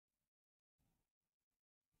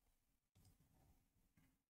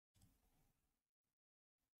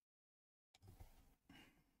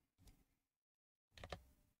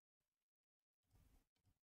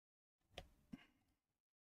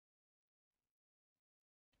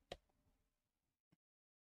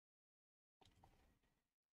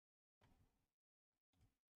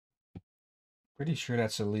Pretty sure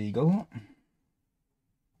that's illegal.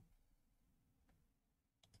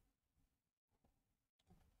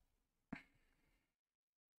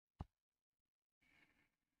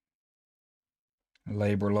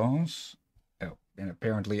 Labor laws. Oh, and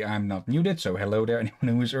apparently I'm not muted, so hello there, anyone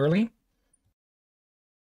who is early.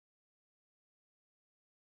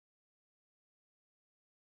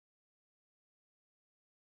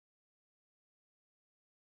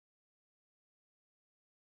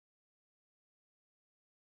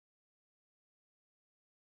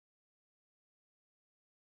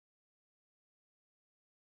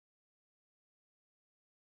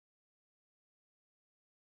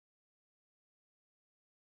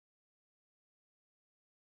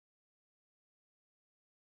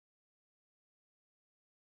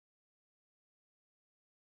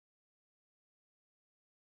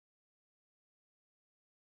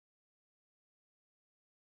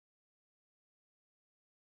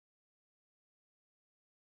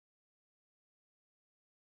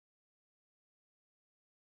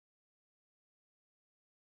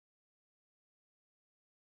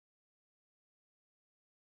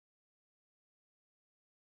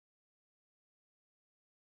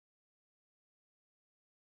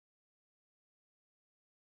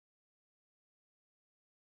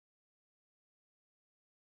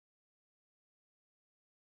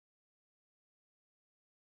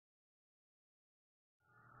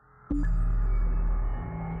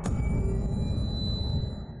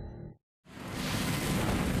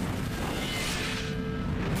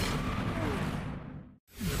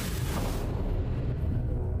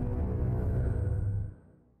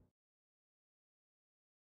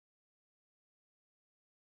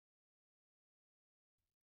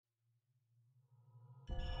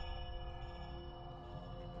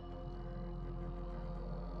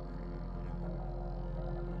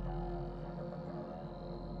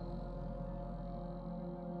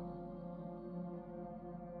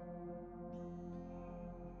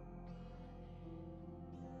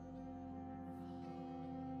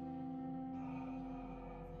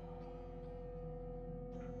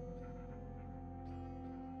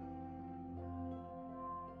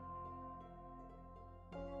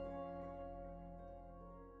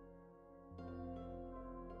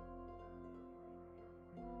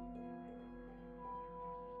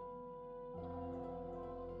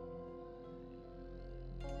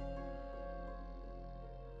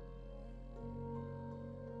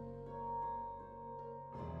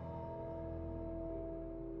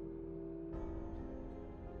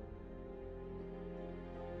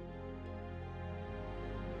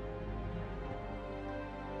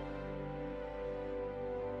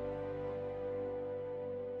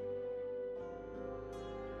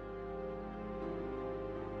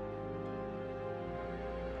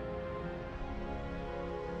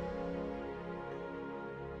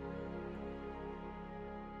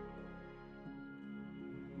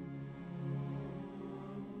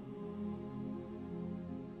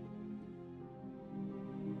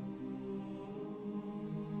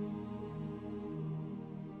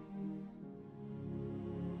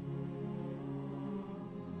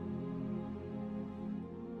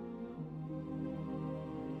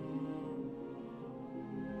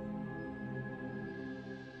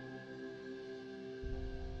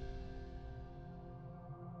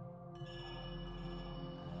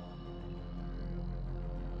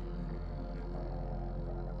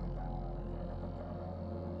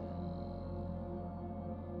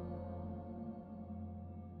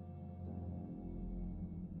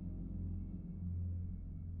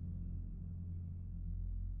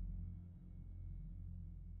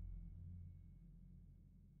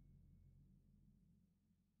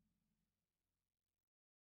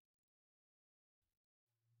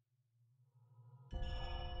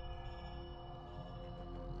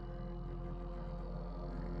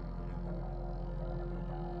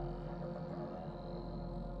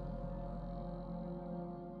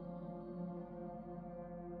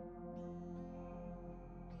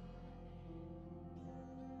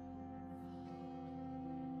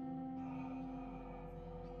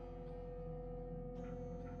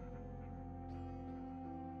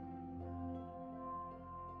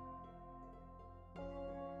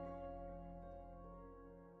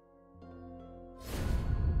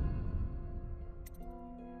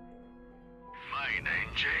 Main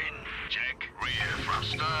engine, check. Rear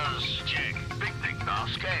thrusters, check. Picnic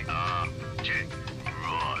basket, check.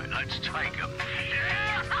 Right, let's take 'em.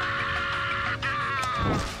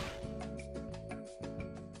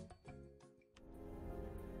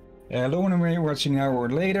 Hello, and we're watching an hour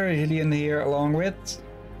later. Hillyan here, along with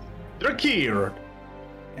Drakir!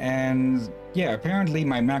 And yeah, apparently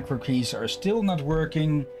my macro keys are still not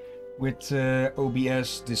working with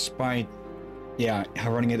OBS, despite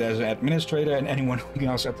running it as an administrator. And anyone who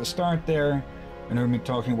else at the start there and heard me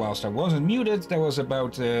talking whilst I wasn't muted, that was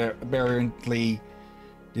about apparently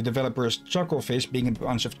the developers Chucklefish being a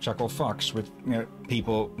bunch of chuckle fucks with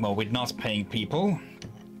people, well, with not paying people.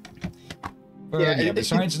 But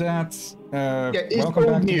besides that, welcome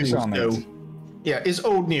back to Dishonored. Yeah, it's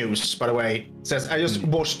old news, by the way. It says I just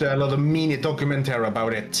watched a lot of mini documentary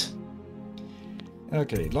about it.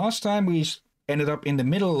 Okay, last time we ended in the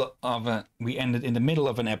middle of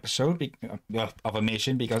an episode of a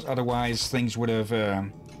mission, because otherwise things would have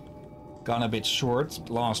gone a bit short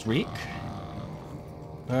last week.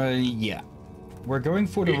 Yeah, we're going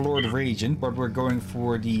for the Lord Regent, but we're going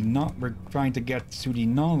for we're trying to get to the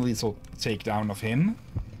non-lethal takedown of him,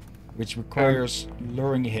 which requires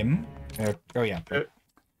luring him.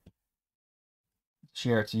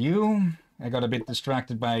 Share to you. I got a bit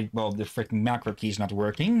distracted by, well, the freaking macro keys not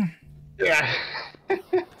working. Yeah.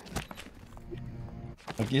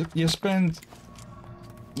 Like you spend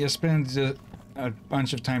a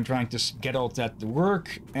bunch of time trying to get all that to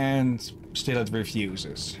work, and still it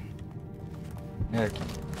refuses. Okay,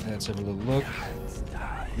 let's have a little look.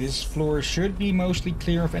 This floor should be mostly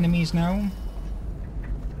clear of enemies now.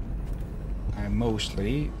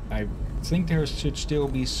 I think there should still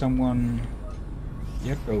be someone,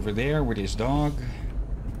 over there with his dog.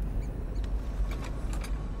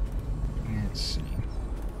 Let's see.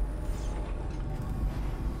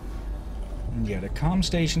 Yeah, the comm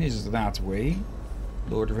station is that way.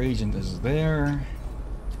 Lord Regent is there.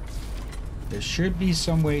 There should be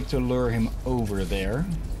some way to lure him over there,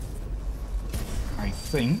 I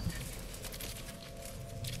think.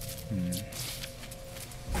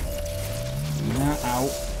 Ow.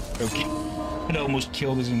 Okay. It almost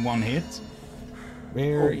killed us in one hit.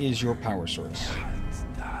 Where is your power source?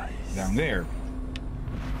 Down there.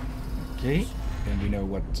 Okay. Then we know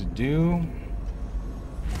what to do.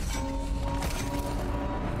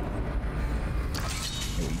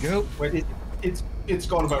 There we go. Wait, it's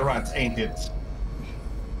gone by rats, ain't it?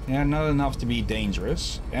 Yeah, not enough to be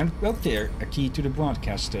dangerous. And up there, a key to the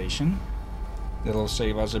broadcast station. That'll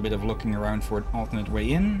save us a bit of looking around for an alternate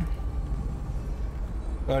way in.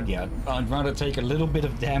 But yeah, I'd rather take a little bit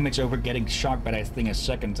of damage over getting shocked by that thing a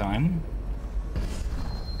second time.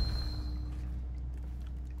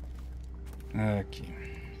 Okay.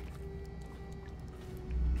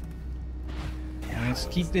 Let's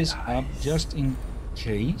keep this up just in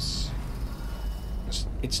case.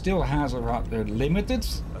 It still has a rather limited.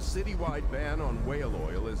 A citywide ban on whale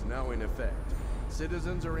oil is now in effect.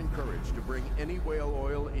 Citizens are encouraged to bring any whale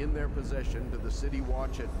oil in their possession to the City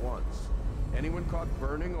Watch at once. Anyone caught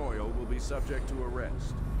burning oil will be subject to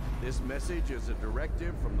arrest. This message is a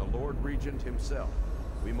directive from the Lord Regent himself.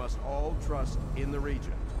 We must all trust in the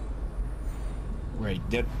Regent. Right,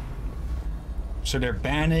 so they're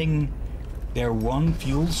banning their one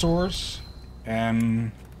fuel source.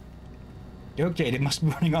 Okay, they must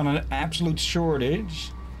be running on an absolute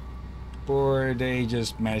shortage, or they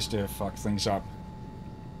just managed to fuck things up.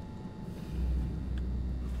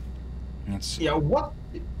 Let's see. Yeah, what?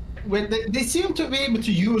 Well, they seem to be able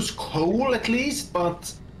to use coal at least,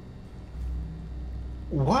 but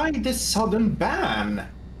why this sudden ban?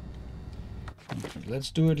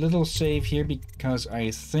 Let's do a little save here, because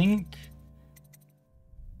I think...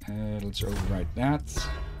 let's overwrite that.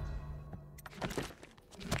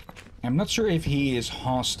 I'm not sure if he is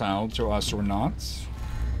hostile to us or not.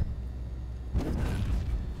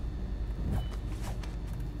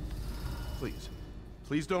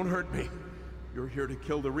 Please don't hurt me. You're here to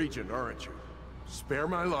kill the Regent, aren't you? Spare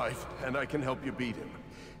my life, and I can help you beat him.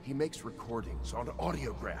 He makes recordings on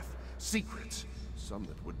audiograph, secrets, some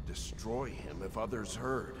that would destroy him if others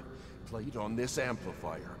heard. Played on this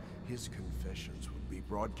amplifier, his confessions would be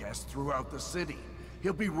broadcast throughout the city.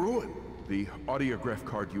 He'll be ruined. The audiograph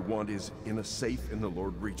card you want is in a safe in the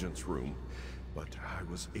Lord Regent's room, but I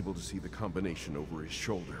was able to see the combination over his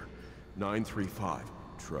shoulder. 935.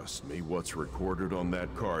 Trust me, what's recorded on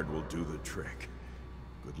that card will do the trick.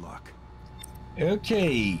 Good luck.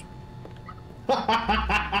 Okay.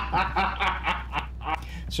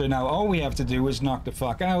 So now all we have to do is knock the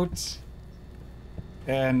fuck out.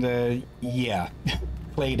 And, yeah.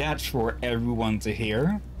 Play that for everyone to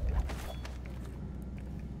hear.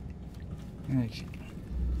 Okay.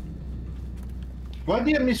 Why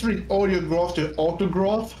did I misread audiograph to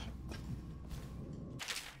autograph?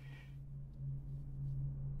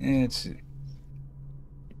 It's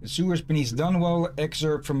the sewers beneath Dunwall,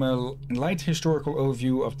 excerpt from a light historical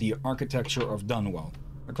overview of the architecture of Dunwall.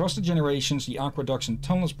 Across the generations, the aqueducts and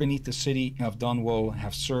tunnels beneath the city of Dunwall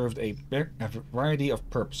have served a variety of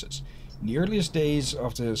purposes. In the earliest days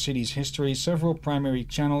of the city's history, several primary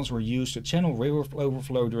channels were used to channel river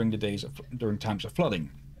overflow during times of flooding.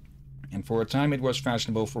 And for a time it was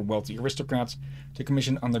fashionable for wealthy aristocrats to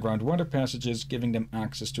commission underground water passages, giving them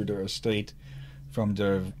access to their estate from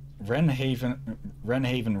the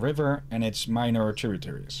Wrenhaven River and its minor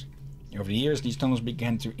tributaries. Over the years, these tunnels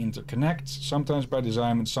began to interconnect, sometimes by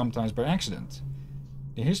design and sometimes by accident.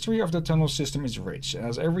 The history of the tunnel system is rich.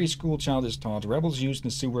 As every schoolchild is taught, rebels used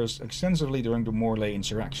the sewers extensively during the Morley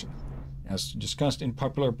insurrection. As discussed in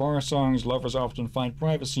popular bar songs, lovers often find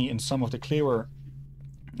privacy in some of the clearer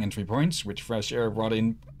entry points, which fresh air brought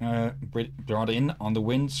in on the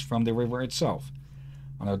winds from the river itself.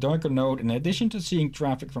 On a darker note, in addition to seeing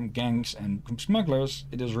traffic from gangs and smugglers,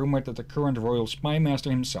 it is rumored that the current royal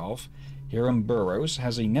spymaster himself, Hiram Burrows,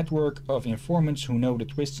 has a network of informants who know the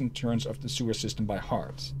twists and turns of the sewer system by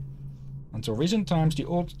heart. Until recent times, the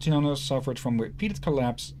old tunnels suffered from repeated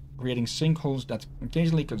collapse, creating sinkholes that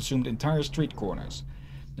occasionally consumed entire street corners.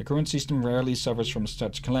 The current system rarely suffers from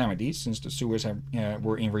such calamities, since the sewers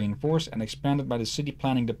were reinforced and expanded by the city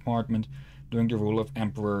planning department during the rule of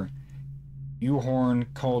Emperor Euhorn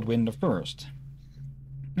Caldwin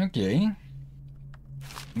I. Okay.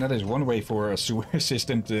 That is one way for a sewer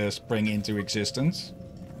system to spring into existence.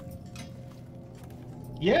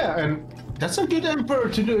 Yeah, and that's a good emperor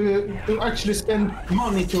to actually spend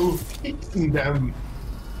money to fixing them.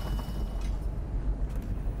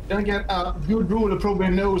 Then again, a good ruler probably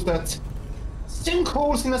knows that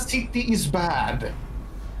sinkholes in a city is bad.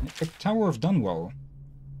 The Tower of Dunwall.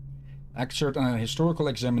 Excerpt on a historical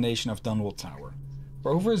examination of Dunwall Tower.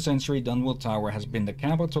 For over a century, Dunwall Tower has been the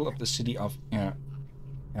capital of the city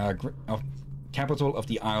capital of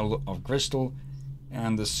the Isle of Bristol,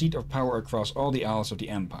 and the seat of power across all the isles of the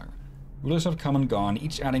Empire. Rulers have come and gone,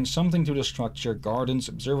 each adding something to the structure: gardens,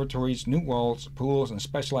 observatories, new walls, pools, and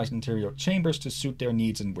specialized interior chambers to suit their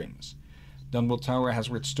needs and whims. Dunwall Tower has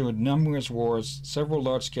withstood numerous wars, several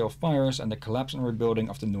large-scale fires, and the collapse and rebuilding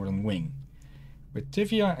of the northern wing. With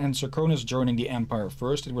Tivia and Serconus joining the Empire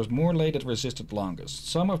first, it was Morley that resisted longest.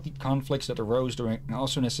 Some of the conflicts that arose during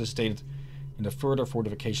also necessitated in the further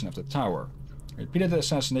fortification of the tower. Repeated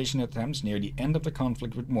assassination attempts near the end of the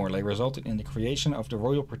conflict with Morley resulted in the creation of the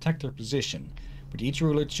Royal Protector position, with each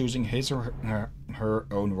ruler choosing his or her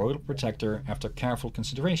own Royal Protector after careful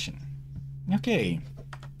consideration. Okay,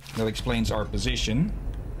 that explains our position.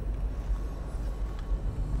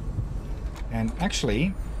 And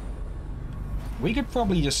actually, we could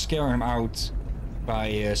probably just scare him out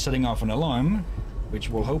by setting off an alarm, which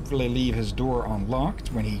will hopefully leave his door unlocked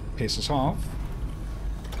when he pisses off.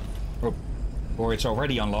 Oh, or it's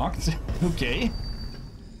already unlocked. Okay.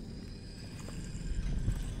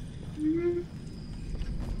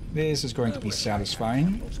 This is going to be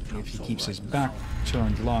satisfying if he keeps his back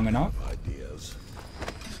turned long enough.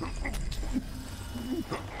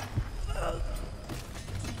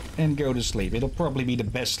 And go to sleep. It'll probably be the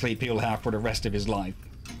best sleep he'll have for the rest of his life.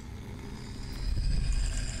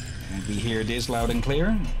 And we hear this loud and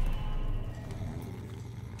clear.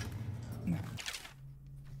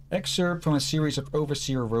 Excerpt from a series of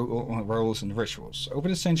overseer roles and rituals. Over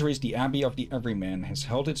the centuries, the Abbey of the Everyman has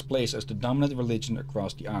held its place as the dominant religion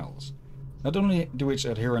across the Isles. Not only do its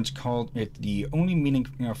adherents call it the only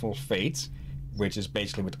meaningful faith, which is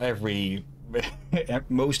basically what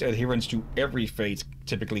most adherents to every faith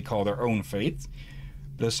typically call their own faith,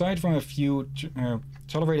 but aside from a few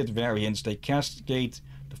tolerated variants, they castigate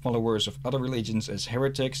the followers of other religions as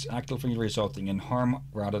heretics, actively resulting in harm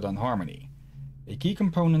rather than harmony. A key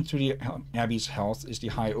component to the Abbey's health is the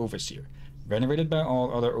High Overseer. Venerated by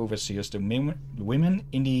all other overseers, the women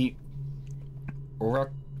in the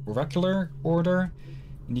oracular order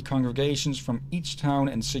in the congregations from each town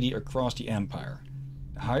and city across the Empire.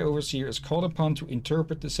 The High Overseer is called upon to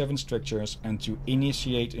interpret the seven strictures and to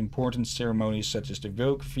initiate important ceremonies such as the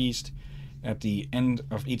Vogue Feast at the end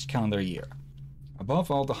of each calendar year.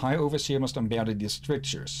 Above all, the High Overseer must embody these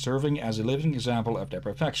strictures, serving as a living example of their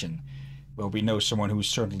perfection. Well, we know someone who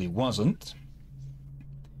certainly wasn't.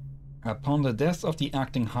 Upon the death of the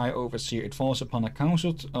acting High Overseer, it falls upon a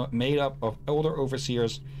council made up of elder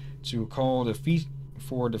overseers to call the feast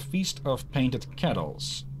for the Feast of Painted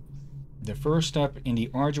Kettles, the first step in the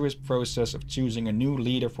arduous process of choosing a new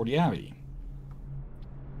leader for the Abbey.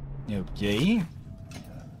 Okay.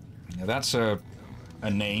 Now that's a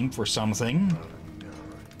name for something.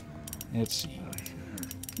 Let's see.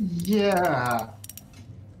 Yeah.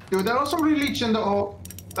 Dude, there are some religions that are,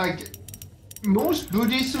 like, most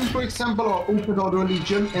Buddhism, for example, are open order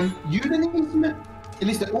religion, and Judaism at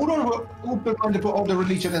least the Order were open-minded for other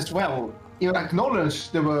religion as well. You acknowledge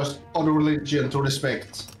there was other religion to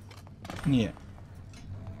respect. Yeah.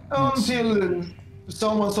 Until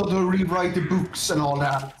someone started to rewrite the books and all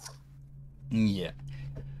that. Yeah.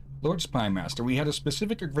 Lord Spymaster, we had a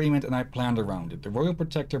specific agreement and I planned around it. The Royal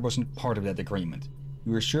Protector wasn't part of that agreement.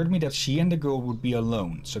 You assured me that she and the girl would be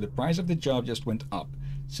alone, so the price of the job just went up.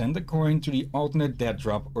 Send the coin to the alternate dead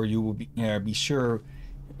drop, or you will be sure,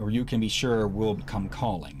 or you can be sure we'll come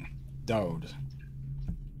calling. Dode.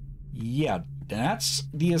 Yeah, that's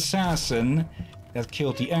the assassin that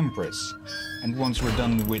killed the Empress. And once we're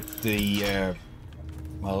done with the,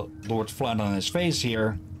 well, Lord Flat on his face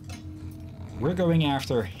here, we're going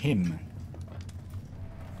after him.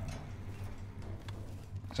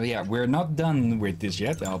 So yeah, we're not done with this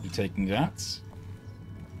yet. I'll be taking that.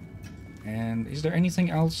 And is there anything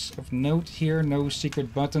else of note here? No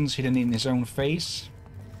secret buttons hidden in his own face?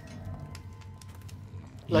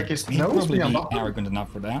 Like his He'd nose probably being be button? arrogant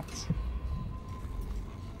enough for that.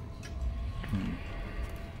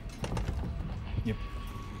 Yep.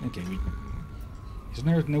 Okay, isn't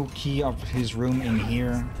there no key of his room in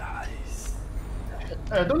here?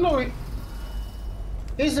 I don't know.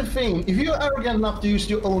 Here's the thing. If you're arrogant enough to use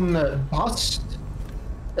your own bust,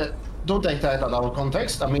 don't take that out of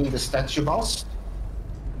context. I mean the statue bust.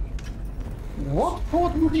 What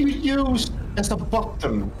part would you use as a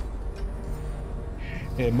button?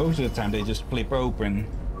 Most of the time they just flip open.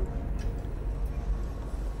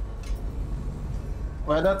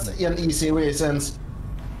 Well, that's an easy way since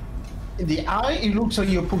in the eye, it looks like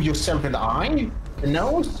you put yourself in the eye. The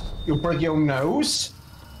nose, you break your nose.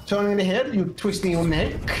 Turning the head, you twisting your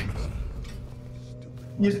neck.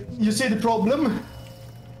 You see the problem?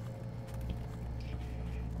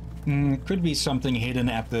 Could be something hidden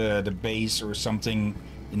at the base or something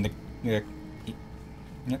in the...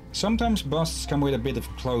 sometimes busts come with a bit of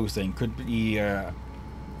clothing. Could be, yeah,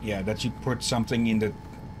 that you put something in the...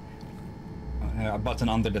 a button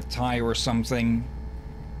under the tie or something.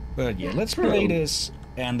 But yeah, let's play this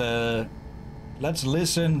and let's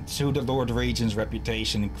listen to the Lord Regent's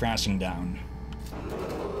reputation crashing down.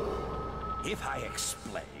 If I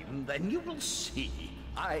explain, then you will see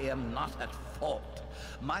I am not at fault.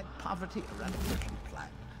 My poverty-eradication plan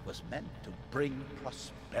was meant to bring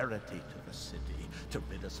prosperity to the city, to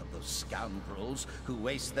rid us of those scoundrels who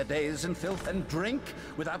waste their days in filth and drink,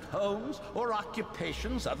 without homes or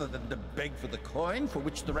occupations other than to beg for the coin for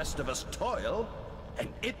which the rest of us toil. And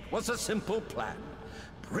it was a simple plan.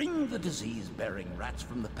 Bring the disease-bearing rats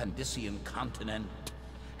from the Pandician continent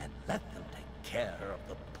and let them take care of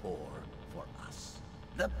the poor for us.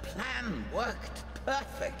 The plan worked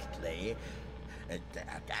perfectly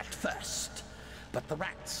at first. But the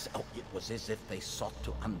rats, oh, it was as if they sought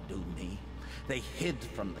to undo me. They hid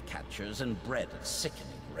from the catchers and bred at a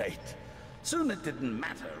sickening rate. Soon it didn't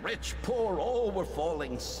matter. Rich, poor, all were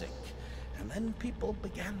falling sick. And then people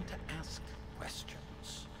began to ask questions.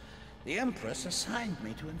 The Empress assigned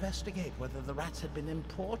me to investigate whether the rats had been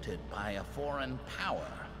imported by a foreign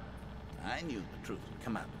power. I knew the truth would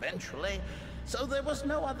come out eventually, so there was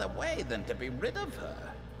no other way than to be rid of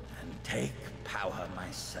her and take power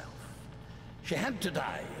myself. She had to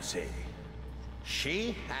die, you see.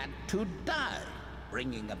 She had to die.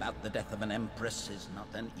 Bringing about the death of an Empress is not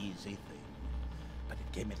an easy thing. But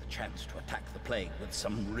it gave me the chance to attack the plague with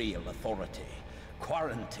some real authority.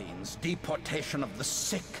 Quarantines, deportation of the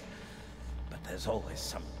sick. But there's always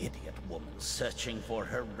some idiot woman searching for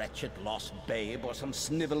her wretched lost babe, or some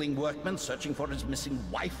sniveling workman searching for his missing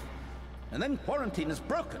wife. And then quarantine is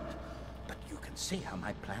broken. But you can see how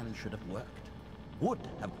my plan should have worked. Would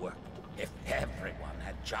have worked if everyone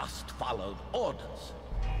had just followed orders.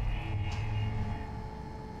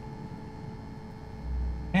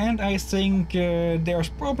 And I think there's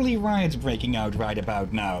probably riots breaking out right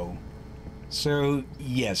about now. So,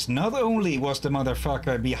 yes, not only was the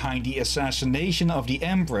motherfucker behind the assassination of the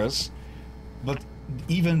Empress, but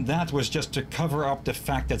even that was just to cover up the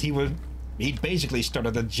fact that he basically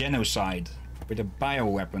started a genocide with a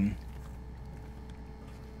bioweapon.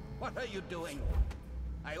 What are you doing?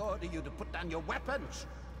 I order you to put down your weapons.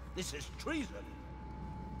 This is treason.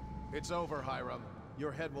 It's over, Hiram.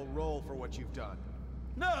 Your head will roll for what you've done.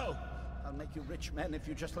 No! I'll make you rich men if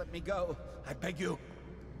you just let me go. I beg you.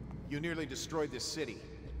 You nearly destroyed this city.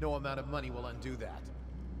 No amount of money will undo that.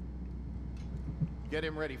 Get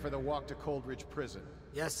him ready for the walk to Coldridge Prison.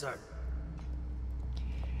 Yes, sir.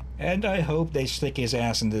 And I hope they stick his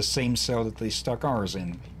ass in the same cell that they stuck ours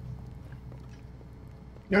in.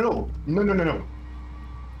 No.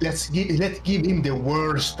 Let's give him the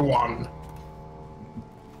worst one.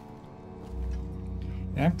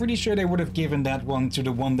 I'm pretty sure they would have given that one to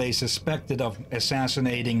the one they suspected of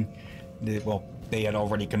assassinating. Well, they had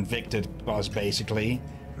already convicted us, basically,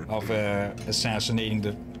 of assassinating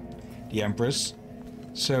the Empress.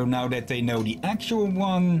 So now that they know the actual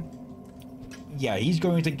one, yeah, he's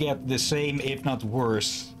going to get the same, if not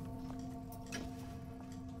worse.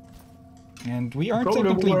 And we are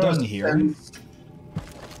technically done here.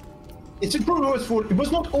 It's a probably worse for it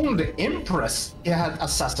was not only the Empress he had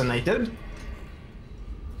assassinated,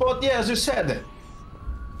 but yeah, as you said,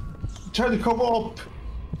 try to cover up.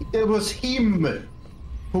 It was him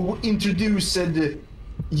who introduced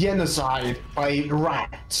genocide by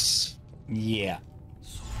rats. Yeah.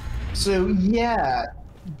 So yeah,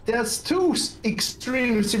 there's two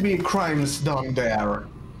extremely severe crimes done there.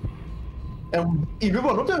 And even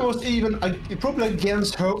one of them was even probably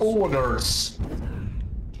against her orders.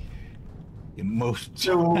 Most.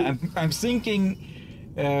 So I'm thinking.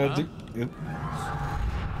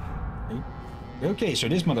 Okay, so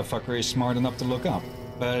this motherfucker is smart enough to look up.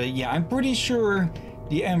 But yeah, I'm pretty sure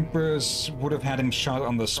the Empress would have had him shot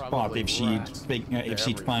on the spot if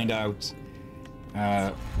she'd find out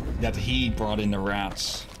that he brought in the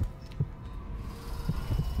rats.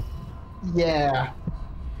 Yeah.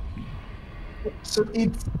 So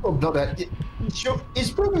it's not that.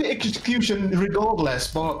 It's probably execution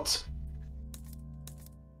regardless, but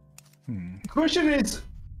the question is,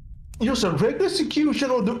 just a regular execution,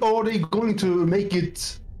 or are they going to make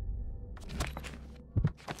it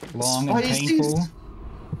long and painful?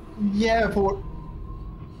 Yeah,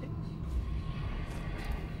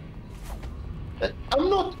 I'm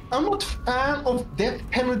not fan of death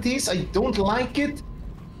penalties. I don't like it.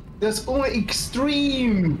 There's only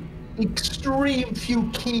extreme few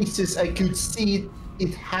cases I could see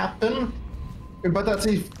it happen, but that's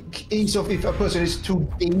if case of if a person is too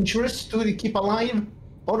dangerous to keep alive.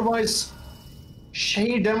 Otherwise,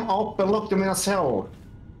 shade them up and lock them in a cell.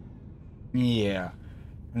 Yeah,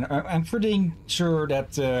 I'm pretty sure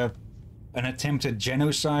that an attempted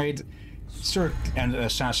genocide and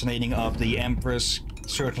assassinating of the Empress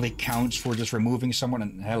certainly counts for just removing someone.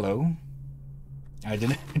 And hello, I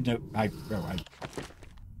didn't know. I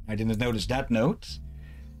didn't notice that note.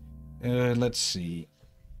 Let's see.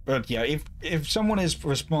 But yeah, if someone is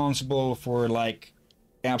responsible for like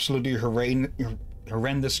absolutely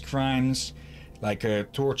horrendous crimes, like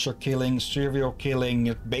torture killing, serial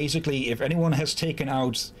killing, basically, if anyone has taken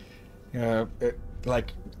out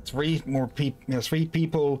like three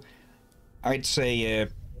people, I'd say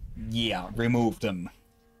yeah, remove them.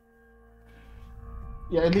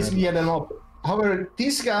 Yeah, at least get them up. However,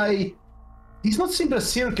 this guy, he's not simply a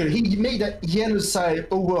serial killer. He made a genocide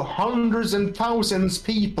over hundreds and thousands of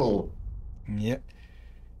people. Yeah.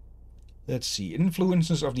 Let's see.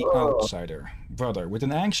 Influences of the outsider. Brother, with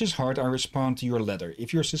an anxious heart I respond to your letter.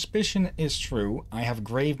 If your suspicion is true, I have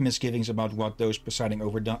grave misgivings about those presiding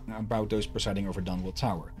over Dunwall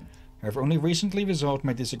Tower. I have only recently resolved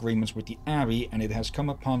my disagreements with the Abbey, and it has come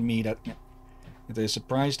upon me that it is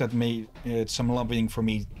surprised that some are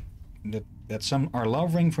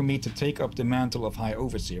lobbying for me to take up the mantle of High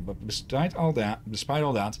Overseer. But despite all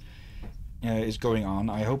that is going on,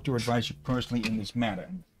 I hope to advise you personally in this matter.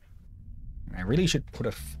 I really should put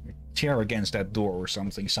a chair against that door or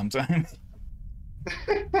something sometime.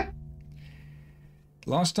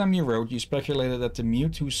 Last time you wrote, you speculated that the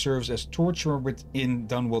mute who serves as torturer within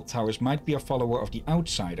Dunwall Towers might be a follower of the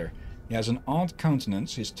outsider. He has an odd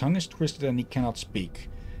countenance, his tongue is twisted and he cannot speak,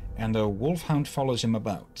 and a wolfhound follows him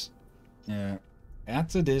about.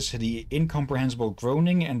 After this, the incomprehensible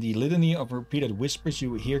groaning and the litany of repeated whispers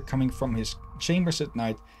you hear coming from his chambers at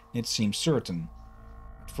night, it seems certain.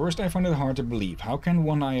 At first I found it hard to believe. How can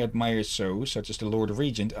one I admire so, such as the Lord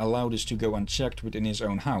Regent, allow this to go unchecked within his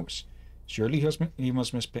own house? Surely he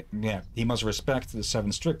must respect the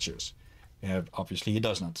 7 strictures. Obviously he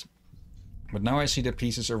does not. But now I see the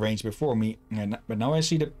pieces arranged before me, I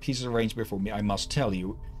must tell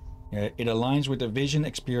you. It aligns with a vision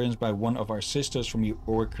experienced by one of our sisters from the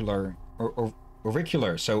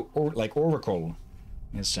like Oracle,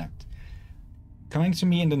 is sect. Coming to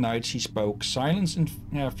me in the night, she spoke. Silence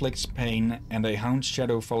inflicts pain, and a hound's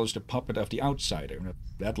shadow follows the puppet of the outsider.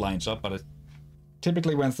 That lines up, but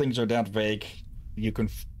typically when things are that vague, you can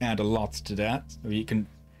add a lot to that. Or you can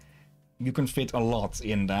fit a lot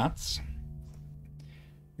in that.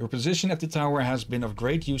 Your position at the tower has been of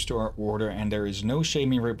great use to our order, and there is no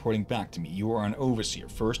shame in reporting back to me. You are an overseer,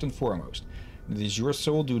 first and foremost. And it is your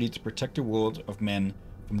sole duty to protect the world of men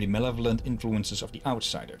from the malevolent influences of the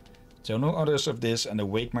outsider. Tell no others of this and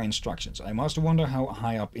await my instructions. I must wonder how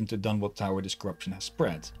high up into Dunwall Tower this corruption has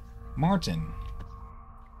spread. Martin.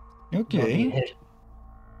 Okay.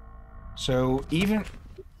 So even...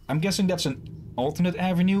 I'm guessing that's an alternate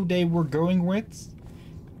avenue they were going with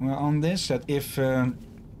on this. That if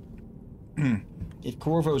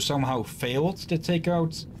Corvo somehow failed to take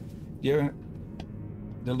out the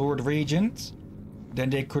Lord Regent, then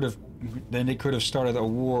they could have started a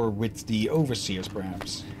war with the Overseers,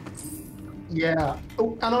 perhaps. Yeah.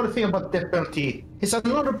 Oh, another thing about death penalty. It's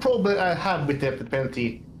another problem I have with death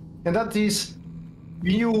penalty, and that is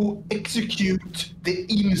you execute the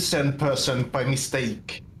innocent person by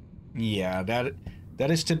mistake. Yeah, that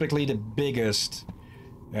is typically the biggest.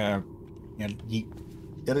 That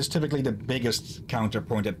is typically the biggest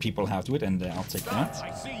counterpoint that people have to it, and I'll take that.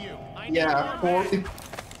 I see you. Yeah, or if,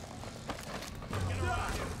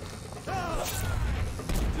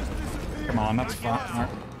 Come on, that's fine.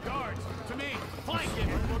 Guards, to me. Flank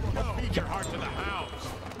him. Feed your heart to the hounds.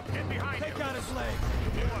 Get behind him. Take out his leg.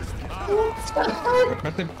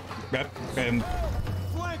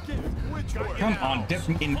 Flank him. Which way? Come on,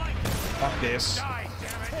 definitely fuck this. Die,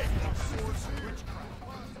 damn it.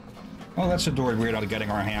 Oh, that's a door we're not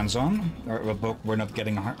getting our hands on. Or a book we're not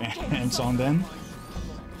getting our hands on then.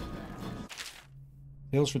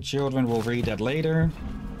 Hills for Children, we'll read that later.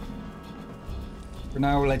 For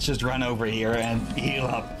now, let's just run over here and heal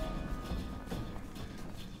up.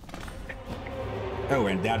 Oh,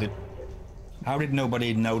 and that did... How did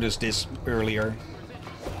nobody notice this earlier?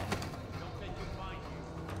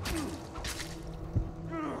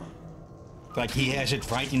 Like he has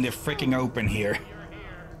it right in the freaking open here.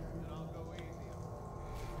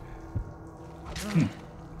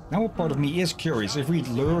 Now a part of me is curious, if we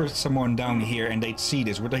lure someone down here and they'd see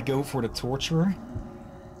this, would they go for the torturer?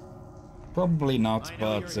 Probably not,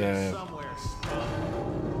 but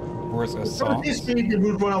worth a thought. but this means they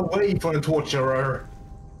would run away from the torturer.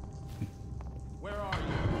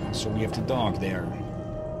 So we have the dog there.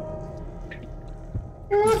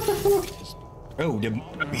 Oh,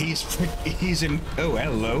 he's in... Oh,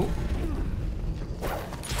 hello.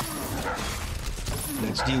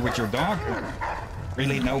 Let's deal with your dog.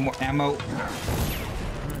 Really, no more ammo?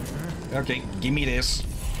 Okay, give me this.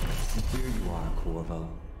 Here you are, Corvo,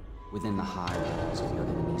 within the high walls of your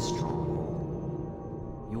enemy's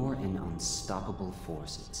stronghold. You're an unstoppable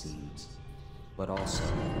force, it seems, but also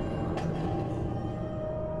unpredictable.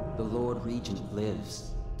 The Lord Regent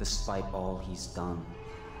lives, despite all he's done,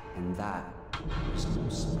 and that is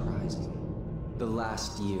most surprising. The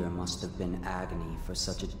last year must have been agony for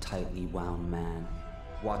such a tightly wound man,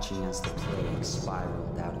 watching as the plague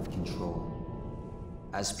spiraled out of control.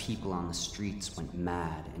 As people on the streets went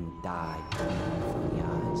mad and died bleeding from the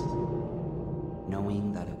eyes,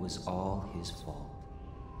 knowing that it was all his fault.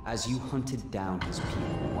 As you hunted down his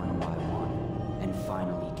people one by one, and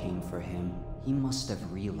finally came for him, he must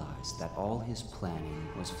have realized that all his planning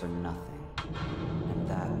was for nothing, and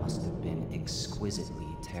that must have been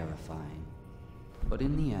exquisitely terrifying. But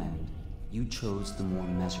in the end, you chose the more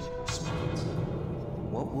measured response.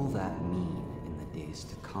 What will that mean in the days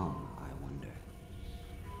to come, I wonder?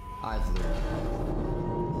 I've lived a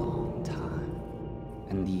long time,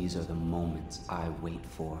 and these are the moments I wait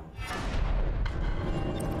for.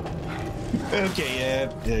 Okay,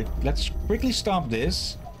 let's quickly stop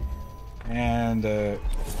this. And, oh,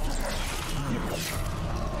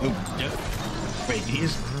 yeah. Wait,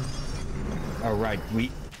 he's... Oh, right,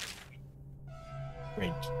 Wait.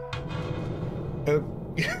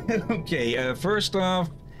 Okay, first off,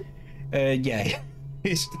 yeah,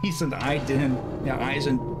 his decent eye didn't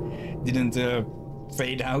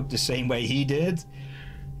fade out the same way he did.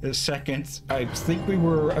 Second, I think we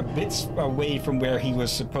were a bit away from where he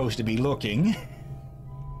was supposed to be looking.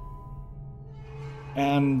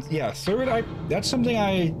 And yeah, third, that's something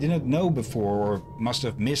I didn't know before, or must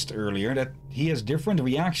have missed earlier, that he has different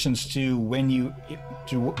reactions to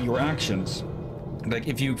your actions. Like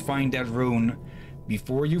if you find that rune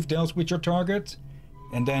before you've dealt with your target,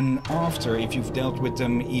 and then after if you've dealt with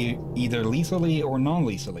them either lethally or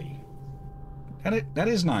non-lethally. That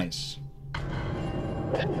is nice.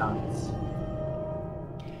 Nice.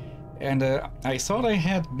 And I thought I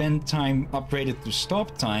had bend time upgraded to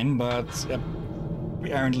stop time, but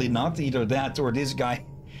apparently not. Either that or this guy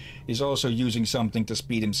is also using something to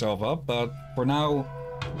speed himself up. But for now,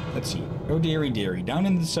 let's see. Oh dearie dearie, down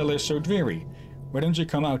in the cellar so dreary. Why don't you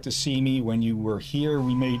come out to see me? When you were here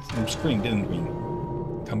we made them scream, didn't we?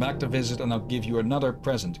 Come back to visit and I'll give you another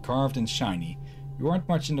present, carved and shiny. You aren't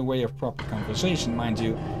much in the way of proper conversation, mind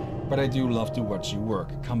you, but I do love to watch you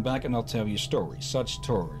work. Come back and I'll tell you stories, such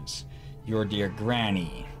stories. Your dear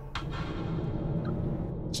Granny.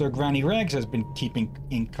 So Granny Rags has been keeping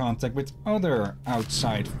in contact with other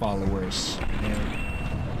outside followers.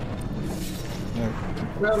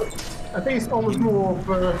 Well, I think it's almost more of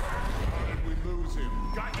We lose him.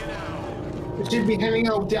 Got you now. it should be handing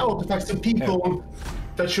out the artifacts to people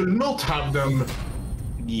that should not have them.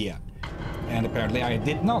 Yeah. And apparently I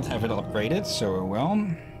did not have it upgraded, so well,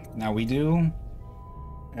 now we do.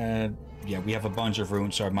 Yeah, we have a bunch of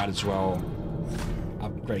runes, so I might as well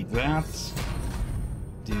upgrade that.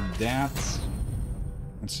 Do that.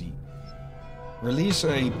 Let's see. Release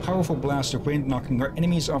a powerful blast of wind, knocking our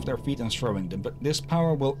enemies off their feet and throwing them. But this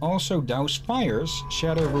power will also douse fires,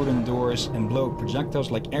 shatter wooden doors, and blow projectiles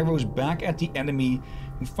like arrows back at the enemy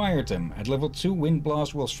who fired them. At level 2, Wind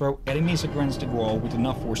Blast will throw enemies against the wall with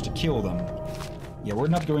enough force to kill them. Yeah, we're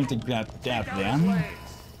not going to get that then.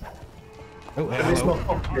 Oh,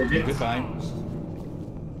 hello. Goodbye.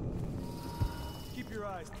 Keep your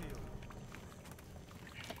eyes peeled.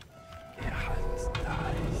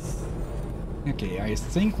 Okay, I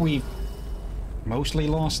think we've mostly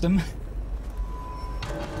lost them.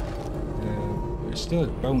 There's still a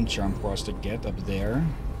bone charm for us to get up there.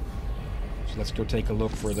 So let's go take a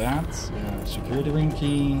look for that. Security ring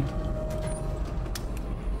key.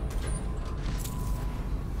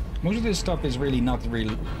 Most of this stuff is really not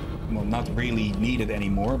really needed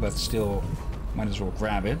anymore, but still might as well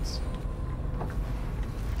grab it.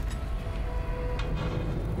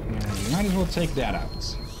 You might as well take that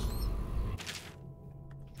out.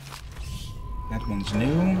 That one's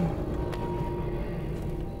new.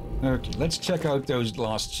 Okay, let's check out those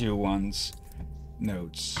last two ones.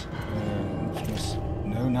 Notes.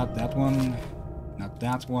 No, not that one. Not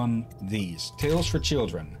that one. These. Tales for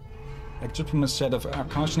Children. Excerpt from a set of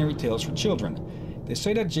cautionary tales for children. They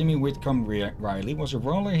say that Jimmy Whitcomb Riley was a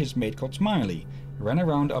roller his mate called Smiley. He ran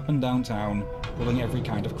around up and down town, pulling every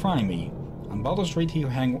kind of crimey. On Bottle Street he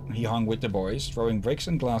hung with the boys, throwing bricks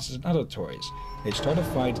and glasses and other toys. They'd start a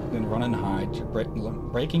fight, then run and hide,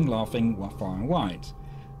 breaking, laughing far and wide.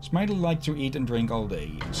 Smiley liked to eat and drink all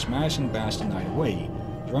day, and smash and bash the night away.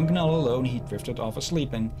 Drunk and all alone, he drifted off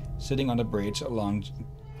asleeping, sitting on the bridge along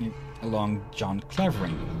John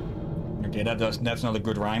Clevering. Okay, that's not a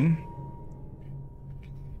good rhyme.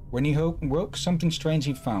 When he woke, something strange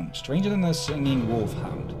he found, stranger than a singing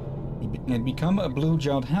wolfhound. He had become a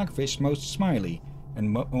blue-jawed hagfish, most smiley,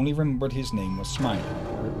 and only remembered his name was Smiley.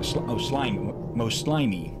 Most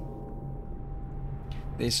slimy.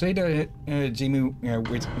 They say that Jimmy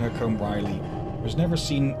Whitcomb Riley was never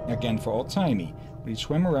seen again for all timey, but he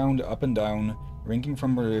swam around up and down, drinking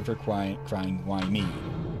from a river, crying, "Why me?"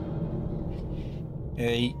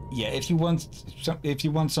 Yeah, if you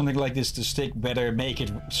want something like this to stick, better make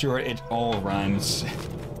it sure it all rhymes.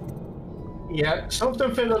 Yeah, some of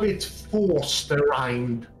them feel a bit forced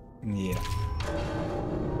rhymed. Yeah.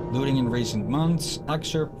 Looting in recent months.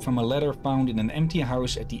 Excerpt from a letter found in an empty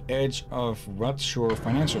house at the edge of Rudshore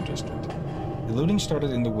Financial District. The looting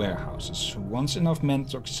started in the warehouses. Once enough men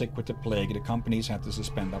took sick with the plague, the companies had to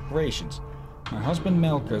suspend operations. My husband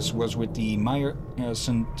Malchus was with the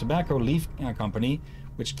Meyerson Tobacco Leaf Company,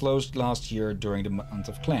 which closed last year during the month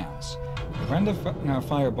of Clans. They ran the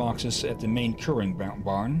fireboxes at the main curing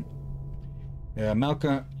barn.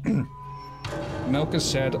 Malchus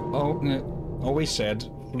said, always said,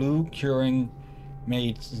 flu curing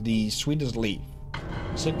made the sweetest leaf.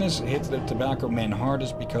 Sickness hit the tobacco men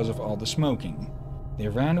hardest because of all the smoking. They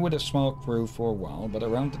ran with a small crew for a while, but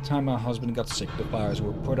around the time my husband got sick, the fires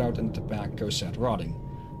were put out and the tobacco sat rotting.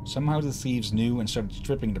 Somehow the thieves knew and started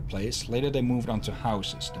stripping the place. Later they moved on to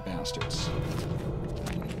houses, the bastards.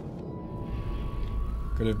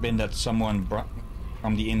 Could have been that someone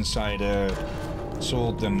from the inside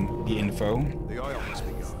sold them the info. The oil must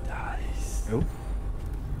be gone. Oh.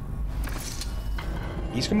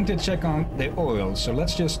 He's coming to check on the oil, so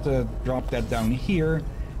let's just drop that down here,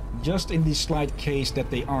 just in the slight case that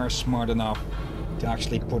they are smart enough to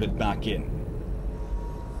actually put it back in.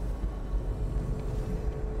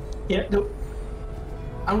 Yeah,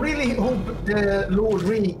 I really hope the Lord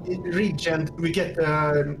Regent will get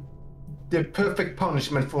the perfect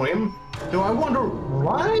punishment for him. Though I wonder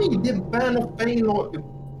why the ban of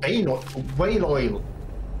whale oil.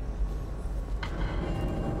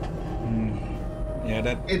 Yeah,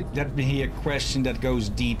 that'd be a question that goes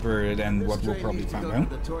deeper than what we'll probably find out.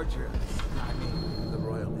 The torture. I mean, the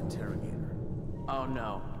royal interrogator. Oh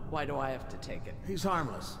no. Why do I have to take it? He's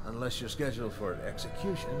harmless, unless you're scheduled for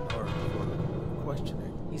execution or for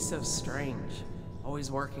questioning. He's so strange. Always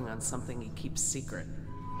working on something he keeps secret.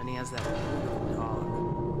 And he has that beautiful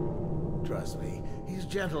dog. Trust me, he's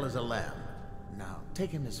gentle as a lamb. Now,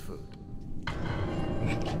 take him his food.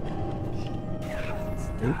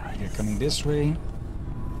 Oh, you're coming this way.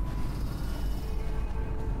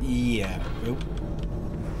 Yeah. Oh.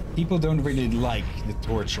 people don't really like the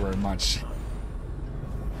torturer much.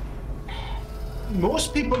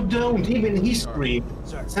 Most people don't, even in history,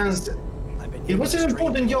 since it was an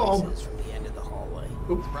important job. From the end of the hallway.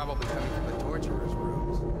 It's probably coming from the torturer's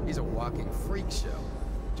rooms. He's a walking freak show.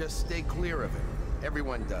 Just stay clear of him.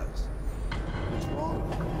 Everyone does. What's wrong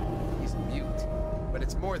with him? He's mute. But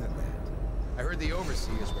it's more than that. I heard the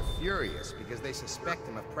overseers were furious because they suspect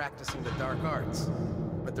him of practicing the dark arts.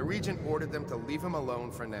 But the Regent ordered them to leave him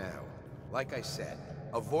alone for now. Like I said,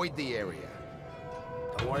 avoid the area.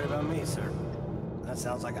 Don't worry about me, sir. That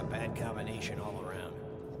sounds like a bad combination all around.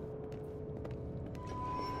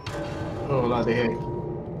 Oh, bloody heck.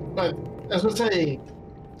 But, as I say,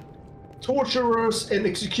 torturers and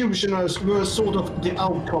executioners were sort of the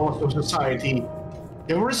outcast of society.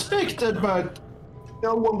 They were respected, but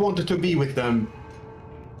no one wanted to be with them.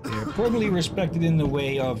 They're probably respected in the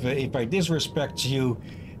way of if I disrespect you,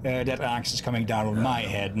 that axe is coming down on my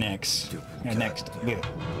head next. Next. Yeah.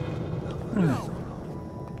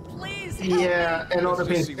 Yeah, and other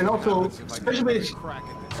things. And also, especially with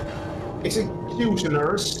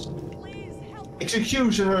executioners.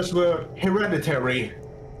 Executioners were hereditary.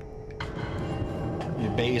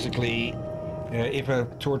 Yeah, basically, if a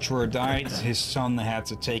torturer died, his son had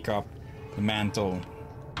to take up the mantle.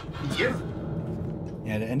 Yep.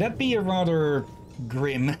 And that'd be a rather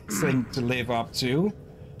grim thing to live up to.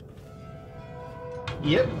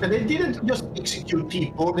 Yep, and they didn't just execute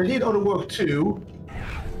people, they did other work too.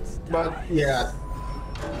 But yeah,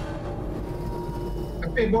 I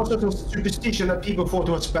think it was also a superstition that people thought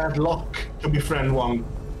it was bad luck to befriend one.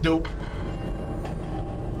 Though,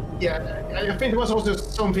 yeah, I think there was also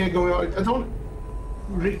something going on. I don't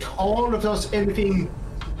recall if there was anything,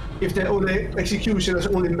 if the only executioners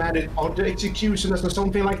only married other executioners or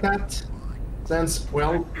something like that. Since,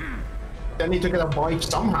 well, they need to get a wife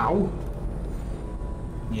somehow.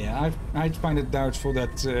 Yeah, I'd find it doubtful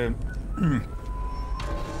that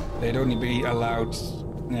they'd only be allowed,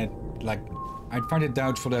 like, I'd find it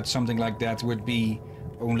doubtful that something like that would be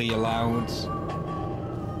only allowed.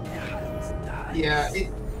 Yeah,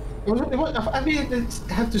 I really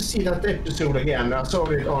have to see that episode again. I saw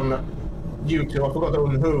it on YouTube, I forgot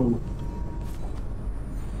on who.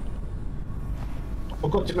 I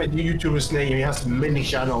forgot to make the YouTuber's name, he has many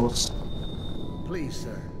channels. Please,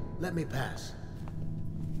 sir, let me pass.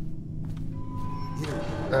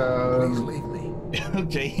 Um, Please leave me.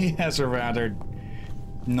 Okay, he has a rather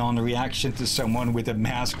non-reaction to someone with a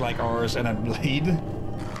mask like ours and a blade.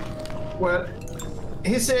 Well,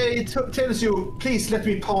 he tells you, please let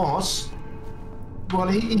me pass. Well,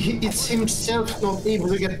 it's himself not able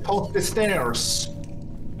to get past the stairs.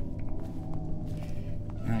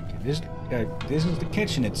 Okay, this is the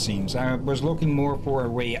kitchen, it seems. I was looking more for a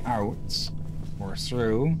way out or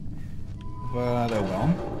through, but oh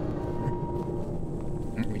well.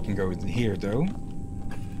 We can go here though.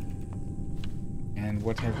 And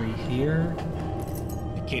what have we here?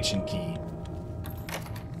 The kitchen key.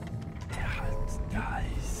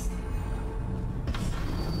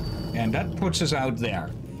 And that puts us out there.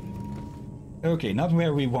 Okay, not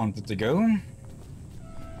where we wanted to go.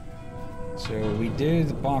 So we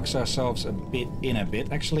did box ourselves a bit.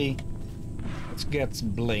 Actually, let's get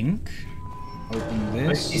Blink. Open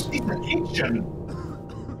this. Is this the kitchen?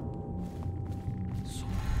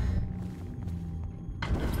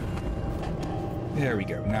 There we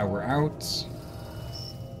go. Now we're out.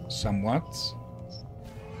 Somewhat.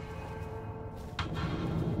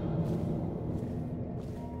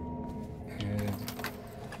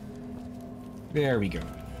 There we go.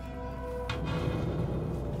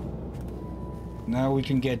 Now we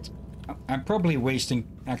can get... I'm probably wasting...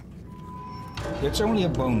 It's only a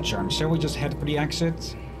bone charm. Shall we just head for the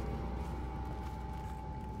exit?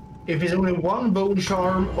 If it's only one bone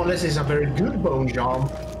charm, unless it's a very good bone charm,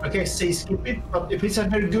 I can say skip it, but if it's a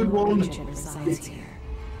very good one... Yeah,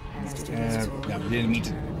 we didn't mean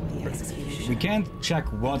to... We can't check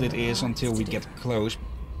what it is until we get close.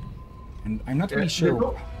 And I'm not really sure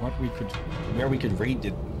where we could read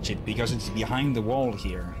it, because it's behind the wall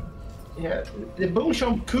here. Yeah, the bone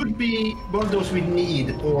charm could be one of those we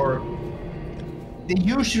need, or... They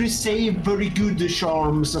usually say very good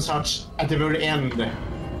charms and such at the very end.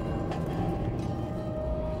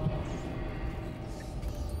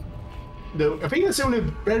 Though I think it's only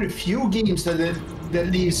very few games that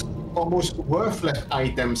leaves almost worthless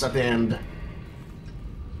items at the end,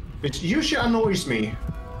 which usually annoys me.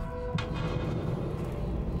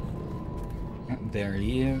 There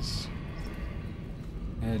he is.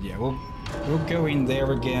 And yeah, we'll go in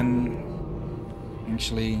there again.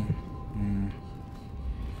 Actually,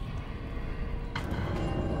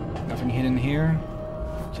 nothing hidden here.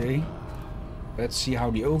 Okay. Let's see how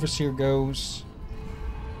the Overseer goes.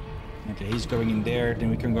 Okay, he's going in there. Then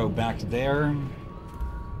we can go back there.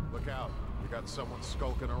 Look out. We got someone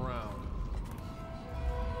skulking around.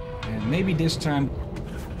 And maybe this time,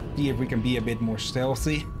 see if we can be a bit more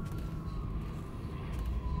stealthy.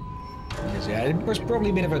 Because, yeah, it was probably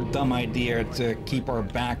a bit of a dumb idea to keep our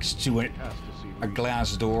backs to a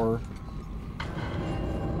glass door.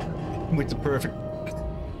 With the perfect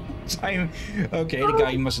time. Okay, the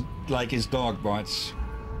guy must like his dog bites.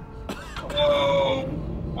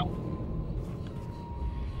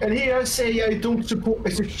 And here I say I don't support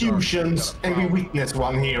executions, and we witness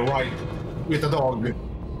one here, right? With a dog.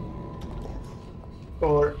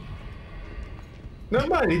 Or... Never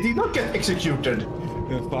mind, he did not get executed.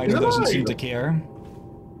 The fighter doesn't seem to care.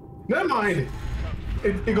 Never mind.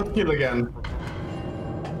 It got killed again.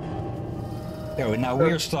 Oh, now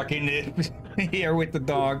we're stuck in it here with the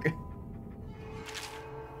dog.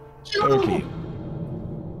 Okay.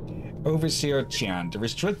 Overseer chant.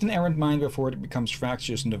 Restrict an errant mind before it becomes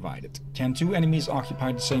fractious and divided. Can two enemies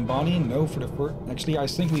occupy the same body? No, for the first... Actually, I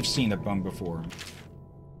think we've seen that one before.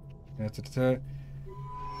 Or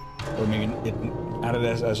maybe it added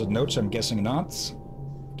as a note, so I'm guessing not.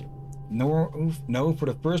 No, for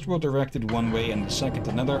the first were directed one way and the second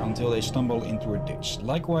another until they stumble into a ditch.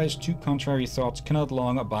 Likewise, two contrary thoughts cannot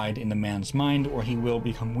long abide in the man's mind, or he will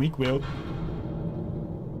become weak-willed.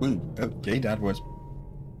 Ooh, okay, that was...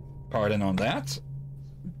 Pardon on that.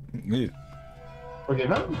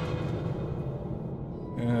 Forgiven?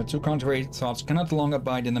 Two contrary thoughts cannot long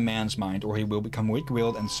abide in the man's mind, or he will become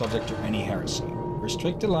weak-willed and subject to any heresy.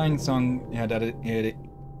 Restrict the lying tongue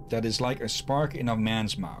that is like a spark in a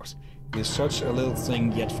man's mouth. It is such a little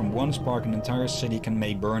thing, yet from one spark an entire city can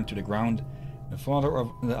may burn to the ground. The father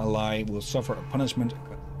of a lie will suffer a punishment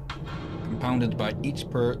compounded by each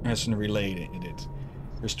person related in it.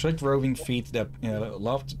 Restrict roving feet that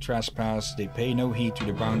love to trespass. They pay no heed to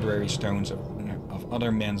the boundary stones of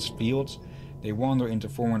other men's fields. They wander into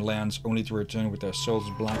foreign lands only to return with their souls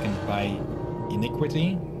blackened by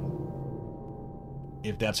iniquity.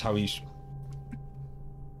 If that's how he's...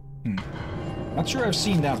 Not sure I've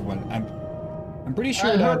seen that one. I'm pretty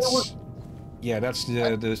sure that's... Yeah, that's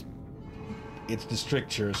it's the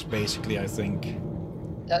strictures, basically, I think.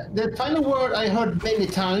 The final word I heard many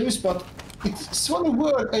times, but it's one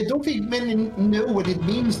word I don't think many know what it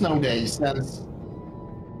means nowadays. And,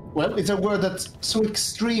 well, it's a word that's so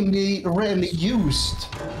extremely rarely used.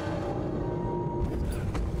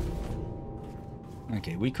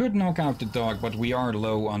 Okay, we could knock out the dog, but we are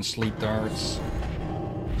low on sleep darts.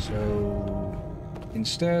 So...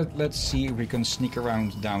 Instead, let's see if we can sneak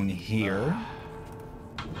around down here.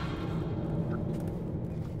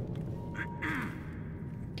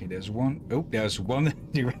 Okay, there's one... Oh, there's one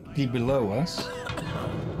directly below us.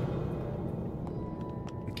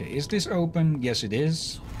 Okay, is this open? Yes, it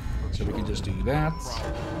is. So we can just do that.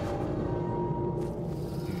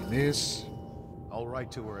 Do this. I'll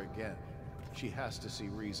write to her again. She has to see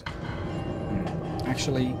reason.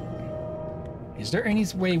 Actually, is there any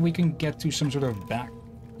way we can get to some sort of back...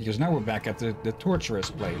 Because now we're back at the torturous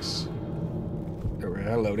place. Oh,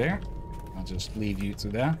 hello there. I'll just leave you to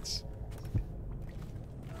that.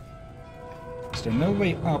 Is there no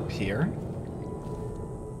way up here?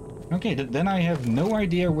 Okay, then I have no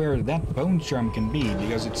idea where that bone charm can be,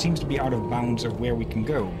 because it seems to be out of bounds of where we can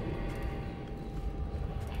go.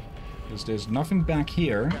 Because there's nothing back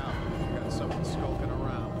here.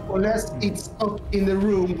 Unless it's up in the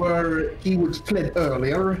room where he was fled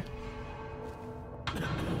earlier.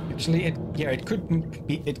 Actually, it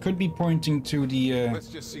could be pointing to the Let's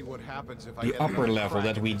just see what happens if the upper level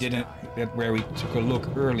that we didn't, where we took a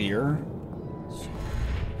look earlier.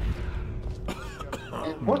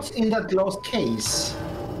 What's in that glass case?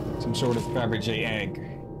 Some sort of Fabergé egg.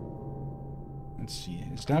 Let's see,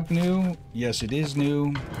 is that new? Yes, it is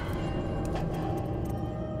new.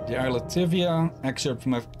 The Isle of Tivia, excerpt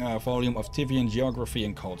from a volume of Tivian Geography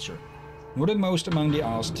and Culture. Northernmost among the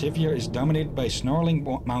Isles, Tivia is dominated by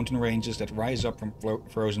snarling mountain ranges that rise up from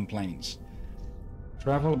frozen plains.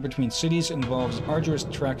 Travel between cities involves arduous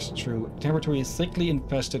treks through territory thickly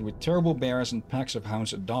infested with terrible bears and packs of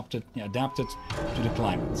hounds adapted to the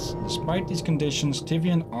climates. Despite these conditions,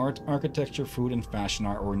 Tivian art, architecture, food and fashion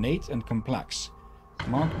are ornate and complex,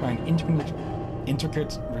 marked by an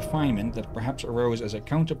intricate refinement that perhaps arose as a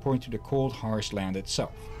counterpoint to the cold, harsh land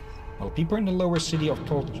itself. While people in the lower city of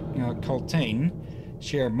Cultain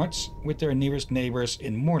share much with their nearest neighbors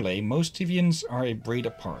in Morlaix, most Tivians are a breed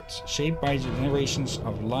apart, shaped by generations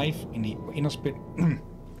of life in the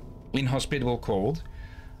inhospitable cold.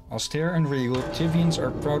 Austere and regal, Tivians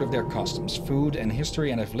are proud of their customs, food, and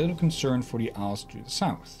history, and have little concern for the Isles to the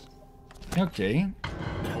south. Okay. Go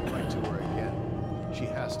right to her again. She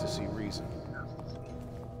has to see reason.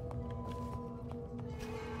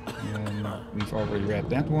 We've already read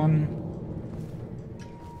that one.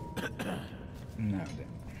 Now then.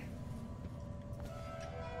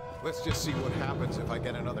 Let's just see what happens if I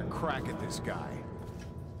get another crack at this guy.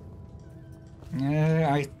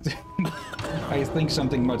 I think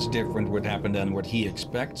something much different would happen than what he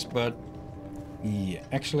expects, but yeah,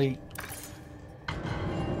 actually. You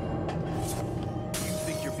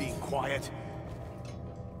think you're being quiet?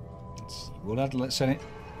 Let's see. Will that set it?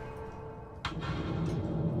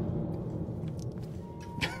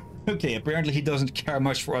 Okay, apparently he doesn't care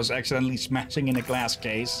much for us accidentally smashing in a glass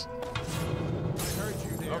case. Heard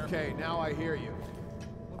you there. Okay, now I hear you.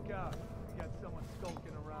 Look out. We got someone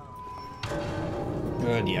skulking around.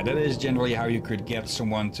 But yeah, that is generally how you could get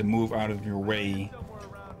someone to move out of your way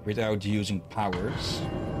without using powers.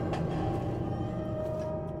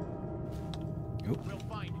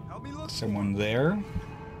 Oh. Someone there.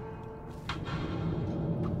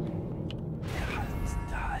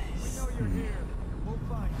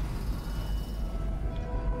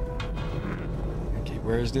 Okay,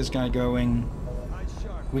 where is this guy going?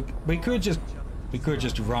 We could just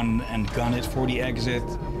run and gun it for the exit,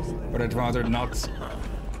 but I'd rather not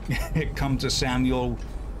come to Samuel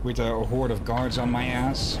with a horde of guards on my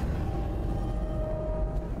ass.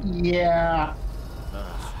 Yeah.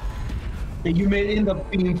 You may end up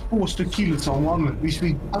being forced to kill someone, which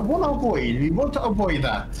we want to avoid. We want to avoid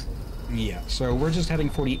that. Yeah, so we're just heading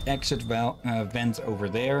for the exit vent over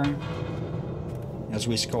there as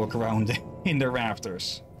we skulk around in the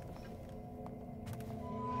rafters.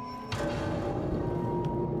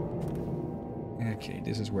 Okay,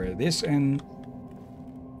 this is where this ends.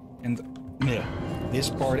 And yeah, this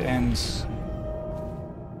part ends.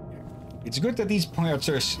 It's good that these parts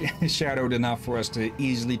are shadowed enough for us to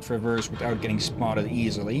easily traverse without getting spotted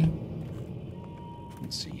easily.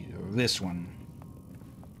 Let's see, this one.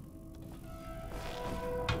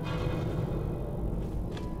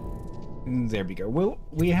 There we go. Well,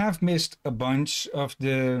 we have missed a bunch of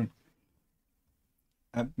the...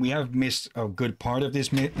 we have missed a good part of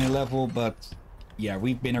this level, but yeah,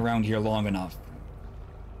 we've been around here long enough.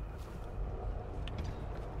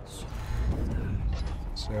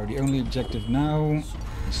 So the only objective now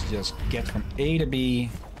is just get from A to B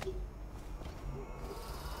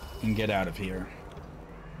and get out of here.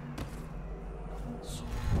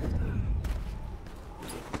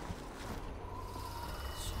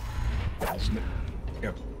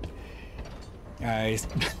 Yep.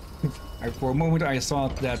 For a moment I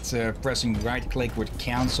thought that pressing right click would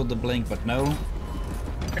cancel the blink, but no.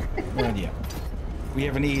 But yeah, we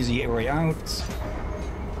have an easy way out.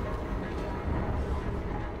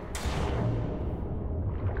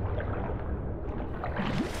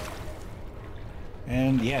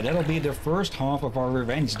 And yeah, that'll be the first half of our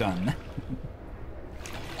revenge done.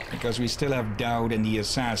 Because we still have Dowd and the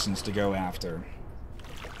assassins to go after.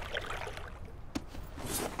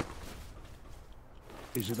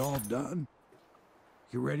 Is it all done?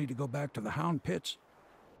 You ready to go back to the Hound Pits?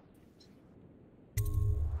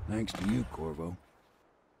 Thanks to you, Corvo.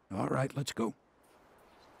 All right, let's go.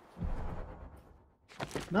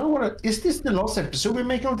 Now, what is this the last episode we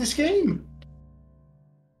make of this game?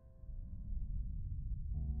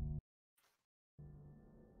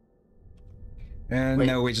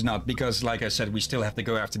 No, it's not, because like I said, we still have to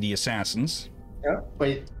go after the assassins. Yeah,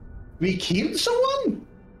 wait. We killed someone?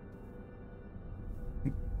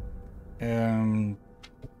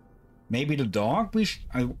 Maybe the dog?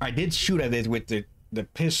 I did shoot at it with the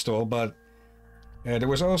pistol, but there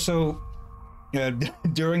was also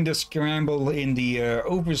during the scramble in the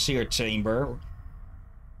overseer chamber,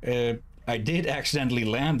 I did accidentally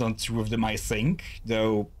land on two of them, I think,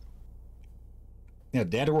 though. Yeah,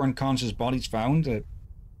 dead or unconscious bodies found.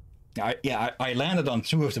 I landed on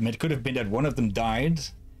two of them. It could have been that one of them died,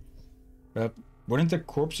 but wouldn't the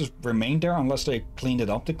corpses remain there unless they cleaned it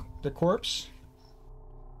up, the corpse?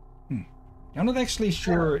 I'm not actually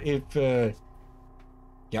sure if...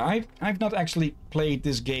 I've not actually played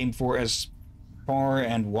this game for as far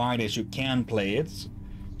and wide as you can play it.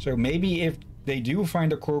 So maybe if they do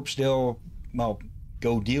find a corpse, they'll, well,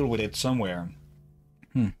 go deal with it somewhere.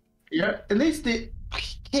 Yeah, at least the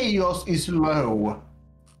chaos is low.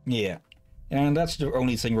 Yeah, and that's the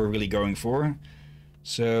only thing we're really going for.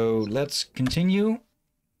 So let's continue.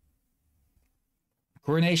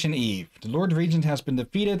 Coronation Eve. The Lord Regent has been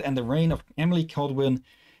defeated, and the reign of Emily Caldwin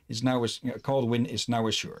is now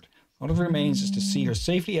assured. All that remains is to see her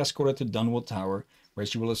safely escorted to Dunwall Tower, where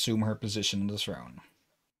she will assume her position on the throne.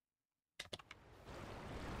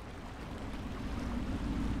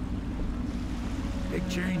 Big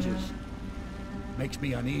changes. Makes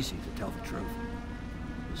me uneasy, to tell the truth.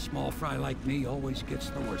 A small fry like me always gets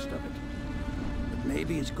the worst of it. But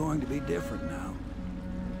maybe it's going to be different now.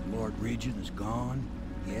 The Lord Regent is gone.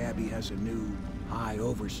 The Abbey has a new High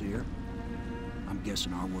Overseer. I'm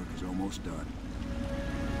guessing our work is almost done.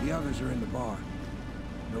 The others are in the bar.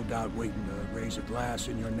 No doubt waiting to raise a glass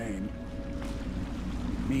in your name.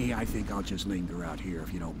 Me, I think I'll just linger out here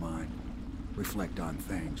if you don't mind. Reflect on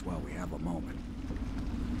things while we have a moment.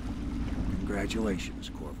 Congratulations,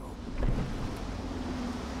 Corvo.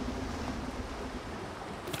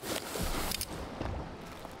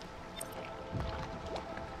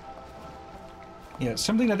 Yeah,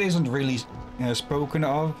 something that isn't really spoken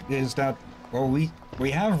of is that, well, we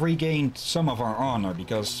have regained some of our honor,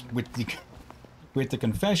 because with the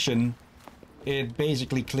confession, it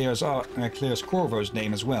basically clears Corvo's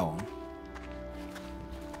name as well.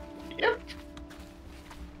 Yep.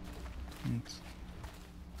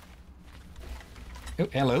 Oh,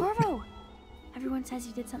 hello. Corvo! Everyone says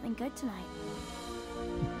you did something good tonight.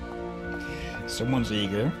 Someone's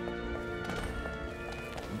eager.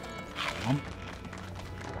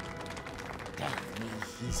 Damn me,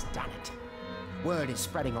 he's done it. Word is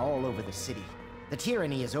spreading all over the city. The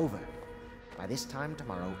tyranny is over. By this time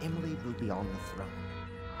tomorrow, Emily will be on the throne.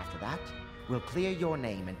 After that, we'll clear your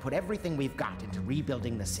name and put everything we've got into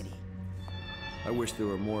rebuilding the city. I wish there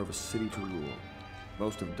were more of a city to rule.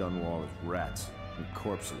 Most of Dunwall is rats and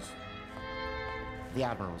corpses. The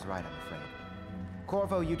Admiral's right, I'm afraid.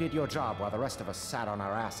 Corvo, you did your job while the rest of us sat on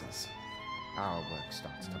our asses. Our work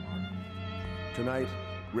starts tomorrow. Tonight,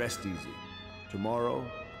 rest easy. Tomorrow,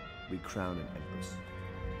 we crown an empress.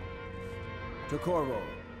 To Corvo,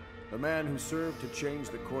 the man who served to change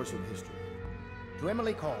the course of history. To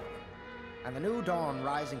Emily Colwyn, and the new dawn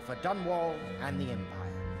rising for Dunwall and the Empire.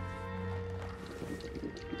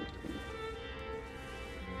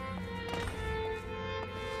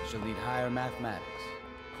 She'll need higher mathematics,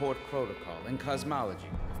 court protocol, and cosmology,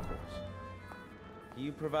 of course. Do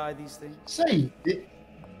you provide these things? Say,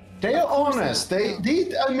 they are honest. They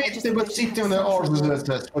admit they were sitting on their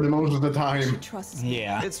arses for the most of the time.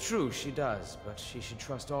 Yeah. It's true, she does, but she should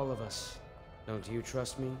trust all of us. Don't you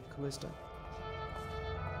trust me, Callista?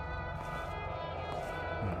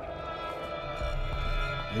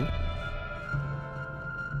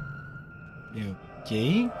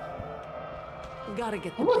 Okay. We gotta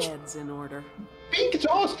get the beds in order. Big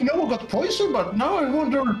to ask, you know, I got poisoned, but now I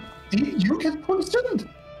wonder, did you get poisoned?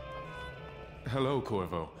 Hello,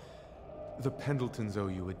 Corvo. The Pendletons owe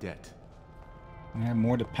you a debt. Yeah,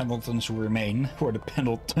 more the Pendletons who remain for the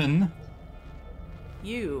Pendleton.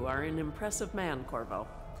 You are an impressive man, Corvo.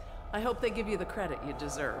 I hope they give you the credit you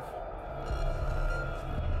deserve.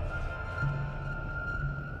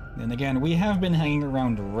 Then again, we have been hanging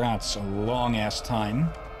around rats a long-ass time.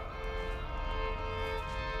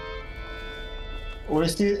 Or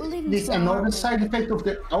is this another side effect of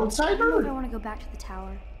the outsider? I don't want to go back to the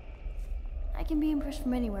tower. I can be impressed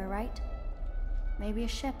from anywhere, right? Maybe a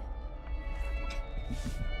ship.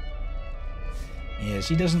 Yes,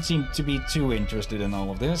 he doesn't seem to be too interested in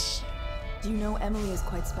all of this. Do you know Emily is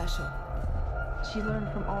quite special? She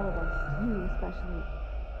learned from all of us, you especially.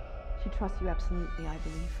 She trusts you absolutely, I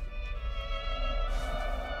believe.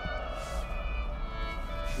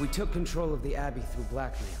 We took control of the Abbey through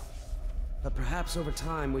blackmail. But perhaps over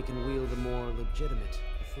time we can wield a more legitimate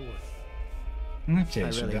authority. Okay, I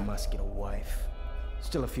so really that... must get a wife.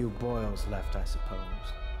 Still a few boils left, I suppose.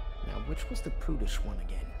 Now, which was the prudish one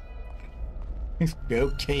again?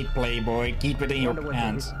 Okay, Playboy, keep it in your Wonder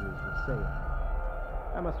pants. what the histories will say.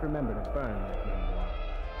 I must remember to burn that memoir.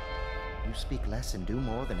 You speak less and do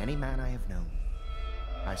more than any man I have known.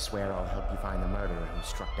 I swear I'll help you find the murderer who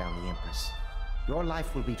struck down the Empress. Your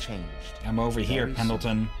life will be changed. I'm over here, Very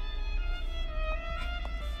Pendleton.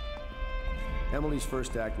 Emily's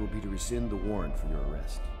first act will be to rescind the warrant for your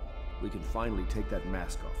arrest. We can finally take that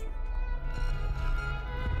mask off you.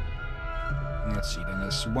 Let's see, then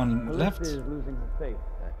there's one left. Callista is losing her faith,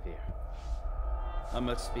 I fear. I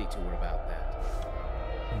must speak to her about that.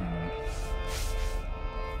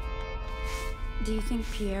 Do you think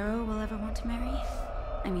Piero will ever want to marry?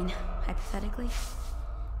 I mean, hypothetically.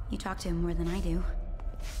 You talk to him more than I do.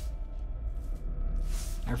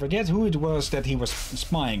 I forget who it was that he was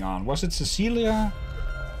spying on. Was it Cecilia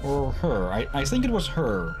or her? I think it was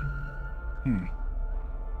her.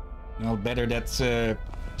 Well, better that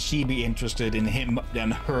she be interested in him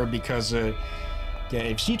than her, because yeah,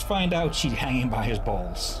 if she'd find out, she'd hang him by his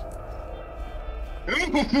balls.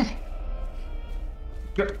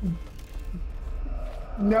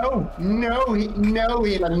 No,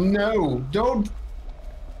 Hillyan, no, don't.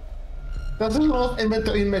 That's not an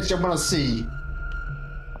image I want to see.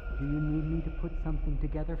 Do you need me to put something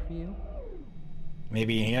together for you?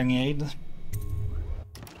 Maybe a hearing aid?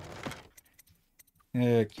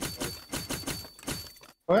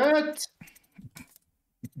 What?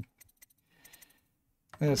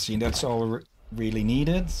 Let's see, that's all really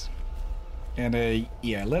needed. And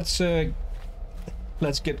yeah, let's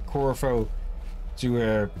get Corvo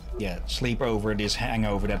to sleep over this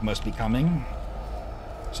hangover that must be coming.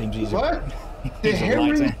 Seems he's what? The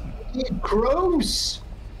herring gross.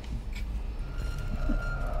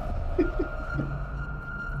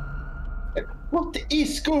 What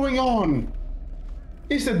is going on?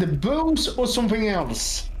 Is that the booze or something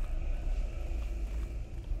else?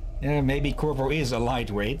 Yeah, maybe Corvo is a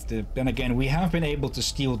lightweight. Then again, we have been able to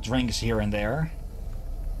steal drinks here and there.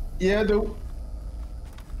 Yeah, though.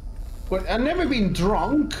 But I've never been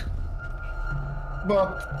drunk.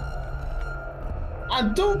 But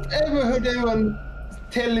I don't ever heard anyone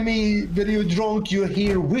tell me when you're drunk you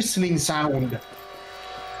hear whistling sound.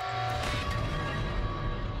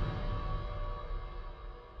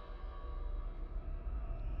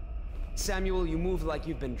 Samuel, you move like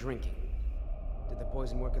you've been drinking. Did the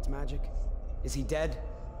poison work its magic? Is he dead?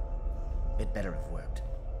 It better have worked.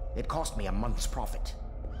 It cost me a month's profit.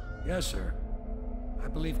 Yes, sir. I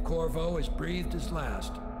believe Corvo has breathed his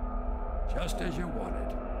last. Just as you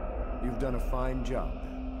wanted. You've done a fine job.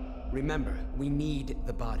 Remember, we need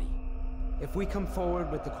the body. If we come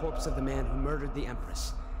forward with the corpse of the man who murdered the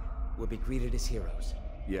Empress, we'll be greeted as heroes.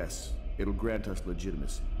 Yes, it'll grant us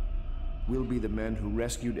legitimacy. We'll be the men who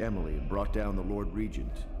rescued Emily and brought down the Lord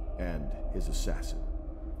Regent and his assassin.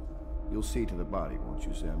 You'll see to the body, won't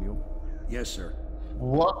you, Samuel? Yes, sir.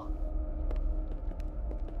 What?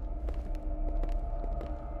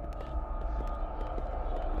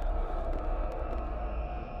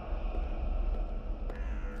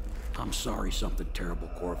 I'm sorry something terrible,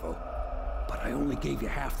 Corvo, but I only gave you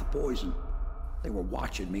half the poison. They were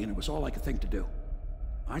watching me and it was all I could think to do.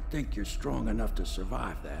 I think you're strong enough to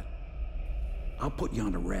survive that. I'll put you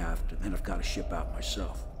on a raft and then I've got to ship out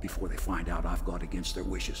myself before they find out I've gone against their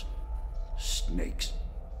wishes. Snakes.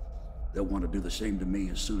 They'll want to do the same to me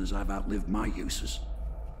as soon as I've outlived my uses.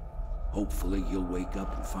 Hopefully you'll wake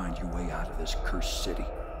up and find your way out of this cursed city.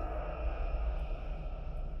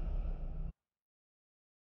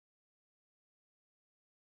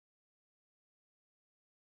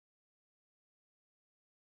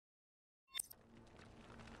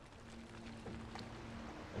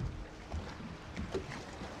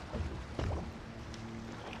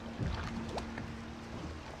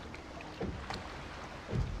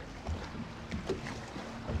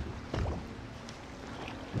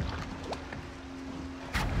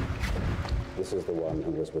 This is the one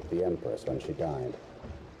who was with the Empress when she died.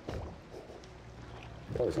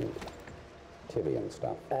 Poisoned. Hillyan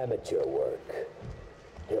stuff. Amateur work.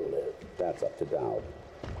 He'll live. That's up to Dowd.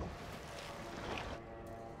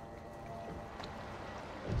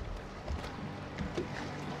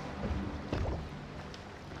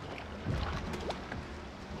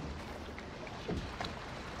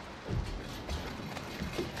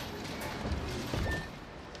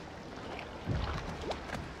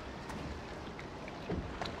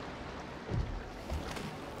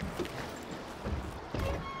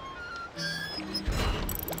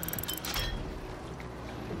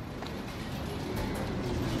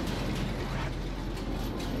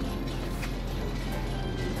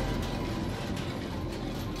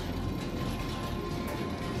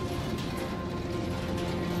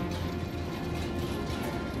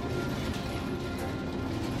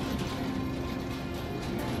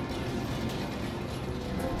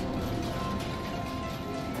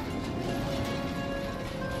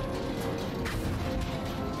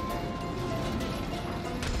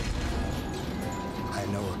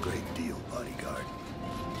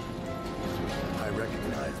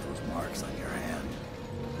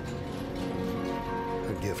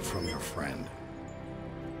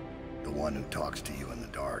 Talks to you in the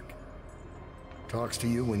dark. Talks to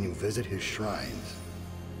you when you visit his shrines.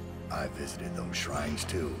 I visited those shrines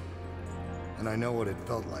too. And I know what it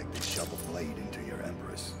felt like to shove a blade into your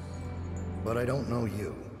Empress. But I don't know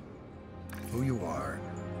you. Who you are,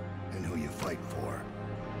 and who you fight for.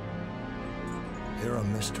 You're a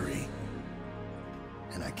mystery.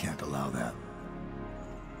 And I can't allow that.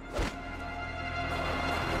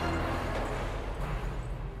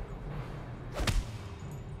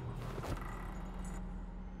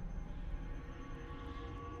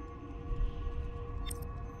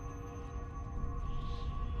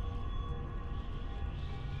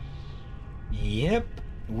 Yep,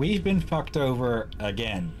 we've been fucked over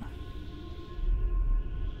again.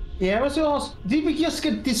 Yeah, I was gonna ask, did we just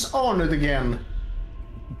get Dishonored again?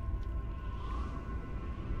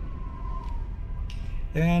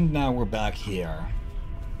 And now we're back here.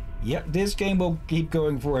 Yep, this game will keep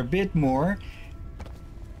going for a bit more.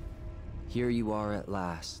 Here you are at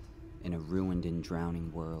last, in a ruined and drowning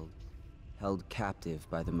world, held captive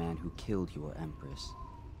by the man who killed your Empress,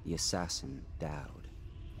 the assassin Dowd.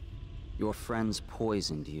 Your friends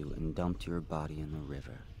poisoned you and dumped your body in the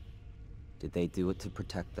river. Did they do it to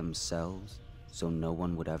protect themselves, so no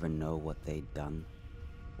one would ever know what they'd done?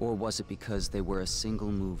 Or was it because they were a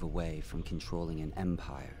single move away from controlling an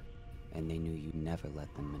empire, and they knew you'd never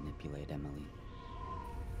let them manipulate Emily?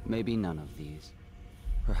 Maybe none of these.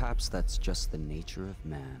 Perhaps that's just the nature of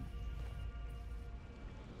man.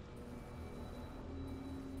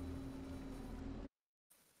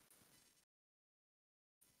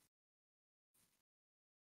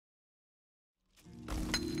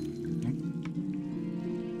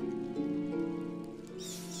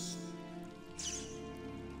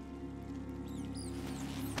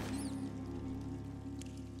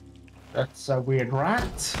 That's a weird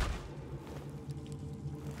rat.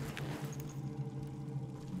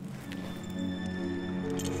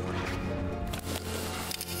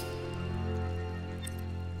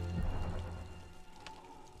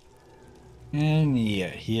 And yeah,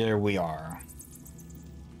 here we are.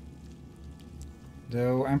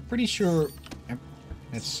 Though I'm pretty sure...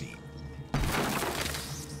 Let's see.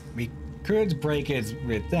 We could break it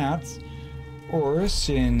with that. Or,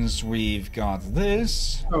 since we've got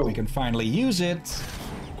this, we can finally use it.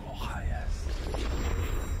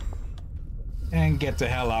 And get the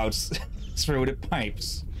hell out through the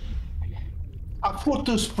pipes. I thought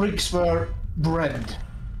those bricks were bread.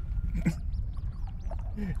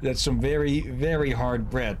 That's some very, very hard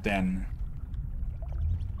bread then.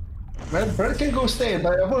 Well, bread can go stale,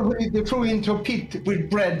 but I thought they threw into a pit with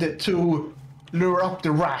bread to lure up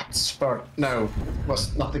the rats, but no,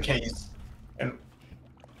 was not the case. And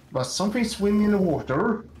was something swimming in the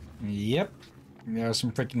water? Yep, there's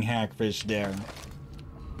some freaking hagfish there.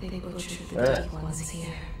 They butchered the deep ones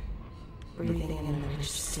here, breathing in the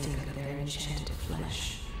rich stink of their enchanted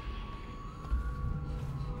flesh.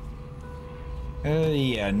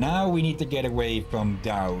 Yeah, now we need to get away from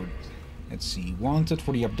Dowd. Let's see, wanted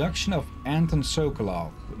for the abduction of Anton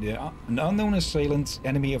Sokolov, an unknown assailant,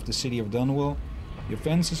 enemy of the city of Dunwall. The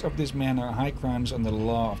offenses of this man are high crimes under the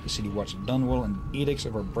law of the City Watch of Dunwall and the edicts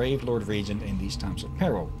of our brave Lord Regent in these times of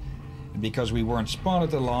peril. And because we weren't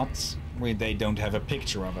spotted a lot, they don't have a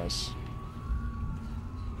picture of us.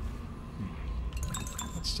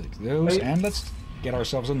 Let's take those, and let's get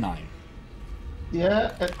ourselves a knife.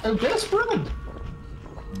 Yeah, that's bread.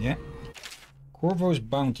 Yeah. Corvo's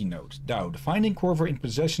bounty note. Dowd. Finding Corvo in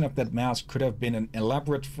possession of that mask could have been an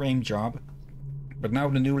elaborate frame job, but now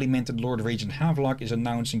the newly minted Lord Regent Havelock is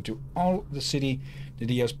announcing to all the city that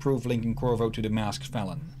he has proof linking Corvo to the masked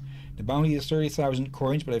felon. The bounty is 30,000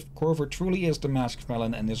 coins, but if Corvo truly is the masked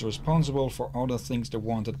felon and is responsible for all the things the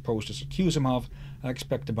wanted posters accuse him of, I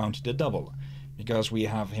expect the bounty to double. Because we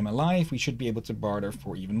have him alive, we should be able to barter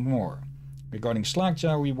for even more. Regarding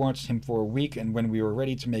Slackjaw, we watched him for a week, and when we were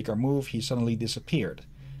ready to make our move, he suddenly disappeared.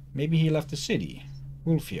 Maybe he left the city.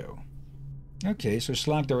 Wolfio. Okay, so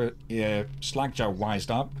Slackjaw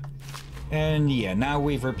wised up. And yeah, now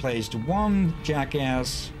we've replaced one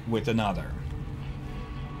jackass with another.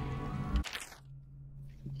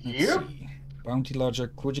 Yep. Bounty Lodger,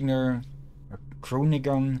 Kujinger,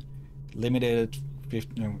 Kronigon, Limited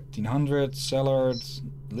 1500, Sellard,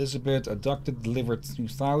 Elizabeth, Abducted, Delivered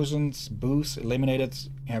 2000, Booth, Eliminated,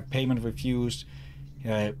 Payment Refused,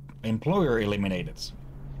 Employer Eliminated.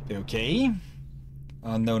 Okay.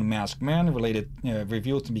 Unknown Masked Man,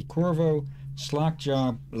 revealed to be Corvo,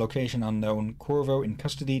 Slackjaw, location unknown, Corvo in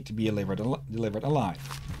custody to be delivered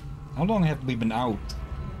alive. How long have we been out?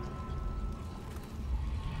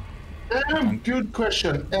 Good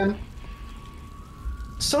question.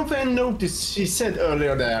 Something I noticed she said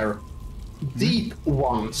earlier there. Deep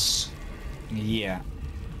ones. Yeah.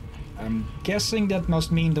 I'm guessing that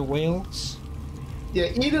must mean the whales?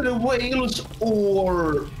 Yeah, either the whales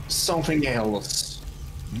or something else.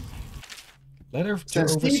 Letter to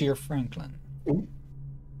Overseer Franklin.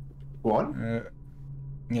 What?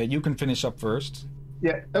 Yeah, you can finish up first.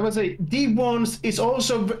 Yeah, I would say deep ones is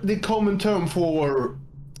also the common term for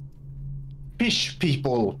fish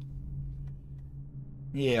people.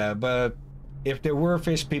 Yeah, but if there were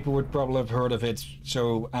fish, people would probably have heard of it,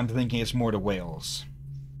 so I'm thinking it's more the whales.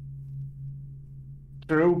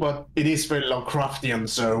 True, but it is very Lovecraftian,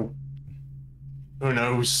 so who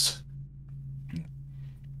knows?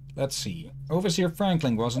 Let's see. Overseer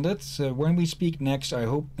Franklin, wasn't it? When we speak next, I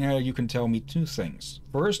hope you can tell me 2 things.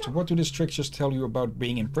 First, what do the strictures tell you about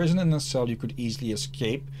being imprisoned in a cell you could easily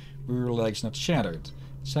escape with your legs not shattered?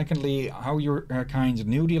 Secondly, how your kind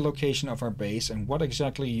knew the location of our base and what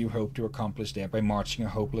exactly you hope to accomplish there by marching a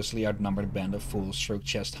hopelessly outnumbered band of fools through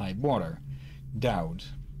chest-high water. Dowd.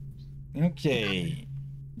 Okay.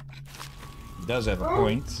 He does have a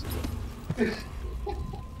point.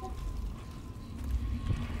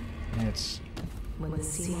 Let's... When the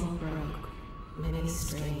sea broke, many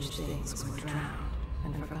strange things were drowned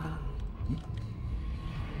and forgotten.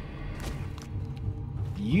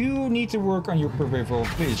 You need to work on your peripheral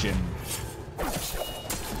vision.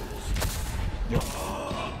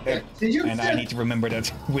 And I need to remember that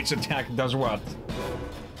which attack does what.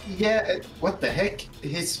 Yeah, what the heck?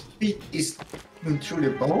 His feet is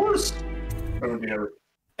through the bars? Oh dear.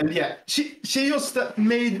 And yeah, she just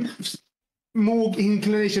made more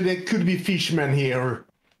inclination there could be fishmen here.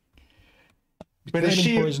 But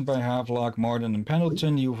poisoned by Havelock, Martin, and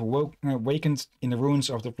Pendleton, you've awakened in the ruins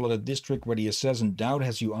of the flooded district where the assassin Dowd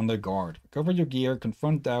has you under guard. Cover your gear,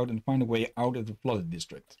 confront Dowd, and find a way out of the flooded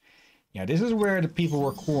district. Yeah, this is where the people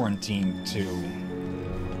were quarantined to.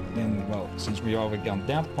 Then, well, since we already done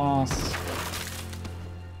that path...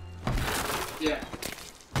 Yeah.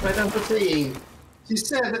 But I'm just saying, she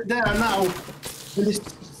said that there now, when the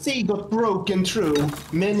sea got broken through,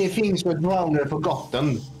 many things were drowned and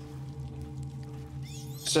forgotten.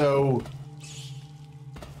 So,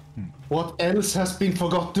 what else has been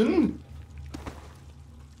forgotten?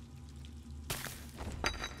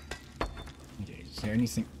 Okay, is there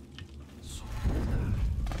anything?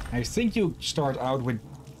 I think you start out with...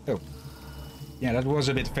 Oh. Yeah, that was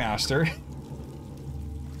a bit faster.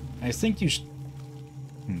 I think you...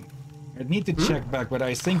 I need to check back, but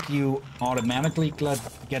I think you automatically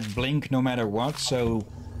get blink no matter what, so...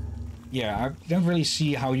 Yeah, I don't really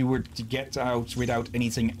see how you were to get out without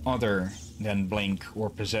anything other than blink or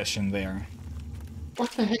possession there.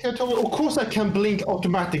 What the heck? Of course I can blink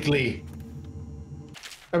automatically.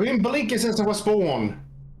 I've been blinking since I was born.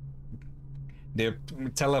 The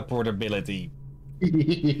teleportability.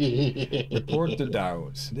 Report to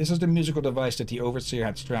Dowd. This is the musical device that the Overseer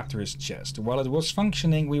had strapped to his chest. While it was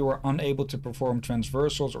functioning, we were unable to perform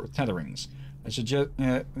transversals or tetherings. I suggest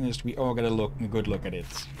we all get a good look at it.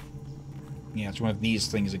 Yeah, it's one of these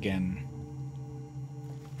things again.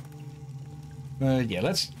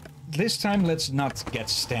 Yeah, this time let's not get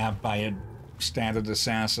stabbed by a standard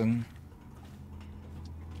assassin.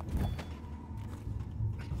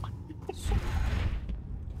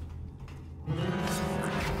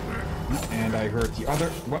 And I heard the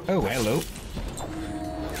other... Oh, hello.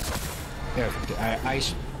 Yeah, I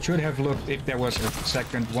should have looked if there was a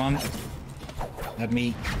second one. Let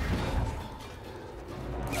me...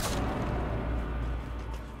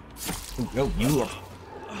 Oh, you are...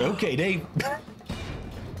 Okay, they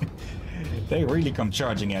really come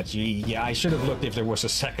charging at you. Yeah, I should have looked if there was a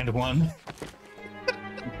second one.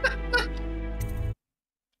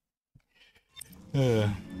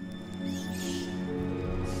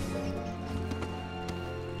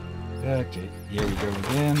 Okay, here we go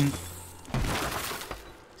again.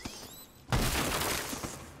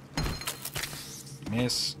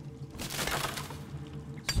 Miss.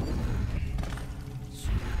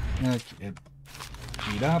 Okay,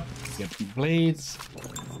 speed up, get the blades,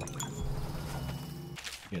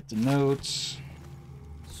 get the notes.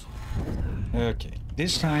 Okay,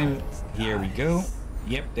 this time, here we go.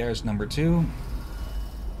 Yep, there's number 2.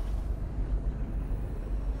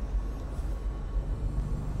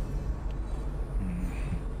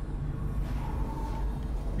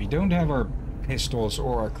 We don't have our pistols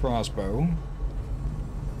or our crossbow.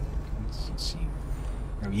 Let's see.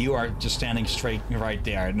 Oh, you are just standing straight right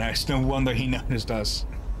there. There's no wonder he noticed us.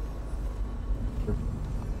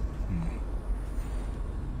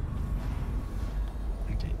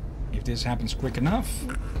 Okay, if this happens quick enough.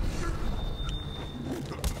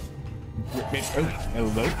 Oh,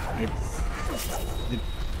 hello.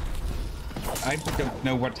 I don't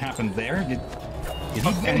know what happened there. Did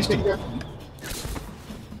he manage to...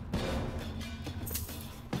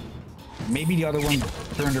 Maybe the other one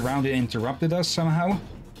turned around and interrupted us somehow?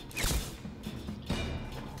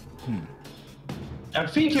 I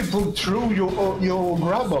think you put through your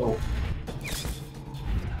grabbo.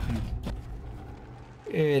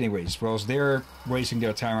 Anyways, whilst they're wasting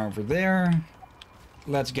their time over there,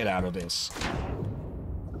 let's get out of this.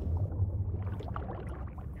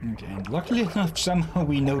 Okay, and luckily enough, somehow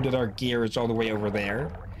we know that our gear is all the way over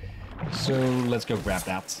there. So let's go grab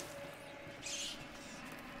that.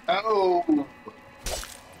 Oh!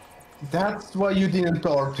 That's why you didn't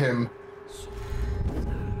dart him.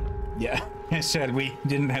 Yeah, I said we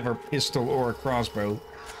didn't have a pistol or a crossbow.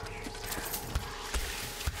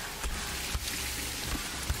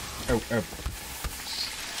 Oh.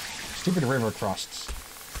 Stupid river crossed.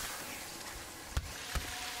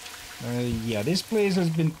 Yeah, this place has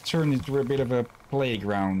been turned into a bit of a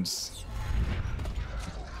playground.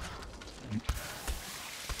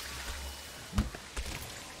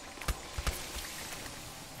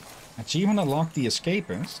 Achievement unlocked the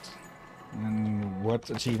escapist. And what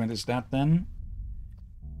achievement is that then?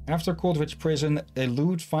 After Coldridge Prison,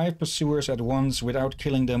 elude 5 pursuers at once without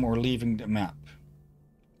killing them or leaving the map.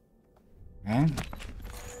 Huh?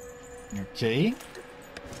 Okay.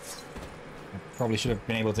 I probably should have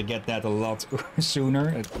been able to get that a lot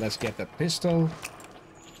sooner. Let's get that pistol.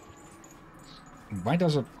 Why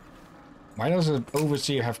does an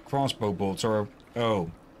overseer have crossbow bolts? Or oh,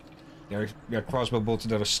 there are crossbow bolts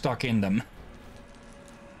that are stuck in them.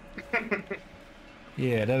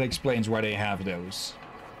 Yeah, that explains why they have those.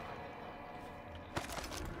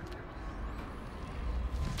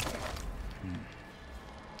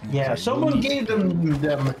 Yeah, someone gave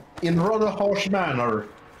them in rather harsh manner.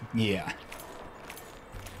 Yeah.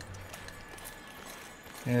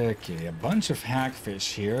 Okay, a bunch of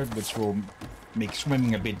hagfish here, which will make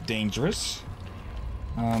swimming a bit dangerous.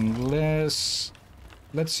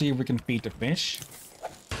 Let's see if we can feed the fish.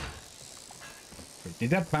 Wait, did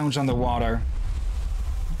that bounce on the water?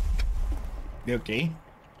 Okay.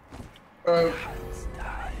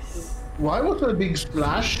 Why was there a big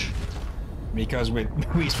splash? Because we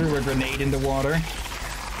threw a grenade in the water.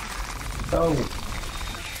 Oh.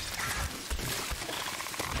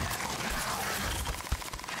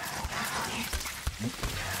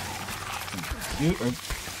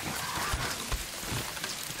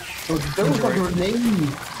 So those are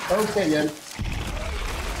grenades. Okay, then.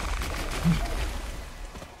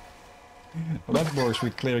 Well, that works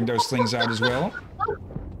with clearing those things out as well.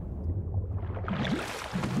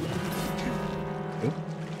 Oop.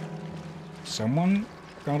 Someone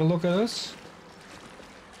got a look at us?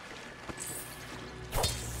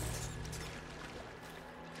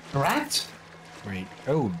 Rat? Wait.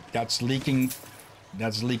 Oh, that's leaking.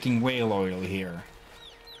 That's leaking whale oil here.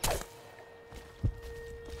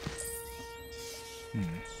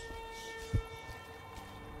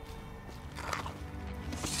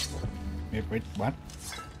 Wait, what?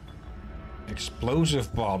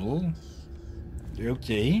 Explosive bottle?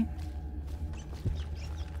 Okay.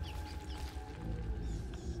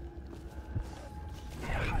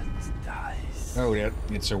 Oh,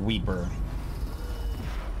 it's a weeper.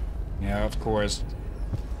 Yeah, of course.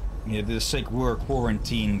 Yeah, the sick were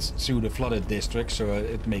quarantined to the flooded district, so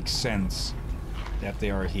it makes sense that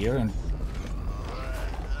they are here. And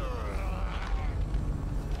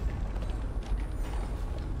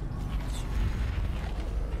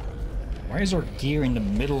why is our gear in the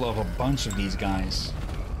middle of a bunch of these guys?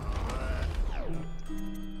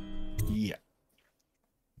 Yeah.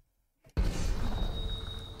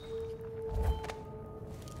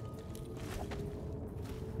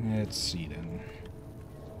 Let's see then.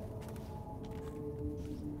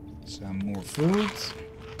 Some more food.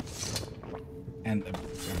 And a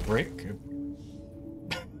brick.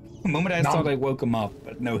 A moment I thought I woke him up,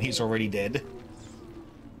 but no, he's already dead.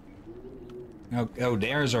 Oh,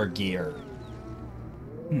 there's our gear.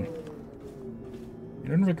 I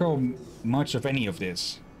don't recall much of any of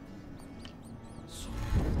this.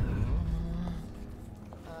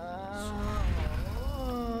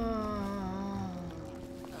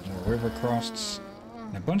 River crossed.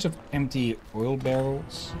 A bunch of empty oil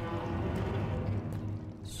barrels.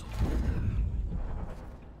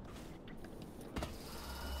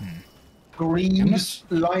 Greaves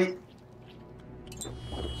light.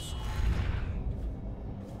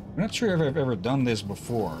 I'm not sure if I've ever done this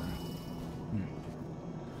before.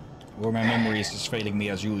 Or my memory is just failing me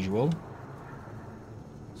as usual.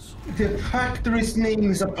 The factory's name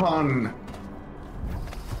is a pun.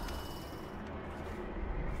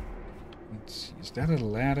 Let's see, is that a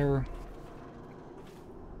ladder?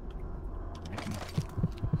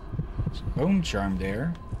 There's a bone charm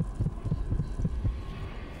there.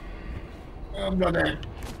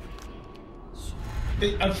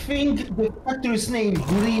 I think the factory's name,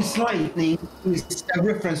 Grease Lightning, is a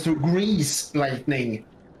reference to Grease Lightning.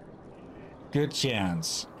 Good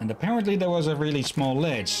chance. And apparently there was a really small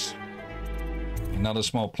ledge. And not a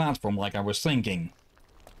small platform like I was thinking.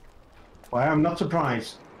 Well, I'm not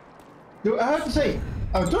surprised. Though I have to say,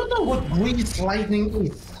 I don't know what Grease Lightning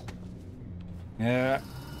is. Yeah,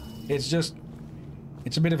 it's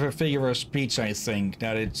a bit of a figure of speech, I think,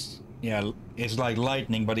 that it's Yeah, it's like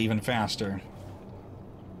lightning, but even faster.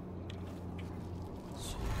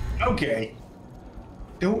 Okay.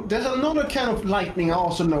 There's another kind of lightning I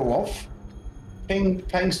also know of.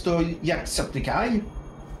 Thanks to Jacksepticeye.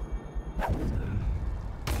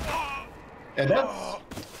 And that's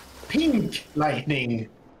pink lightning.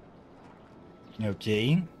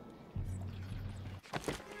 Okay.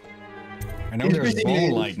 I know there's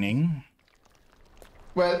ball lightning.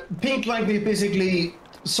 Well, pink lightning is basically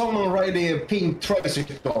someone riding a pink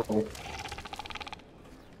tricycle.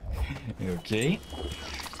 Okay.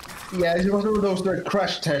 Yeah, it was one of those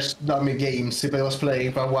crash test dummy games I was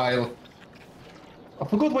playing for a while. I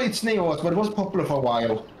forgot what its name was, but it was popular for a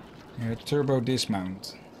while. Turbo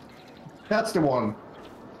dismount. That's the one.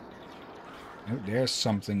 Oh, there's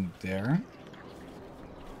something there.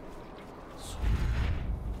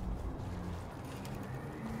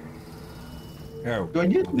 Oh,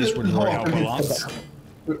 this would help a lot.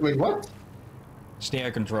 Wait, what?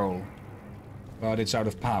 Stair control. But it's out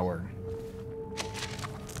of power.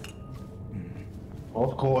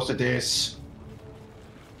 Of course it is.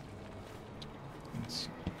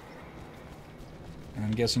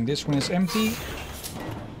 I'm guessing this one is empty.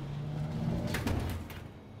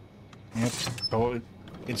 Yep. Oh,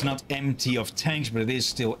 it's not empty of tanks, but it is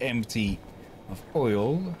still empty of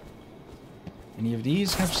oil. Any of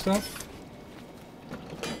these have stuff?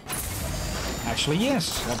 Actually,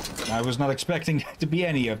 yes. I was not expecting to be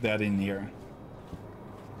any of that in here.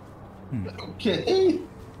 Okay.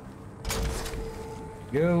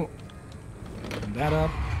 Go. Open that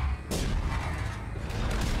up.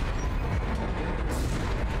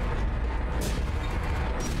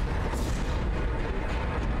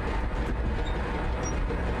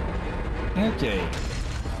 Okay.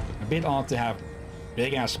 A bit odd to have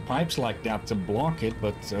big ass pipes like that to block it,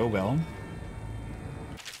 but oh well.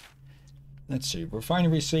 Let's see.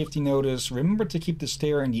 Refinery safety notice. Remember to keep the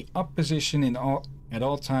stair in the up position at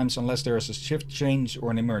all times unless there is a shift change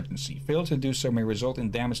or an emergency. Fail to do so may result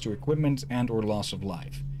in damage to equipment and or loss of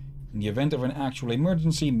life. In the event of an actual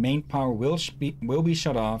emergency, main power will be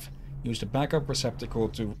shut off. Use the backup receptacle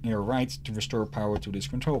to your right to restore power to this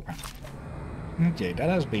control panel. Okay, that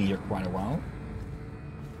has been here quite a while.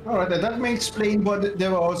 Alright, that may explain why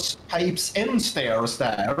there was pipes and stairs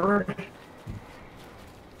there.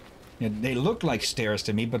 Yeah, they look like stairs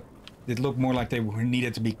to me, but it looked more like they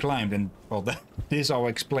needed to be climbed, and well, this all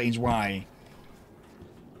explains why.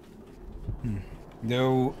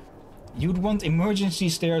 Though, you'd want emergency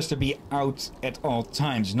stairs to be out at all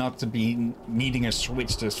times, not to be needing a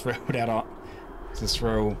switch to throw that off, to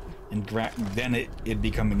throw and grab, then it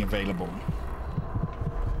becoming available.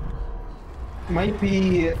 Might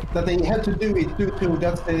be that they had to do it due to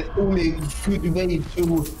that's the only good way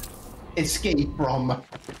to escape from.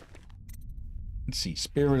 Let's see,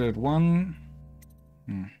 Spirited 1.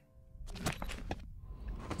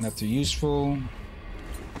 Not too useful.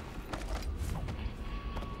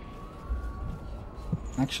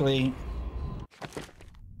 Actually,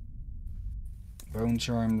 Bone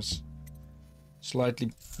Charms.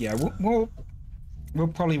 Slightly, yeah, we'll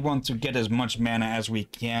probably want to get as much mana as we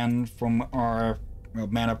can from our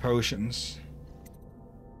mana potions.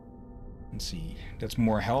 Let's see, that's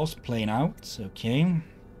more health playing out, okay.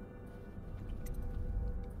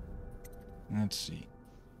 Let's see.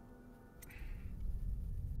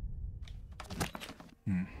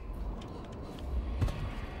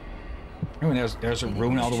 Oh, and there's a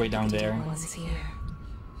rune all the way down there.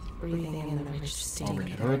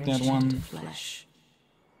 Already heard that one.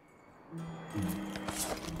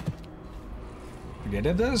 Yeah,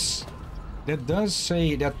 that does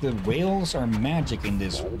say that the whales are magic in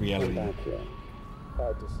this reality.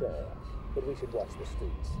 Hard to say, but we should watch the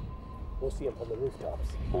streets. We'll see him from the rooftops.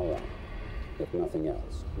 All right. If nothing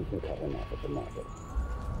else, we can cut him off at the market.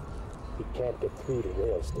 He can't get through the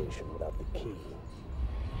rail station without the key.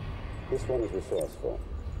 This one is resourceful.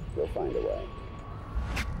 He'll find a way.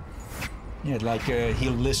 Yeah, like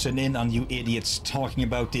he'll listen in on you idiots talking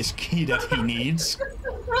about this key that he needs.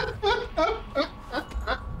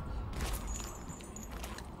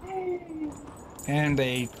 And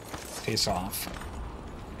they piss off.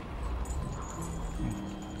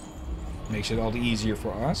 Makes it all the easier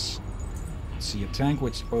for us. See a tank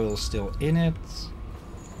with oil still in it.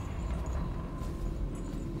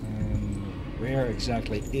 And where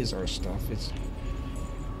exactly is our stuff? It's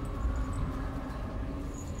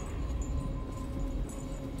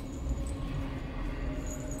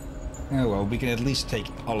oh well, we can at least take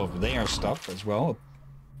all of their stuff as well.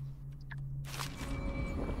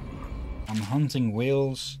 I'm hunting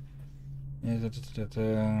whales.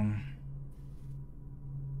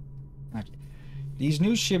 These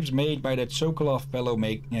new ships made by that Sokolov fellow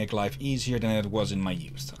make life easier than it was in my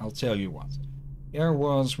youth. I'll tell you what. There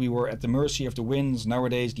was, we were at the mercy of the winds.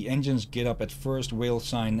 Nowadays the engines get up at first whale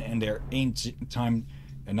sign and there ain't time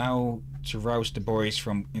now to rouse the boys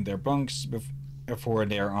from in their bunks before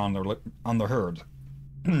they're on the herd.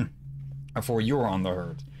 Before you're on the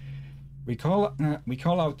herd. We call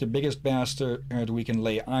out the biggest bastard we can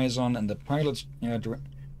lay eyes on, and the pilots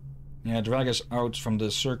drag us out from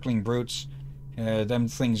the circling brutes. Them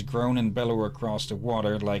things groan and bellow across the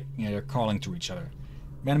water like they're calling to each other.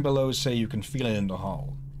 Men below say you can feel it in the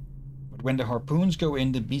hull. But when the harpoons go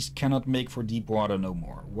in, the beast cannot make for deep water no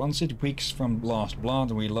more. Once it reeks from lost blood,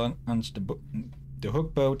 we launch the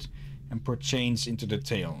hook boat and put chains into the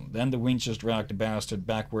tail. Then the winches drag the bastard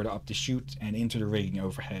backward up the chute and into the rigging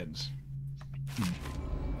overhead.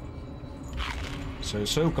 So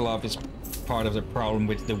Sokolov is part of the problem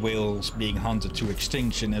with the whales being hunted to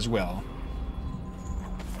extinction as well.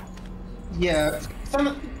 Yeah,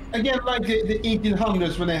 again, like the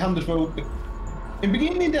 1800s when they hunted for... In the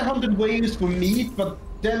beginning they hunted whales for meat, but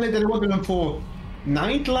then they wanted them for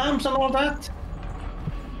night lamps and all that.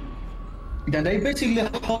 Then they basically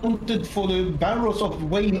hunted for the barrels of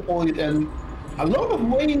whale oil, and a lot of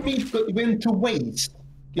whale meat went to waste.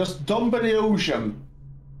 Just dumped in the ocean.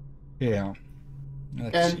 Yeah.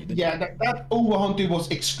 That overhunting was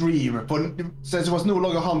extreme, since it was no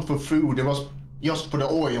longer hunt for food, it was just for the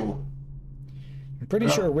oil. I'm pretty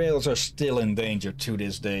sure whales are still in danger to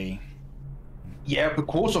this day. Yeah,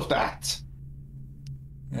 because of that.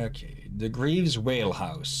 Okay, the Greaves Whale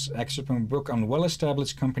House, excerpt from a book on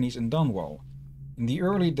well-established companies in Dunwall. In the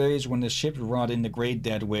early days when the ships brought in the great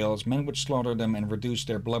dead whales, men would slaughter them and reduce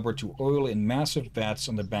their blubber to oil in massive vats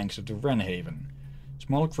on the banks of the Wrenhaven.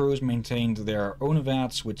 Small crews maintained their own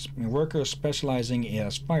vats, with workers specializing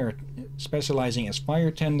as fire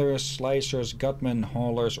tenders, slicers, gutmen,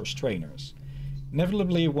 haulers, or strainers.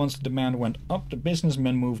 Inevitably, once the demand went up, the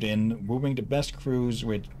businessmen moved in, wooing the best crews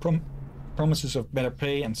with promises of better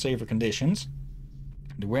pay and safer conditions.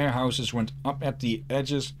 The warehouses went up at the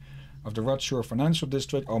edges of the Rutshore financial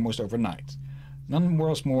district almost overnight. None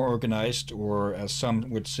was more organized, or as some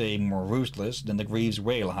would say more ruthless, than the Greaves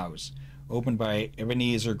Whale House, opened by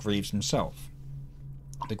Ebenezer Greaves himself.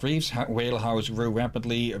 The Greaves Whale House grew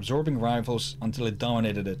rapidly, absorbing rivals until it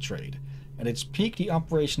dominated the trade. At its peak, the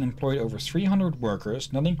operation employed over 300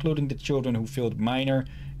 workers, not including the children who filled minor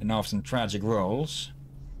and often tragic roles.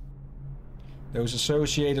 Those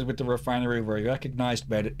associated with the refinery were recognized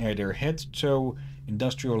by their head-to-toe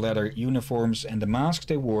industrial leather uniforms and the masks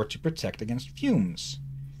they wore to protect against fumes.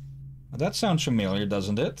 Now that sounds familiar,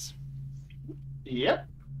 doesn't it? Yep.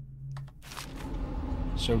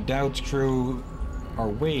 So Dowd's crew are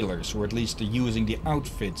whalers, or at least they're using the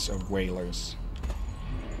outfits of whalers.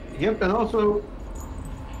 Yep, and also,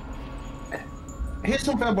 here's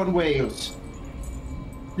something about whales.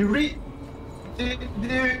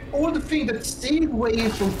 All the things that save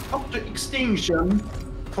whales from utter extinction,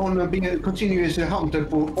 from being continuously hunted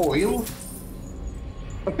for oil,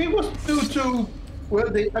 I think was due to,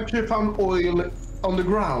 well, they actually found oil on the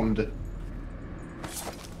ground.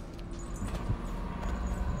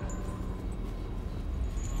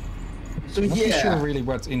 So I'm not yeah, sure really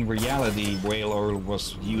what in reality whale oil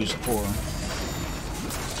was used for.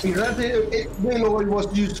 Exactly, whale oil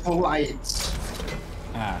was used for lights.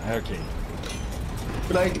 Ah, okay.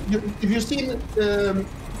 Like, if you've seen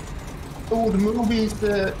old movies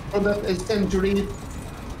from that century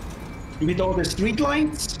with all the street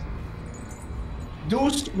lights,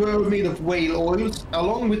 those were made of whale oils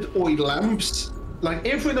along with oil lamps. Like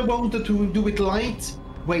everything I wanted to do with light,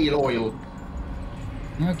 whale oil.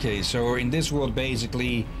 Okay, so in this world,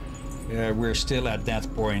 basically, we're still at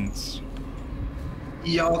that point.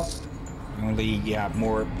 Yes. Only, yeah,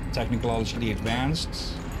 more technologically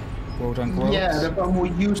advanced, quote unquote. Yeah, they're more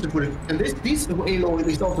used to it. And this whale oil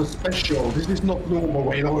is also special. This is not normal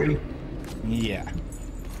whale oil. Yeah.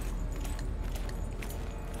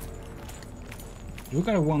 You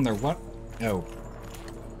gotta wonder what... Oh.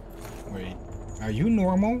 Wait. Are you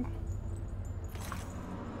normal?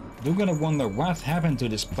 You're gonna wonder what happened to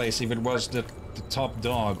this place if it was the top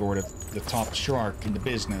dog or the top shark in the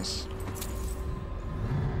business.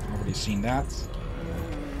 Already seen that.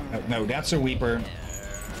 No, that's a weeper.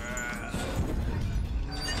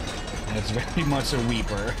 That's very much a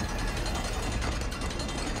weeper.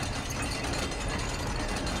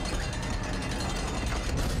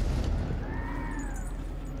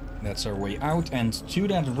 That's our way out, and to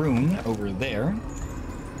that room over there.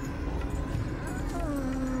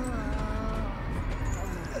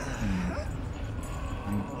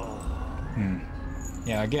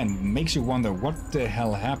 Yeah, again, makes you wonder what the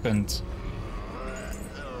hell happened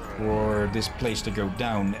for this place to go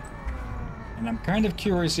down. And I'm kind of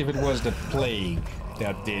curious if it was the plague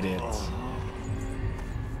that did it.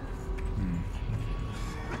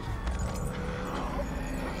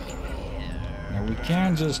 Now we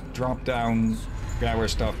can just drop down, grab our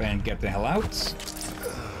stuff and get the hell out.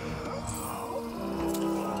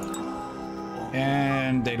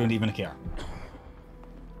 And they don't even care.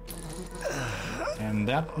 And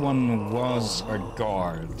that one was a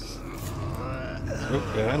guard. Oh,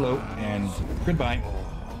 hello, and goodbye.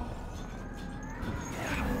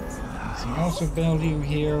 Anything else of value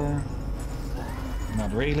here?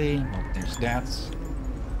 Not really. Oh, there's that.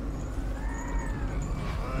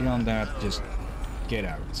 Beyond that, just get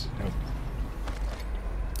out. Oh.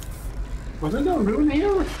 Was there no room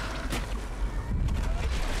here?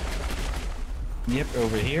 Yep,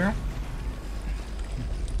 over here.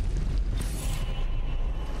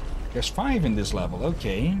 There's 5 in this level,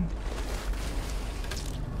 okay.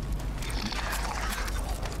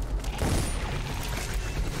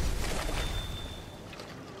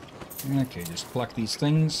 Okay, just pluck these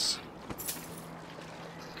things.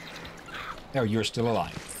 Oh, you're still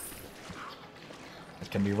alive. That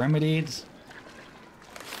can be remedied.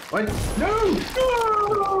 What? No!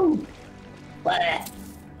 No!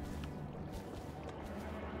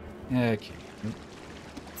 Okay.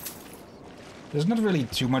 There's not really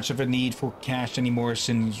too much of a need for cash anymore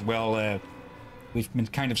since, well, we've been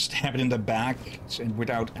kind of stabbed in the back and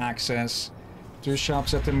without access to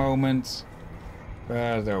shops at the moment.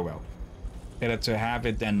 But oh well. Better to have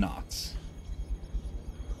it than not.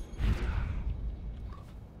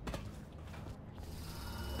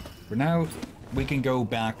 For now, we can go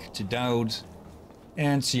back to Dowd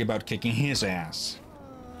and see about kicking his ass.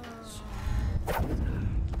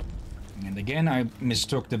 And again, I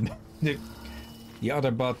mistook the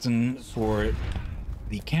other button for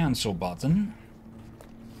the cancel button.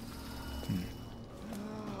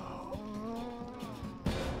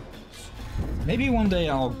 Maybe one day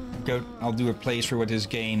I'll do a playthrough with this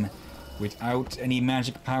game without any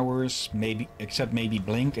magic powers, maybe except maybe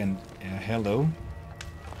Blink and hello.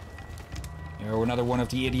 You're another one of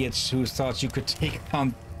the idiots who thought you could take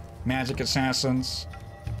on magic assassins.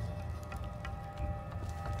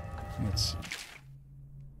 Let's see.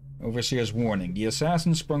 Overseer's warning. The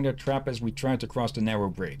assassins sprung their trap as we tried to cross the narrow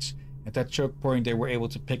bridge. At that choke point, they were able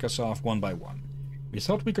to pick us off one by one. We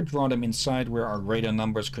thought we could draw them inside where our greater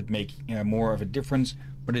numbers could make more of a difference,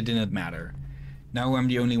 but it didn't matter. Now I'm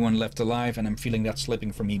the only one left alive, and I'm feeling that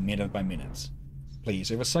slipping from me minute by minute.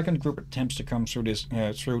 Please, if a second group attempts to come through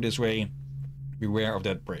this way, beware of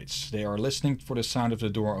that bridge. They are listening for the sound of the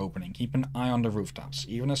door opening. Keep an eye on the rooftops.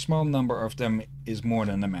 Even a small number of them is more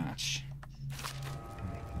than a match.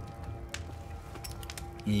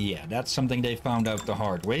 Yeah, that's something they found out the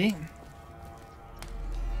hard way.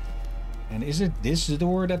 And is it this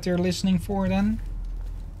door that they're listening for then?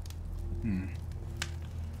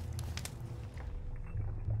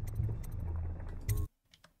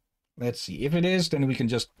 Let's see. If it is, then we can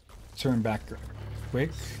just turn back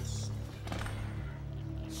quick.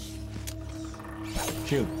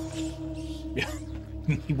 Shoot.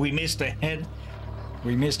 We missed the head.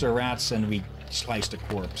 We missed the rats and we sliced the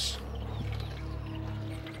corpse.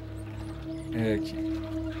 Okay.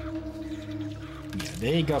 Yeah,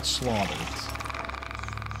 they got slaughtered.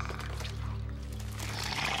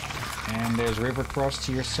 And there's river crossed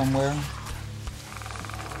here somewhere.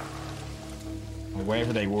 Or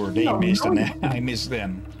wherever they were, they missed and I missed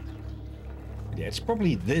them. Yeah, it's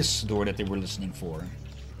probably this door that they were listening for.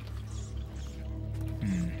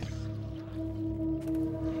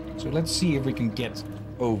 So let's see if we can get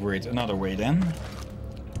over it another way then.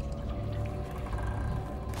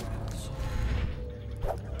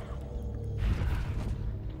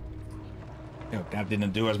 Oh, that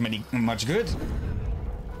didn't do us much good.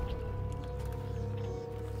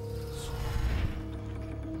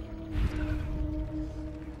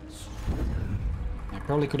 I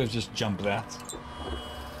probably could have just jumped that.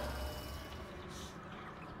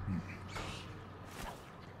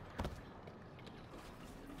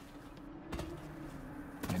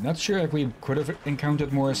 I'm not sure if we could have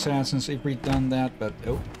encountered more assassins if we'd done that, but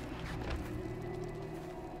oh.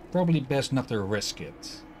 Probably best not to risk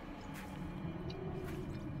it.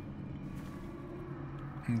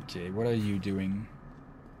 Okay, what are you doing?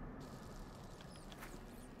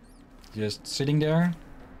 Just sitting there?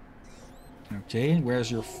 Okay, where's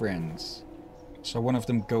your friends? So one of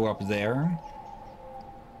them go up there.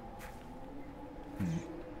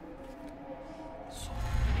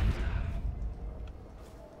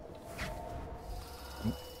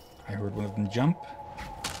 I heard one of them jump.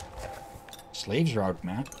 Slaves route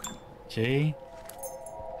map. Okay.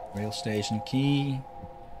 Rail station key.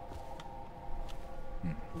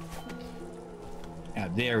 Yeah,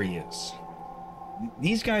 there he is.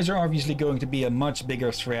 These guys are obviously going to be a much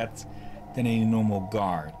bigger threat than a normal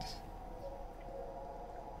guard.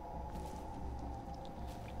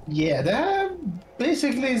 Yeah, they're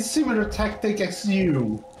basically similar tactic as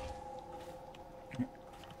you.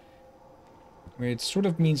 It sort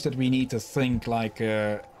of means that we need to think like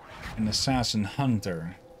an assassin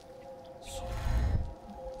hunter.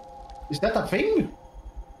 Is that a thing?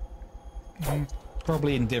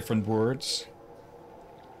 Probably in different words.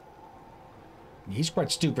 He's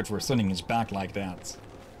quite stupid for thinning his back like that.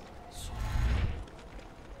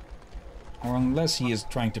 Or unless he is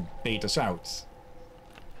trying to bait us out.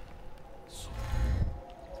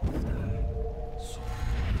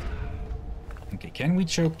 Okay, can we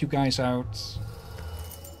choke you guys out?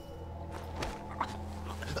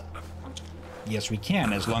 Yes, we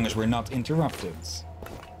can, as long as we're not interrupted.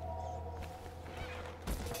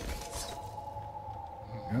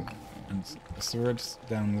 Yep. And the third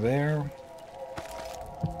down there.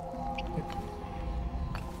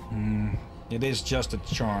 It is just a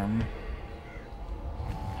charm.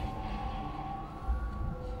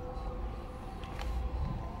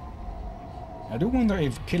 I do wonder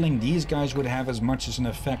if killing these guys would have as much as an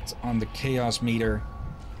effect on the chaos meter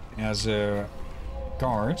as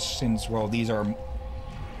guards, since, well, these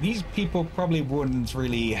people probably wouldn't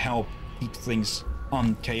really help keep things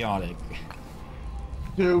unchaotic.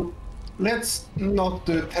 So, let's not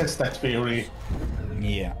test that theory.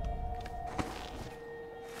 Yeah.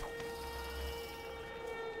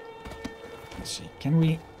 Let's see, can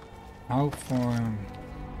we... How far...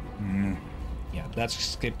 Yeah, let's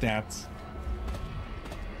skip that.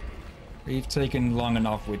 We've taken long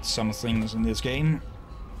enough with some things in this game.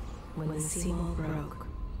 When the seawall broke,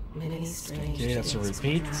 many strange Okay, that's a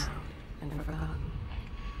repeat. And forgotten.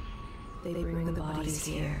 They bring the bodies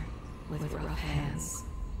here with rough hands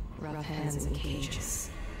in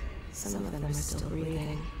cages. Some of them are still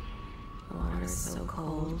breathing. The water is so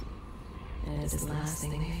cold, and it is the last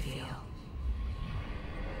thing they feel.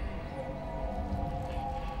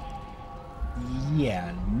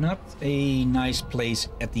 Yeah, not a nice place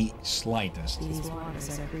at the slightest. These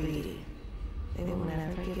waters are greedy. They will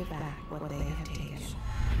never give back what they have taken.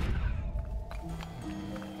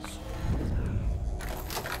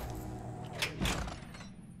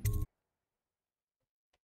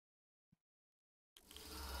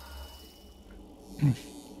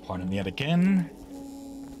 Pardon me yet again.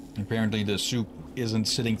 Apparently the soup isn't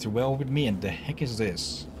sitting too well with me, and the heck is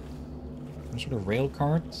this? Some sort of rail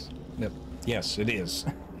cart? No. Yes, it is.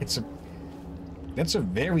 That's a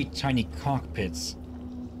very tiny cockpit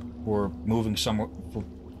for moving somewhere.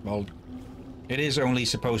 Well, it is only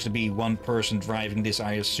supposed to be one person driving this,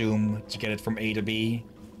 I assume, to get it from A to B.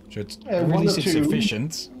 So it's really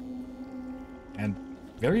sufficient. And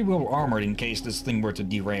very well armored in case this thing were to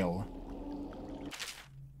derail.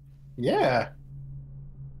 Yeah.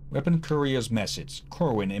 Weapon Courier's message.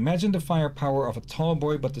 Corwin, imagine the firepower of a tall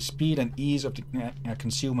boy, but the speed and ease of the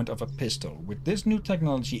concealment of a pistol. With this new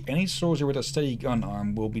technology, any soldier with a steady gun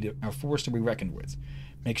arm will be a force to be reckoned with.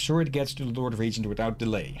 Make sure it gets to the Lord Regent without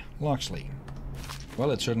delay. Loxley.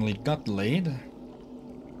 Well, it certainly got delayed.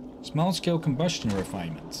 Small-scale combustion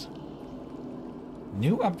refinement.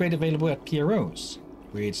 New upgrade available at PROs.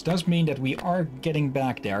 Which does mean that we are getting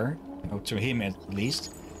back there, to him at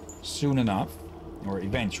least, soon enough. Or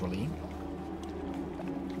eventually.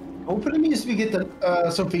 Hopefully means we get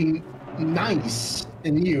something nice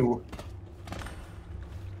and new.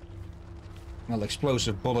 Well,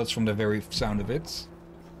 explosive bullets from the very sound of it.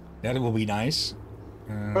 That will be nice.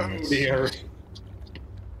 Dear.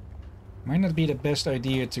 Might not be the best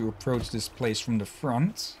idea to approach this place from the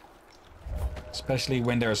front. Especially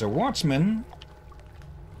when there's a watchman.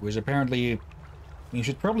 Who is apparently... You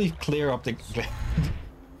should probably clear up the...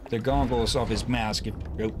 the goggles of his mask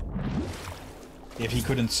if he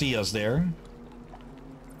couldn't see us there.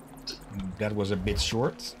 That was a bit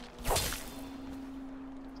short.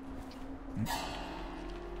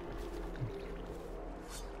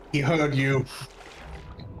 He heard you.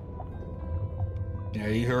 Yeah,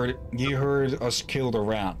 he heard us kill the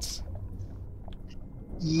rats.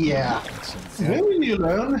 Yeah. When will you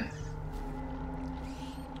learn?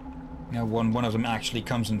 Now one of them actually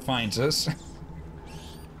comes and finds us.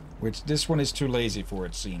 Which this one is too lazy for,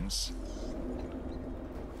 it seems.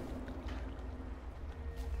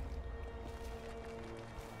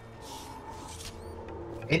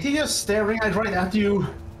 Is he just staring right at you?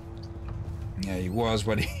 Yeah, he was,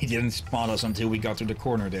 but he didn't spot us until we got to the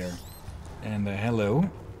corner there. And hello.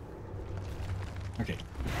 Okay.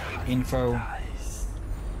 Info.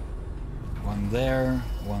 One there,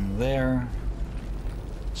 one there.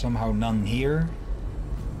 Somehow none here.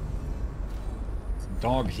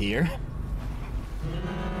 Dog here.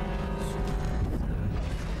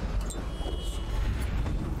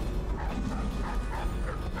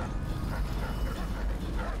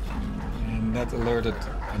 And that alerted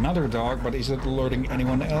another dog, but is it alerting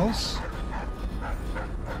anyone else?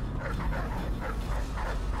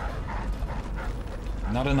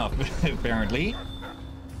 Not enough, apparently.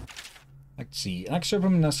 Let's see. Excerpt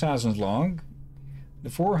from an assassin's log. The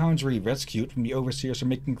 4 hounds we rescued from the overseers are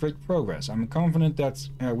making great progress. I'm confident that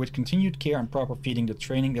with continued care and proper feeding, the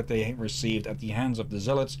training that they received at the hands of the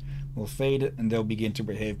zealots will fade and they'll begin to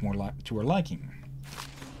behave more to our liking.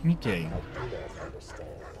 Okay.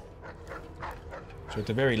 So at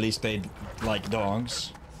the very least they like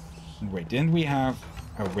dogs. Wait, didn't we have...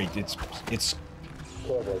 Oh wait, it's...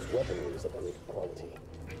 Corvo's weaponry is of great quality.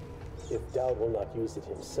 If Dowd will not use it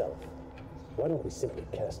himself, why don't we simply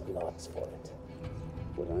cast lots for it?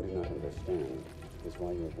 What I do not understand is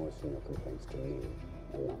why you're voicing your complaints to me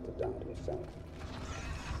and not to Dowd himself.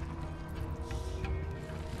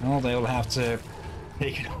 Well, they'll have to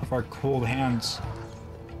take it off our cold hands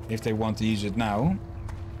if they want to use it now.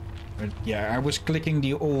 But yeah, I was clicking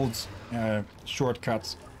the old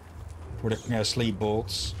shortcut for the sleep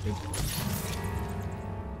bolts.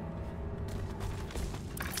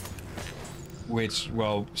 Which,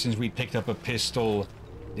 well, since we picked up a pistol,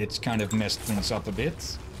 it's kind of messed things up a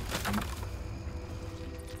bit.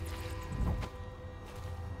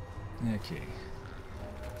 Okay.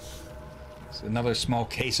 So another small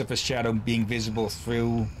case of a shadow being visible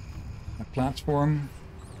through a platform.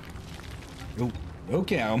 Oh,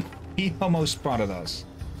 okay, he almost spotted us.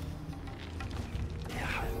 Yeah,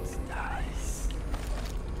 it's nice.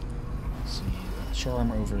 Let's see, a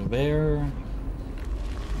charm over there.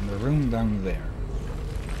 And the room down there.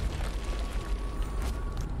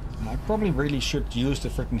 I probably really should use the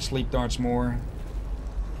freaking sleep darts more.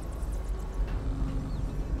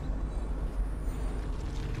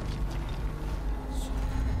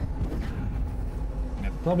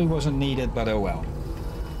 That probably wasn't needed, but oh well.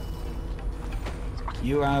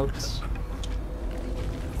 You out.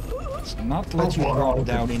 Let's not let you drop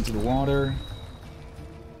down into the water.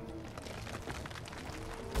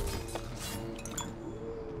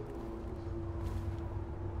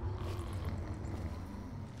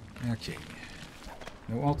 Okay.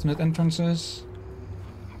 No alternate entrances.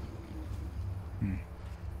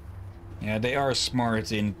 Yeah, they are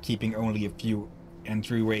smart in keeping only a few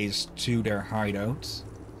entryways to their hideouts.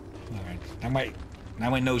 Alright, now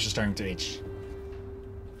my nose is starting to itch.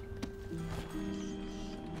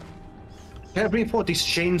 Can I bring forth this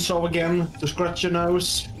chainsaw again to scratch your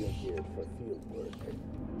nose? You're here for field work.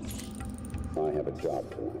 I have a job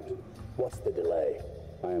tonight. What's the delay?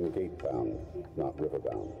 I am gate-bound, not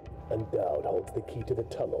river-bound. And Dowd holds the key to the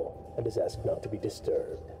tunnel and is asked not to be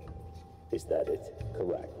disturbed. Is that it?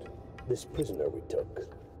 Correct. This prisoner we took,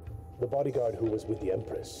 the bodyguard who was with the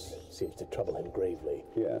Empress, seems to trouble him gravely.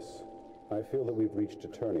 Yes. I feel that we've reached a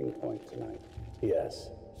turning point tonight. Yes.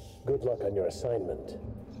 Good luck on your assignment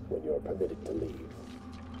when you're permitted to leave.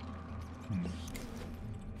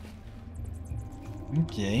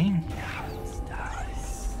 Okay. Yeah, it's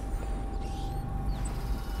nice.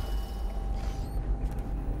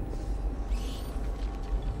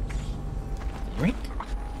 Drink?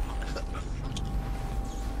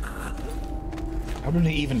 How do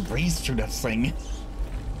they even breathe through that thing?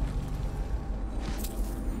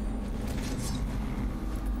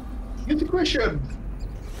 Good question.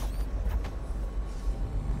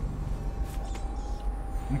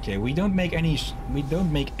 Okay, we don't make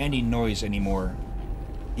any noise anymore,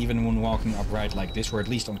 even when walking upright like this, or at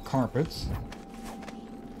least on carpet.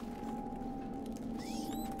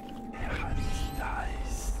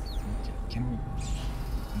 Nice. Okay, can we?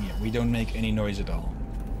 Yeah, we don't make any noise at all.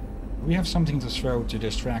 We have something to throw to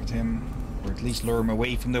distract him, or at least lure him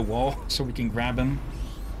away from the wall so we can grab him.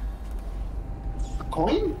 A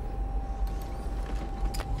coin?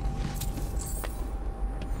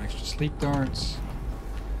 Extra sleep darts.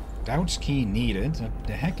 Dowd's key needed. What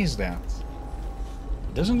the heck is that?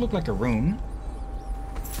 It doesn't look like a rune.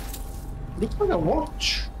 Looks like a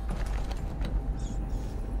watch.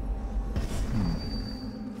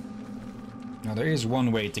 Now there is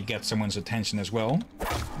one way to get someone's attention as well.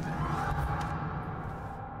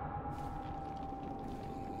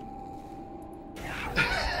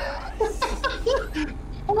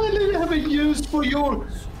 Finally have a use for your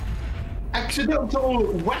accidental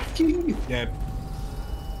whacking. Yeah.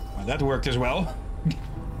 Well, that worked as well.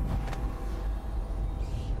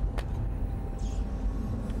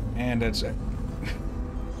 And that's it.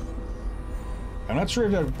 I'm not sure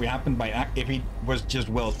if that happened by if he was just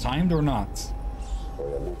well timed or not. For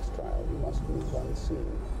your next trial, you must move unseen,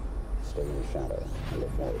 stay in shadow, and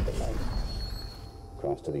avoid the light.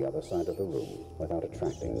 Cross to the other side of the room without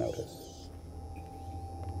attracting notice.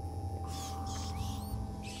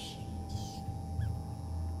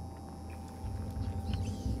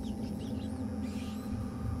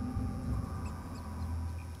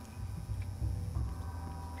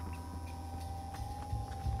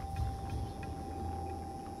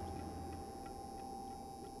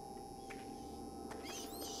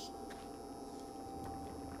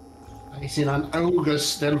 He's in an ogre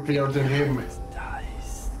stealthier than him.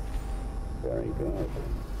 Very good.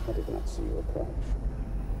 I did not see you approach.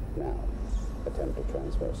 Now, attempt to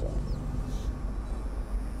transverso.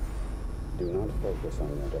 Do not focus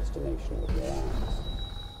on your destination with your eyes.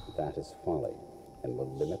 That is folly and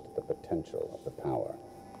will limit the potential of the power.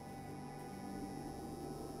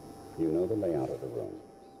 You know the layout of the room.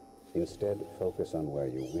 Instead, focus on where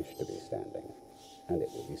you wish to be standing, and it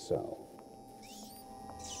will be so.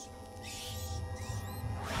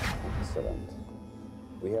 Excellent.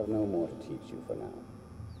 We have no more to teach you for now.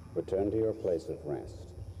 Return to your place of rest.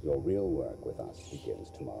 Your real work with us begins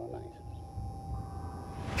tomorrow night.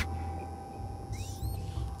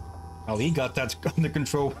 Well, he got that under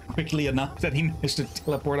control quickly enough that he managed to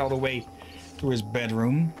teleport all the way to his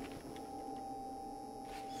bedroom.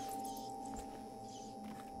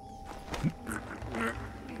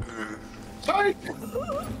 Sorry!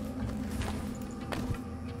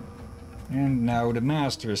 And now the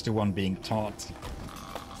master is the one being taught.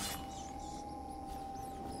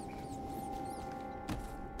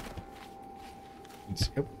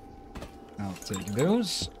 Yep. I'll take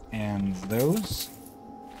those and those.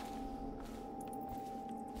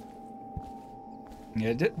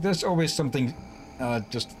 Yeah, there's always something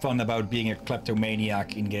just fun about being a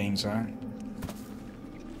kleptomaniac in games, huh?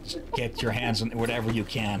 Just get your hands on whatever you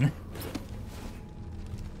can.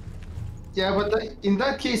 Yeah, but in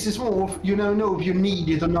that case, it's more of you don't know if you need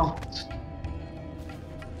it or not.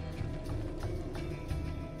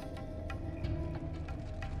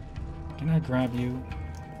 Can I grab you?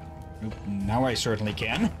 Nope, now I certainly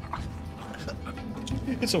can.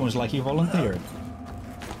 It's almost like you volunteered.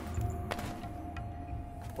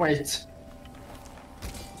 Wait.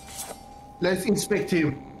 Let's inspect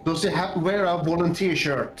him. Does he wear a volunteer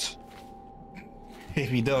shirt? If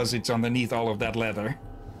he does, it's underneath all of that leather.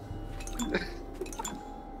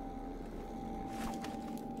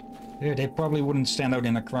 Yeah, they probably wouldn't stand out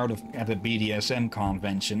in a crowd at a BDSM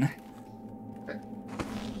convention.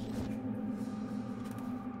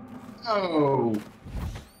 Oh.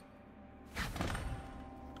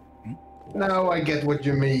 Now I get what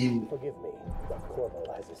you mean. Forgive me, but Corvo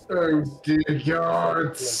has his... Oh dear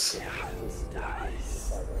gods.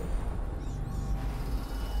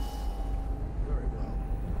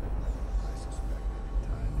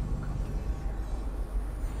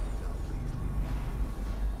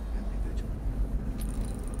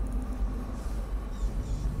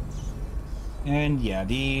 And yeah,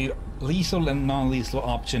 the lethal and non-lethal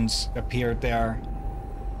options appeared there.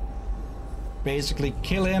 Basically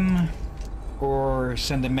kill him or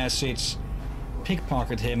send a message,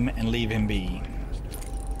 pickpocket him and leave him be.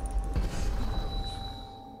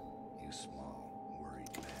 You small,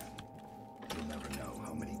 worried man. You'll never know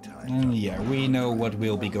how many times. And yeah, we know what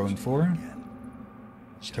we'll be going for.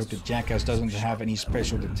 Just hope the jackass doesn't have any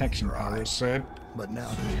special detection powers. But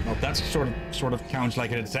now, well, that sort of counts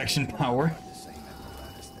like a detection power.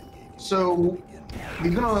 So we're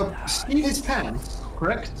gonna steal his pants,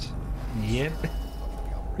 correct? Yep.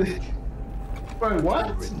 Wait,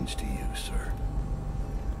 what? Riddance to you, sir.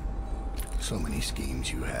 So many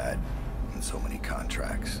schemes you had, and so many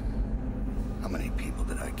contracts. How many people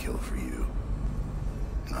did I kill for you?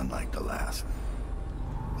 And unlike the last,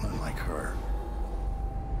 unlike her,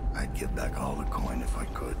 I'd give back all the coin if I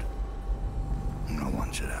could. No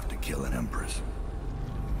one should have to kill an empress.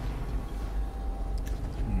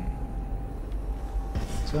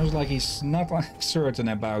 Sounds like he's not certain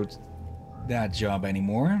about that job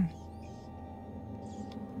anymore.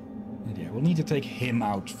 And yeah, we'll need to take him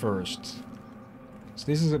out first. So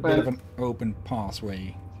this is a bit of an open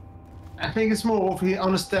pathway. I think it's more of he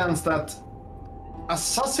understands that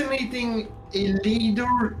assassinating a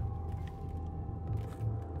leader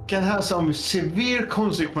can have some severe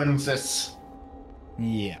consequences.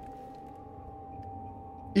 Yeah.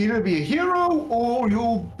 Either be a hero or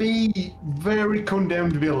you'll be very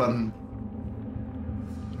condemned villain.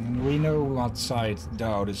 And we know what side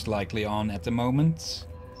Dowd is likely on at the moment.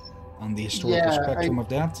 On the historical spectrum of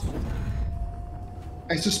that.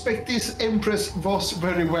 I suspect this Empress was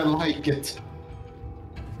very well like it.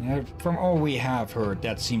 Yeah, from all we have heard,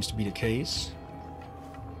 that seems to be the case.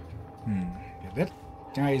 Yeah, that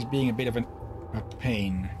guy is being a bit of a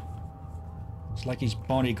pain. It's like he's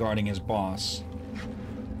bodyguarding his boss.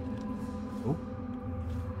 Oh.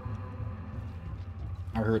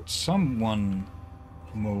 I heard someone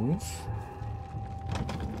move.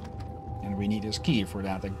 And we need his key for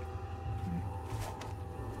that.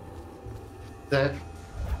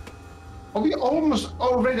 Are we almost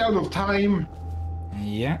already out of time?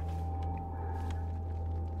 Yeah.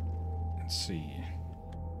 Let's see.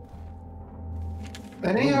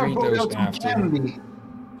 And We'll here I read brought those out some after. candy.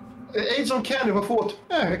 I ate some candy. I thought,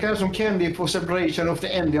 I can have some candy for celebration of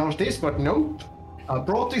the ending of this, but nope. I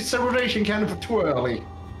brought this celebration candy for too early.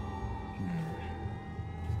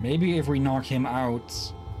 Maybe if we knock him out,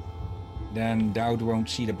 then Dowd won't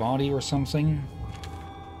see the body or something.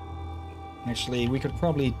 Actually, we could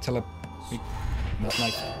probably not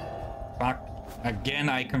like... Fuck. Again,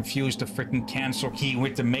 I confused the freaking cancel key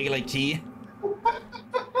with the melee key.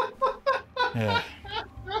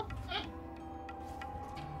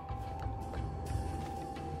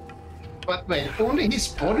 But wait, only his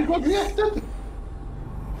body got reacted?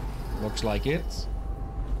 Looks like it.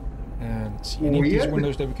 Let's see, any of these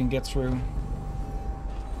windows that we can get through?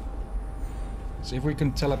 So if we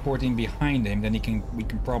can teleport in behind him, then we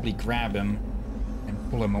can probably grab him and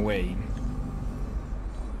pull him away.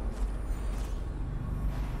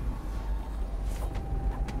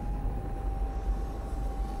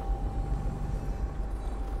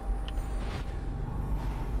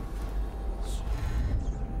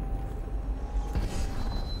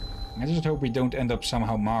 I just hope we don't end up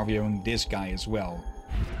somehow Marioing this guy as well.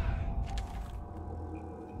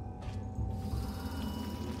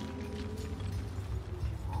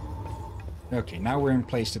 Okay, now we're in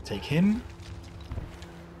place to take him.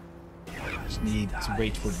 Just need to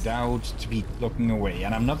wait for Dowd to be looking away.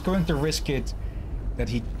 And I'm not going to risk it that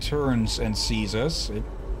he turns and sees us.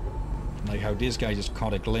 Like how this guy just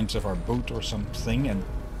caught a glimpse of our boot or something and...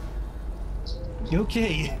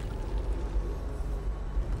 Okay.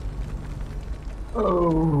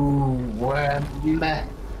 Oh, well.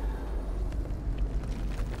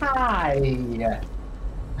 Hi.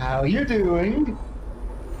 How you doing?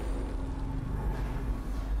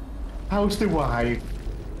 How's the wife?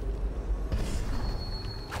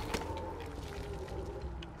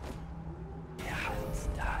 There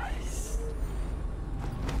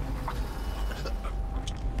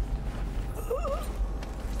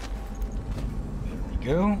we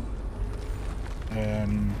go.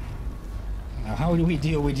 Now how do we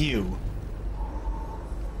deal with you?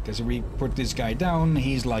 Because if we put this guy down,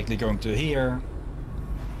 he's likely going to hear.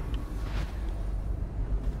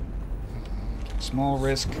 Small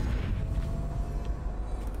risk.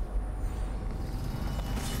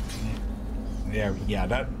 There, yeah,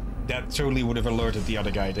 that totally would have alerted the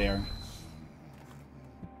other guy there.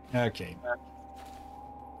 Okay.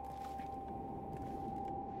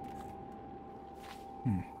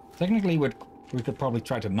 Technically, we could probably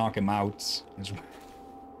try to knock him out. Just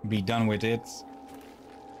be done with it.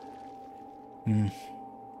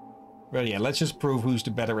 Well, yeah, let's just prove who's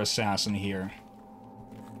the better assassin here.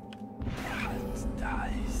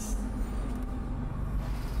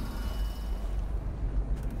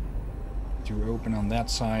 To open on that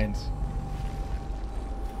side.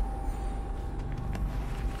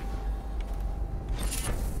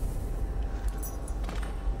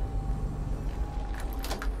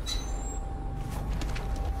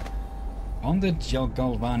 On the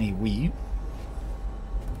Galvani weave.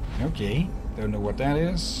 Okay, don't know what that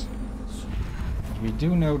is. But we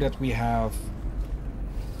do know that we have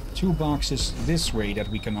 2 boxes this way that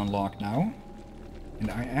we can unlock now.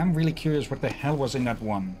 And I am really curious what the hell was in that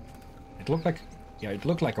one. It looked like, yeah, it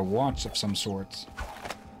looked like a watch of some sort.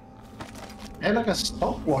 And like a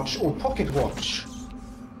stopwatch or pocket watch.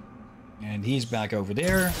 And he's back over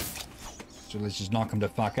there. So let's just knock him the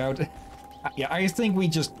fuck out. Yeah, I think we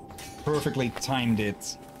just perfectly timed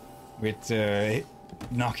it with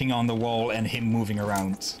knocking on the wall and him moving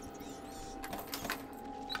around.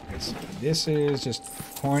 So this is just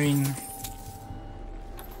coin.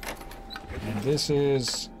 And this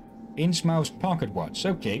is Innsmouth's pocket watch.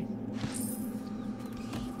 Okay.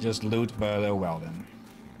 Just loot, but oh well then.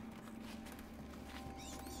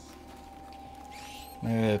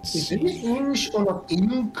 Let's see. Is it inch or not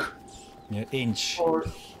ink? Yeah, inch. Or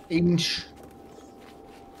inch.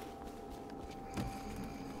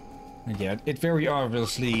 Yeah, it very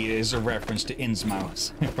obviously is a reference to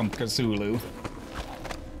Innsmouth from Cthulhu.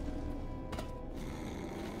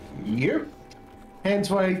 Yep. Hence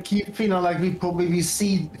why I keep feeling like we probably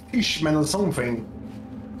see fishmen or something.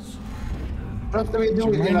 What do we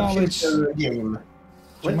do it in a future game?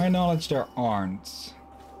 To my knowledge, there aren't.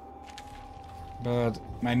 But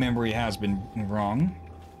my memory has been wrong.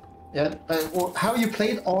 Yeah, have you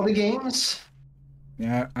played all the games?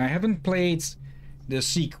 Yeah, I haven't played the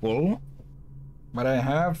sequel, but I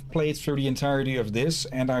have played through the entirety of this,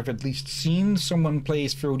 and I've at least seen someone play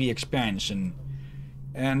through the expansion.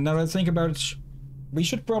 And now that I think about it, we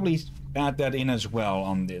should probably add that in as well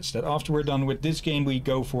on this. That after we're done with this game, we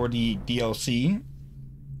go for the DLC.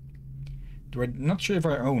 I'm not sure if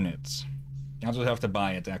I own it. I'll just have to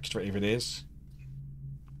buy it extra if it is.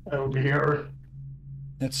 Oh dear.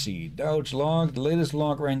 Let's see. Dodge log, the latest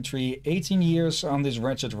log entry. 18 years on this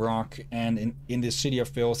wretched rock, and in this city of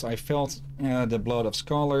filth, I felt the blood of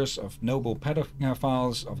scholars, of noble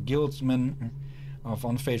pedophiles, of guildsmen, of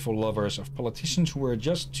unfaithful lovers, of politicians who were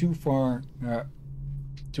just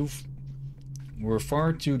were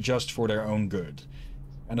far too just for their own good,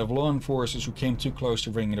 and of law enforcers who came too close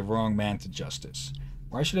to bringing the wrong man to justice.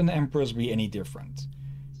 Why should an empress be any different?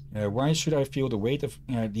 Why should I feel the weight of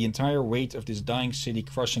the entire weight of this dying city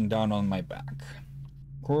crushing down on my back?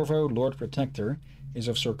 Corvo, Lord Protector, is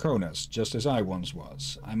of Sarkonos, just as I once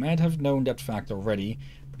was. I might have known that fact already,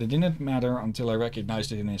 but it didn't matter until I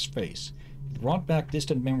recognized it in his face. It brought back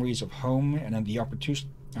distant memories of home and the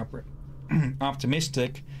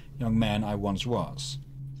optimistic young man I once was.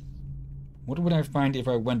 What would I find if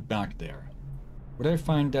I went back there? Would I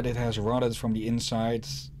find that it has rotted from the inside,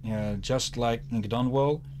 just like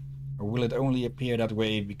Dunwall? Or will it only appear that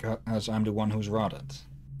way because I'm the one who's rotted?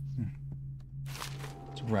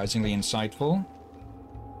 Surprisingly insightful.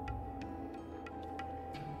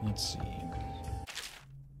 Let's see.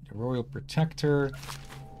 The Royal Protector.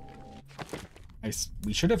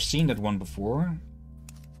 We should have seen that one before.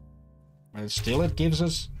 But still it gives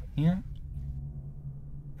us here.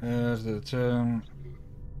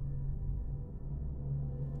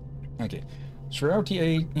 Okay. Throughout the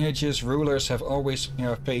ages, rulers have always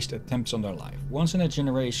faced attempts on their life. Once in a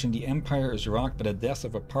generation, the empire is rocked by the death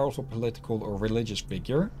of a powerful political or religious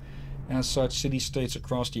figure. As such, city-states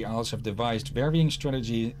across the Isles have devised varying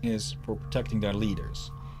strategies for protecting their leaders.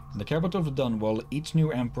 In the capital of Dunwall, each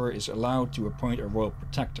new emperor is allowed to appoint a royal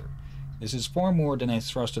protector. This is far more than a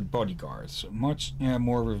trusted bodyguard, much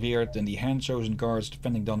more revered than the hand-chosen guards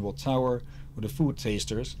defending Dunwall Tower or the food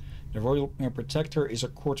tasters. The royal protector is a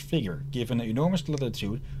court figure, given enormous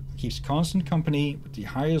latitude, who keeps constant company with the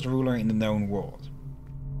highest ruler in the known world.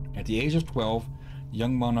 At the age of 12, the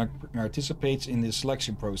young monarch participates in the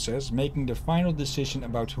selection process, making the final decision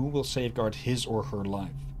about who will safeguard his or her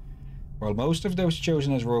life. While most of those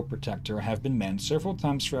chosen as royal protector have been men, several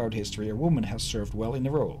times throughout history a woman has served well in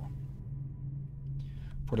the role.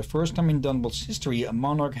 For the first time in Dunwall's history, a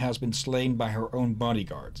monarch has been slain by her own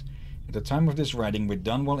bodyguard. At the time of this writing, with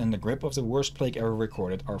Dunwall in the grip of the worst plague ever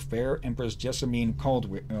recorded, our fair Empress Jessamine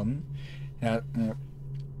Caldwin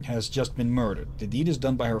has just been murdered. The deed is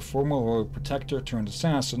done by her former royal protector turned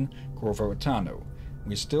assassin, Corvo Attano,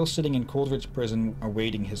 who is still sitting in Coldridge prison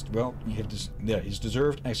awaiting his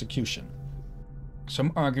deserved execution.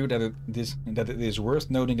 Some argue that it is worth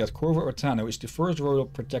noting that Corvo Attano is the first royal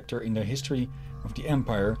protector in the history of the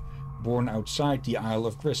Empire, born outside the Isle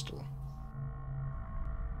of Crystal.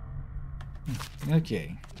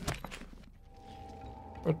 Okay.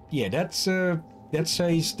 But yeah, that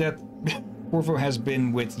says that Corvo has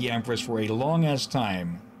been with the Empress for a long-ass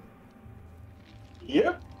time.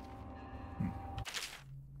 Yep.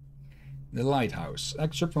 The Lighthouse.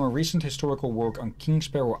 Excerpt from a recent historical work on King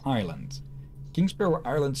Sparrow Island. King Sparrow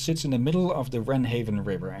Island sits in the middle of the Wrenhaven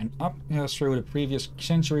River, and up through the previous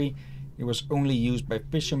century it was only used by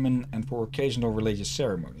fishermen and for occasional religious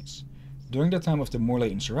ceremonies. During the time of the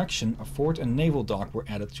Morley insurrection, a fort and naval dock were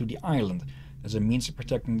added to the island as a means of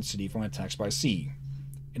protecting the city from attacks by sea.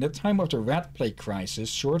 In the time of the Rat Plague crisis,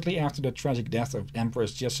 shortly after the tragic death of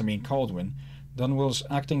Empress Jessamine Caldwin, Dunwall's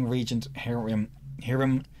acting regent Hiram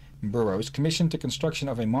Burroughs commissioned the construction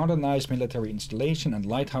of a modernized military installation and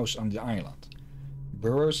lighthouse on the island.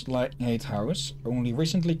 Burroughs' lighthouse, only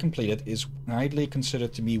recently completed, is widely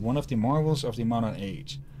considered to be one of the marvels of the modern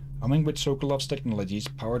age, humming with Sokolov's technologies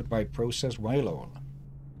powered by processed whale oil.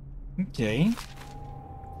 Okay.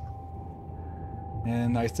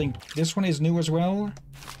 And I think this one is new as well.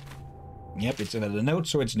 Yep, it's in the note,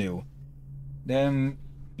 so it's new. Then,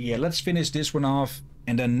 yeah, let's finish this one off,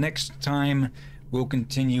 and then next time we'll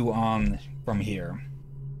continue on from here.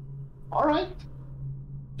 Alright.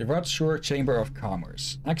 The Rodshore Chamber of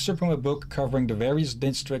Commerce. Excerpt from a book covering the various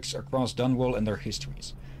districts across Dunwall and their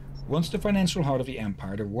histories. Once the financial heart of the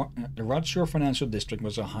empire, the Rodshire financial district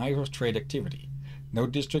was a hive of trade activity. No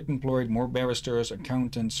district employed more barristers,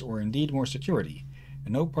 accountants, or indeed more security,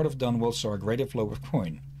 and no part of Dunwall saw a greater flow of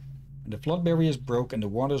coin. When the flood barriers broke and the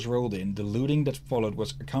waters rolled in, the looting that followed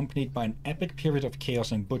was accompanied by an epic period of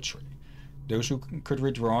chaos and butchery. Those who could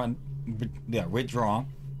withdraw and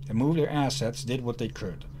move their assets did what they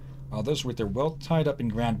could. Others, with their wealth tied up in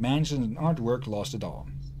grand mansions and artwork, lost it all.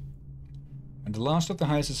 When the last of the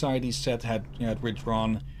high society set had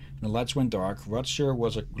withdrawn and the lights went dark, Rodshire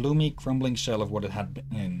was a gloomy, crumbling shell of what it had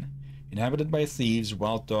been, inhabited by thieves,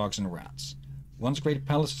 wild dogs, and rats. Once great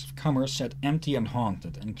palaces of commerce sat empty and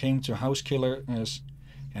haunted, and came to house killers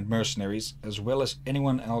and mercenaries, as well as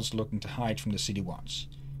anyone else looking to hide from the city watch.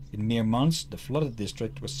 In mere months, the flooded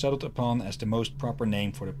district was settled upon as the most proper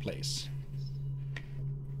name for the place.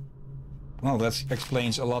 Well, that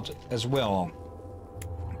explains a lot as well.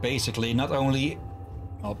 Basically, not only...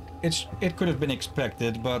 Well, it could have been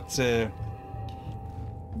expected, but...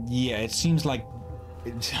 yeah, it seems like...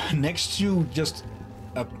 next to just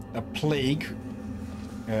a plague...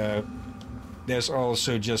 there's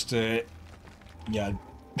also just a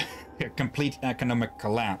complete economic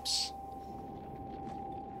collapse.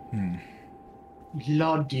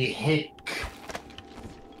 Bloody heck.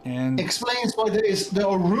 And explains why there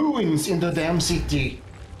are ruins in the damn city.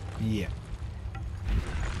 Yeah.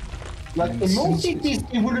 Like in most cities,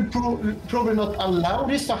 they would probably not allow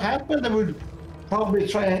this to happen. They would probably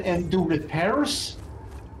try and do repairs.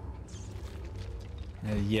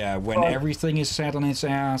 Yeah, when everything is set on its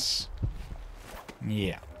ass.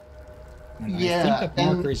 Yeah. And I think that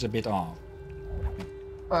marker is a bit off.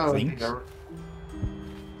 Oh,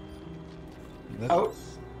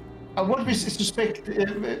 I won't be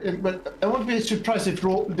but I won't be surprised if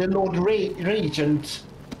the Lord Regent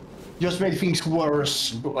just made things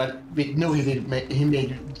worse. But we know he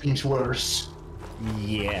made things worse.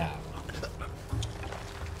 Yeah.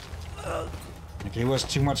 Like he was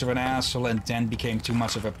too much of an asshole and then became too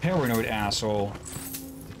much of a paranoid asshole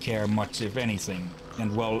to care much, if anything.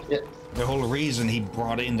 And well, the whole reason he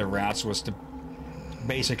brought in the rats was to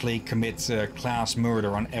basically commit class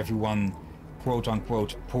murder on everyone,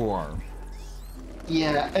 quote-unquote, poor.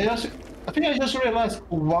 Yeah, I think I just realized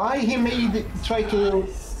why he try to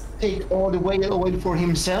take all the way away for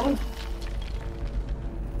himself.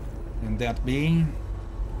 And that being?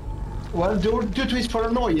 Well, due to his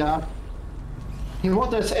paranoia, he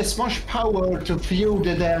wanted as much power to fuel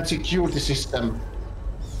the damn security system.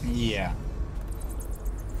 Yeah.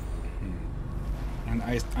 And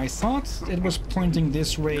I thought it was pointing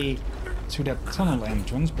this way to that tunnel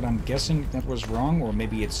entrance, but I'm guessing that was wrong, or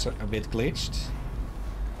maybe it's a bit glitched.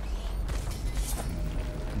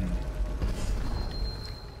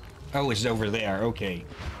 Oh, it's over there, okay.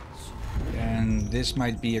 And this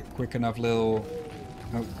might be a quick enough little...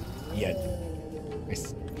 Oh, yeah.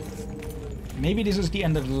 Maybe this is the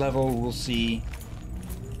end of the level, we'll see.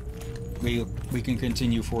 We can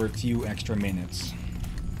continue for a few extra minutes.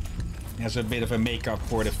 As a bit of a make-up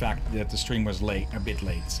for the fact that the stream was a bit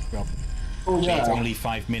late. Well, it's only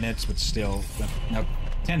 5 minutes, but still, no,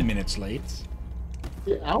 10 minutes late.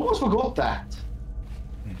 Yeah, I almost forgot that.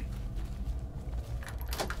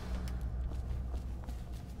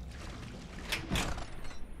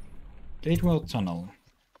 Gatewell Tunnel.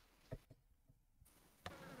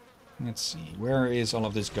 Let's see, where is all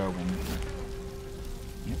of this going?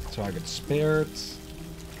 Yep, target spared.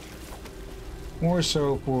 More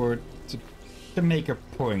so for to make a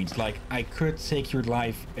point, like I could take your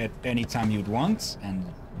life at any time you'd want, and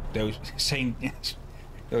those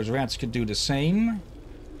rats could do the same.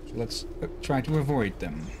 So let's try to avoid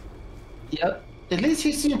them. Yeah, at least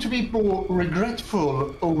he seemed to be more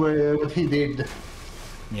regretful over what he did.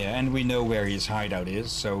 Yeah, and we know where his hideout is,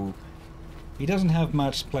 so he doesn't have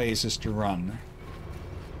much places to run.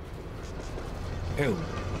 Oh.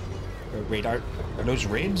 Wait, are those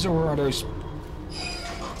ribs or are those...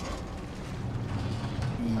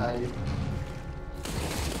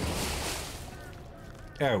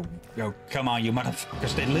 Oh, come on, you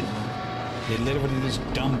motherfuckers. They literally just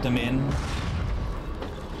dumped them in.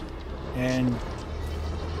 And...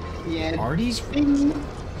 Yeah. Are these...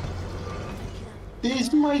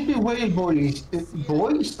 These might be whale boys.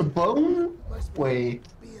 Boys? A bone? Wait.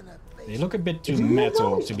 They look a bit too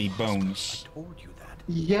metal to be bones. I told you that.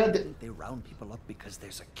 Yeah, they round people up because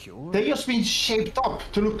they're secure. They just been shaped up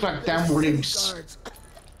to look like damn ribs.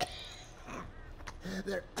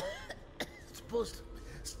 They're supposed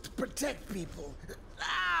to protect people.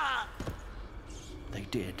 They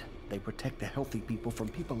did. They protect the healthy people from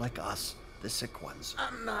people like us, the sick ones.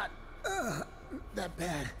 I'm not that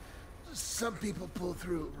bad. Some people pull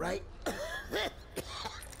through, right?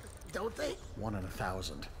 Don't they? 1 in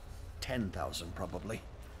 1,000. 10,000, probably.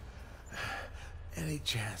 Any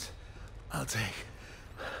chance I'll take.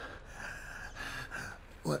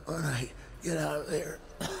 When I get out of there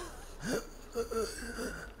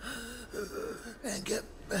and get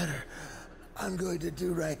better, I'm going to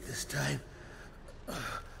do right this time.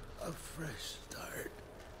 A fresh start.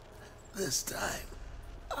 This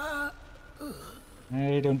time.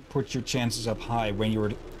 Hey, don't put your chances up high when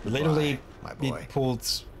you're literally being pulled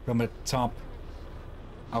from the top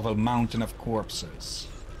of a mountain of corpses.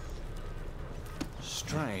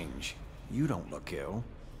 Strange. You don't look ill.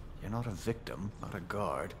 You're not a victim, not a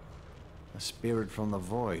guard. A spirit from the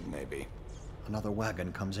void, maybe. Another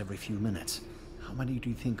wagon comes every few minutes. How many do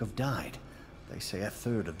you think have died? They say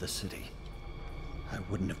 1/3 of the city. I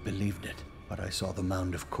wouldn't have believed it, but I saw the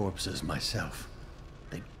mound of corpses myself.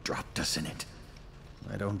 They dropped us in it.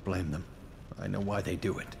 I don't blame them. I know why they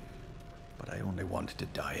do it. But I only wanted to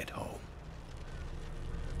die at home.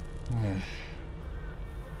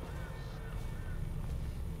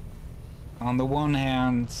 On the one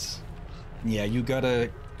hand, yeah, you gotta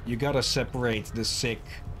separate the sick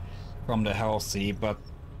from the healthy, but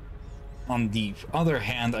on the other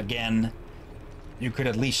hand, again, you could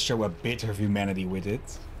at least show a bit of humanity with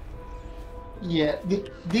it. Yeah,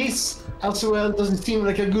 this as well doesn't seem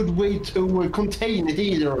like a good way to contain it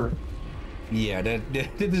either. Yeah, the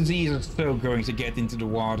disease is still going to get into the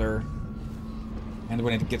water. And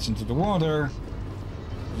when it gets into the water,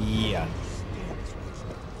 yeah.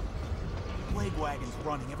 Plague wagon's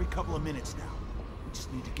running every couple of minutes now. We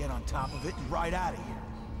just need to get on top of it and ride out of here.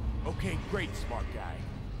 Okay, great, smart guy.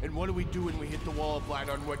 And what do we do when we hit the wall of light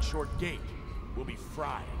on Red Short Gate? We'll be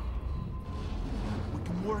fried. We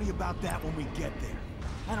can worry about that when we get there.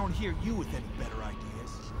 I don't hear you with any better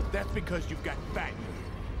ideas. That's because you've got fat in here.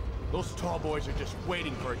 Those tall boys are just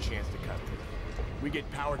waiting for a chance to cut through. We get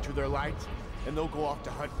power to their lights, and they'll go off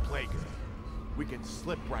to hunt Plaguer. We can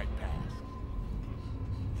slip right past.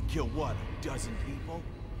 Kill what, a dozen people?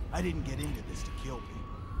 I didn't get into this to kill people.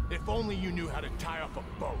 If only you knew how to tie off a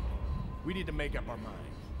boat. We need to make up our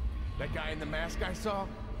minds. That guy in the mask I saw,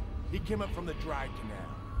 he came up from the dry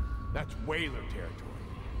canal. That's whaler territory.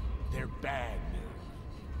 They're bad news.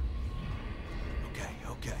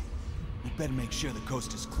 Okay. We better make sure the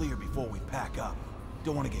coast is clear before we pack up.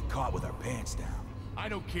 Don't want to get caught with our pants down. I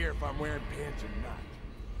don't care if I'm wearing pants or not.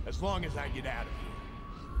 As long as I get out of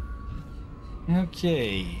here.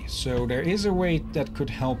 Okay, so there is a way that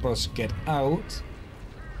could help us get out,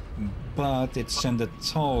 but it sent the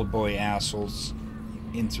tall boy assholes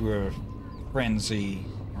into a frenzy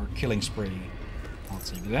or killing spree. I'll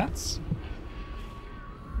take that.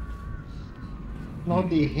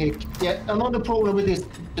 Bloody heck. Yeah, another problem with this,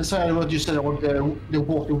 besides what you said about the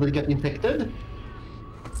water will get infected.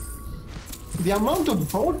 The amount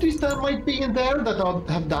of bodies that might be in there that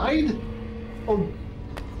have died, or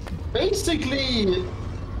basically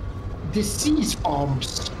disease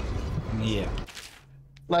bombs. Yeah.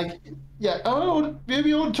 Like, yeah,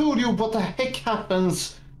 maybe I told you what the heck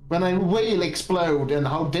happens when a whale explodes and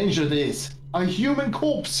how dangerous it is. A human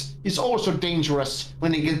corpse is also dangerous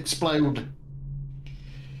when it explodes.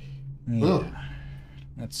 Yeah. Ugh.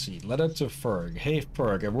 Let's see. Letter to Ferg. Hey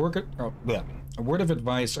Ferg, a word of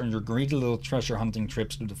advice on your greedy little treasure hunting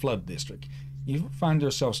trips to the Flood District. If you find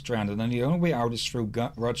yourself stranded and the only way out is through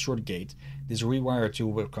Rodshort Gate, this rewire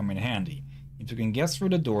tool will come in handy. If you can get through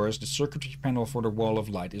the doors, the circuitry panel for the Wall of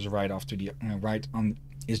Light is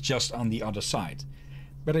just on the other side.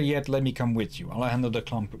 Better yet, let me come with you. I'll handle the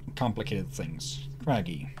complicated things.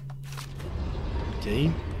 Craggy.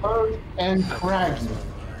 Okay. And Craggy.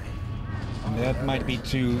 That might be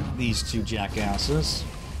these two jackasses.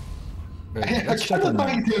 But I cannot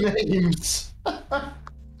find their names.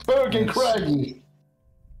 Ferg and Craggy.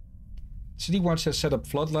 City Watch has set up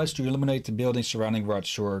floodlights to illuminate the buildings surrounding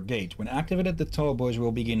Rodshore Gate. When activated, the tall boys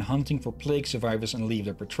will begin hunting for plague survivors and leave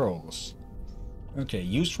their patrols. Okay,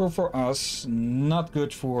 useful for us, not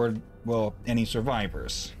good for, well, any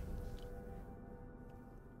survivors.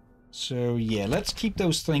 So yeah, let's keep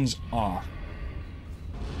those things off.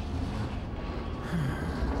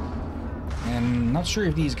 And not sure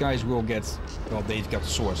if these guys will get, well, they've got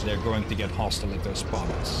swords, they're going to get hostile if they spot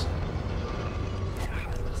us.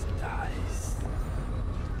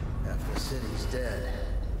 Half the city's dead.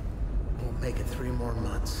 Won't make it 3 more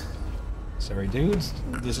months. Sorry dudes,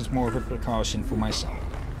 this is more of a precaution for myself.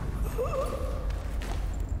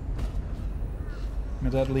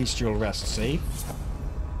 But at least you'll rest safe.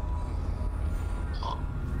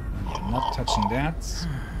 I'm not touching that.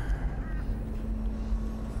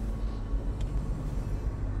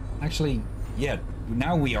 Actually, yeah,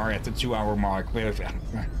 now we are at the 2-hour mark.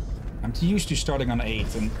 I'm too used to starting on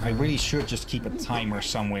 8, and I really should just keep a timer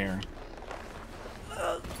somewhere.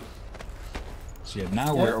 So yeah,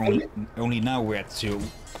 now we're only now we're at 2.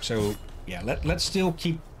 So yeah, let's still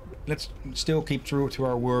keep true to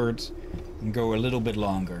our words and go a little bit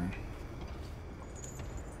longer.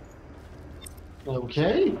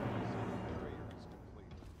 Okay.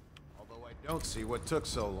 Although I don't see what took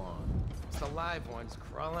so long. It's the live ones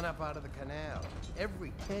crawling up out of the canal.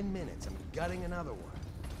 Every 10 minutes, I'm gutting another one.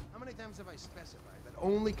 How many times have I specified that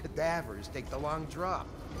only cadavers take the long drop?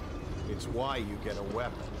 It's why you get a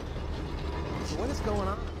weapon. So what is going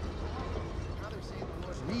on? Now they're saying the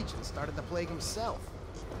Lord Regent started the plague himself.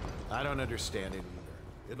 I don't understand it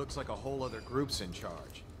either. It looks like a whole other group's in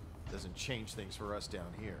charge. Doesn't change things for us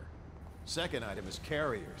down here. Second item is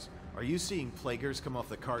carriers. Are you seeing plaguers come off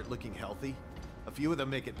the cart looking healthy? A few of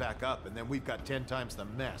them make it back up, and then we've got 10 times the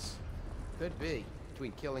mess. Could be.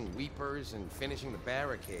 Between killing Weepers and finishing the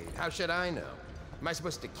barricade. How should I know? Am I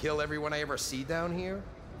supposed to kill everyone I ever see down here?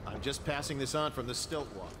 I'm just passing this on from the stilt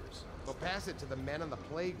walkers. Well, pass it to the men on the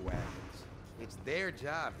plague wagons. It's their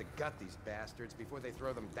job to gut these bastards before they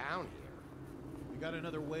throw them down here. We got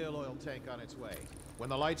another whale oil tank on its way. When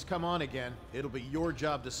the lights come on again, it'll be your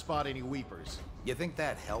job to spot any Weepers. You think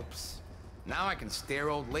that helps? Now I can stare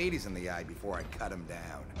old ladies in the eye before I cut them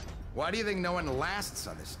down. Why do you think no one lasts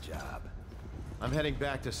on this job? I'm heading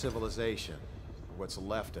back to civilization, or what's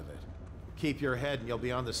left of it. Keep your head and you'll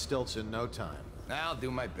be on the stilts in no time. I'll do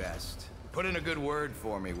my best. Put in a good word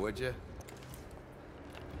for me, would you?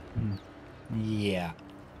 Yeah.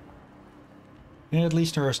 At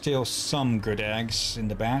least there are still some good eggs in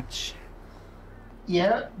the batch.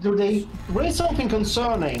 Yeah, do they raise something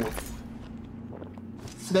concerning?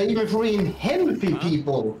 They even throw in healthy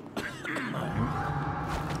people.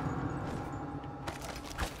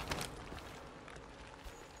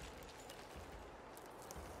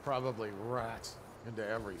 Probably rats into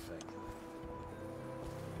everything.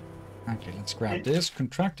 Okay, let's grab this.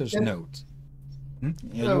 Contractor's note. Yeah,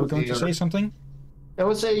 you were going to say something? I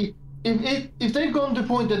would say, if they're going to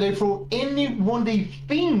point that they throw anyone they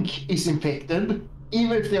think is infected,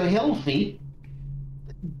 even if they're healthy,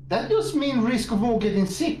 that just means risk of more getting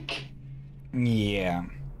sick. Yeah.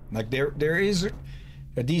 Like, there is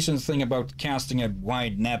a decent thing about casting a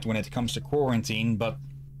wide net when it comes to quarantine, but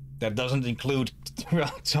that doesn't include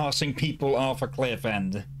tossing people off a cliff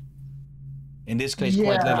end. In this case,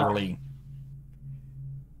 quite literally.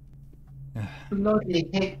 Bloody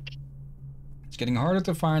heck. It's getting harder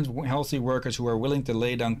to find healthy workers who are willing to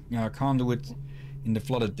lay down conduit in the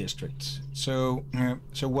flooded district. So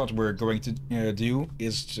what we're going to do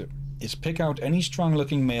is pick out any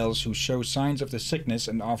strong-looking males who show signs of the sickness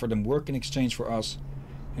and offer them work in exchange for us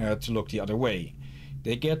to look the other way.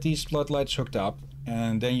 They get these floodlights hooked up,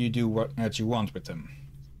 and then you do what you want with them.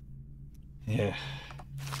 Yeah.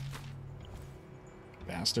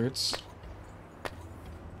 Bastards.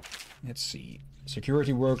 Let's see.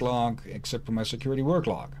 Security work log, except for my security work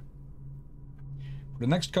log. For the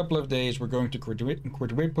next couple of days, we're going to quadruple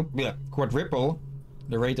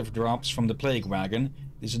the rate of drops from the plague wagon.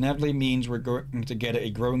 This inevitably means we're going to get a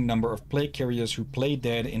growing number of plague carriers who play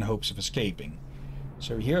dead in hopes of escaping.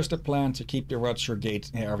 So here's the plan to keep the Rutshire Gate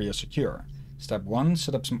area secure. Step 1,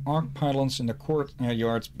 set up some arc pylons in the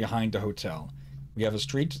courtyard behind the hotel. We have a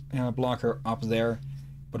street blocker up there,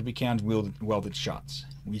 but we can't weld it shut.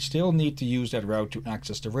 We still need to use that route to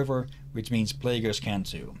access the river, which means plaguers can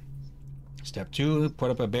too. Step 2,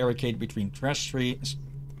 put up a barricade between Thresh Street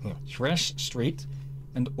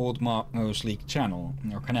and Old Mosley Channel,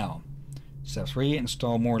 or Canal. Step 3,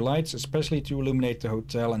 install more lights, especially to illuminate the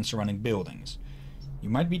hotel and surrounding buildings. You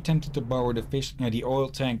might be tempted to borrow the oil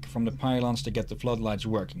tank from the pylons to get the floodlights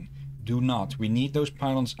working. Do not. We need those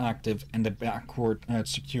pylons active and the backcourt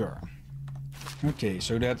secure. Okay,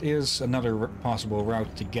 so that is another possible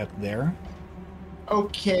route to get there.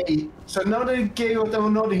 Okay, so now they gave us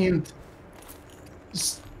another hint.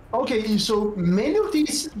 Okay, so many of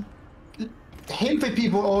these healthy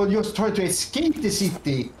people are just trying to escape the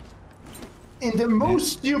city in the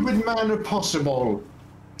most stupid manner possible.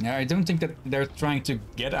 Yeah, I don't think that they're trying to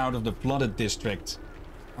get out of the flooded district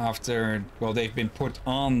after, well, they've been put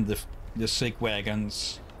on the sick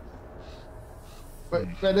wagons. But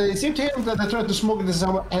it seems to him that they're trying to smuggle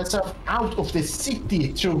themselves out of the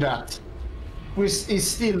city through that, which is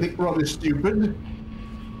still rather stupid.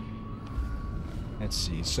 Let's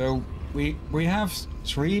see, so we have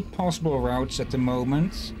 3 possible routes at the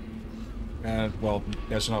moment. Well,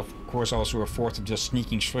 there's of course also a 4th of just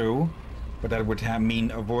sneaking through, but that would mean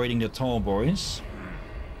avoiding the tall boys.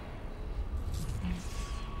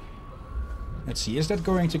 Let's see, is that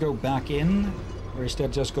going to go back in? Or is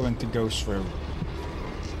that just going to go through?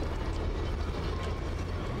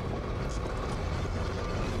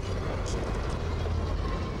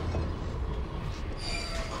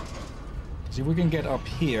 See if we can get up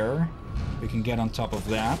here. We can get on top of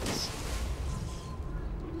that.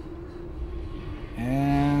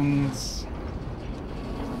 And...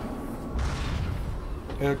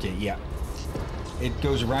 okay, yeah. It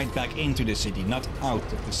goes right back into the city, not out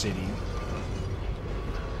of the city.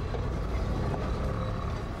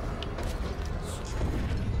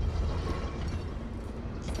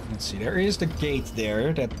 Let's see, there is the gate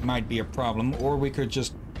there. That might be a problem. Or we could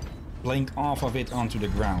just blink off of it onto the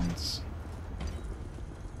ground.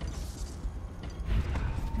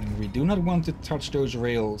 And we do not want to touch those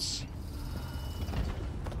rails.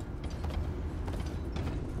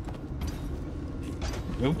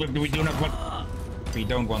 We do not want... we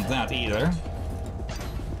don't want that either.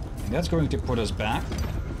 And that's going to put us back.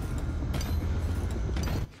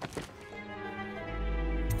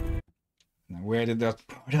 Now, where did that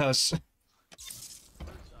put us?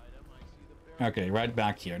 Okay, right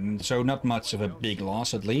back here. So not much of a big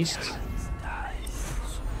loss, at least.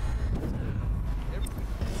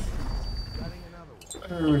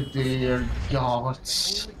 Oh dear God.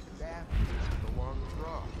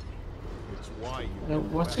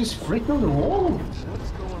 What's this freak on the wall?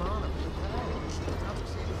 What's going on up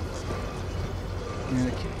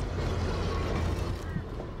Okay.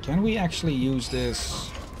 Can we actually use this?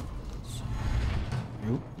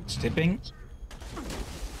 Nope, it's tipping.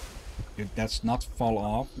 That's not fall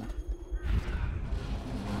off.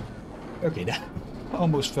 Okay, that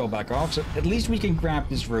almost fell back off. So at least we can grab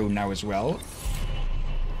this rune now as well.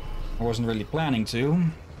 I wasn't really planning to.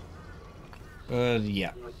 But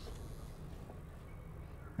yeah.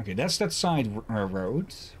 Okay, that's that side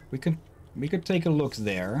road. We could take a look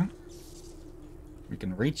there. We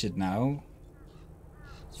can reach it now.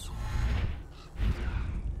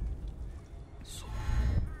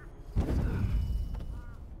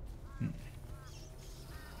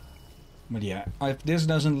 But yeah, if this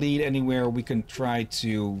doesn't lead anywhere, we can try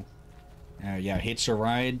to yeah, hitch a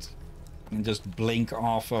ride and just blink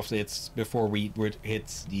off of it before we would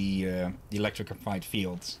hit the electrified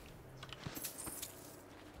fields.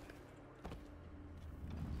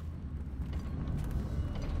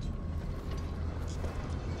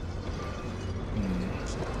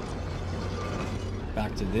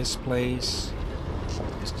 Back to this place.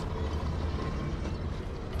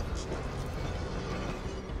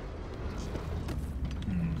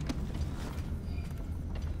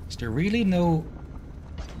 Is there really no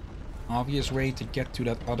obvious way to get to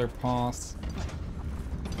that other path?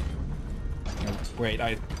 No, wait,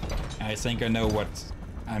 I think I know what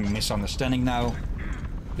I'm misunderstanding now.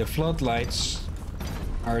 The floodlights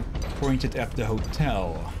are pointed at the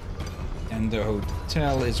hotel. And the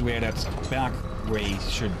hotel is where that back way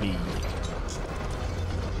should be.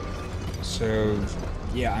 So,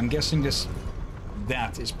 yeah, I'm guessing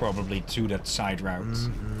that is probably to that side route.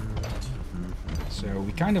 So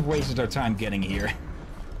we kind of wasted our time getting here.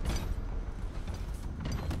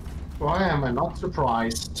 Why am I not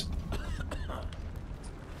surprised?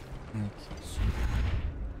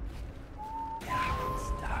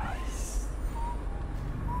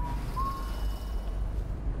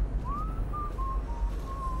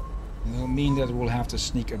 It'll mean that we'll have to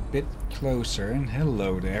sneak a bit closer. And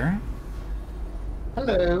hello there.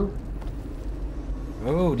 Hello.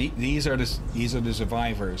 Oh, these are the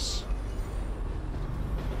survivors.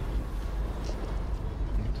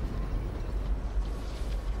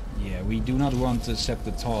 Yeah, we do not want to set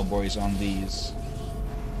the tall boys on these.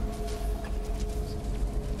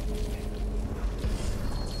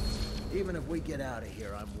 Even if we get out of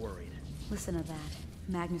here, I'm worried. Listen to that.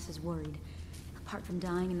 Magnus is worried. Apart from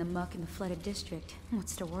dying in the muck in the flooded district,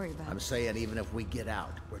 what's to worry about? I'm saying even if we get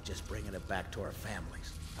out, we're just bringing it back to our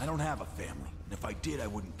families. I don't have a family, and if I did, I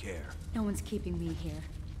wouldn't care. No one's keeping me here.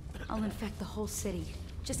 I'll infect the whole city.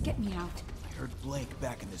 Just get me out. I heard Blake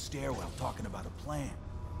back in the stairwell talking about a plan.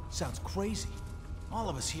 Sounds crazy. All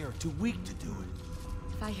of us here are too weak to do it.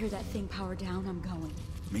 If I hear that thing power down, I'm going.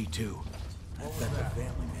 Me too. I bet the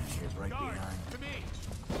family man here's right behind.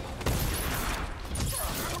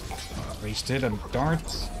 Wasted a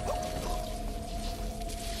dart.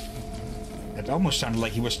 It almost sounded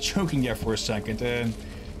like he was choking there for a second.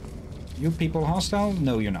 You people hostile?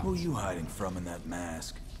 No, you're not. Who are you hiding from in that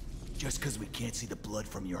mask? Just because we can't see the blood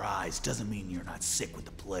from your eyes doesn't mean you're not sick with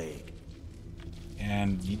the plague.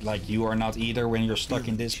 And like you are not either when you're stuck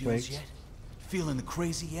in this place? Yet? Feeling the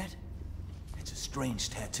crazy yet? It's a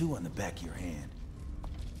strange tattoo on the back of your hand.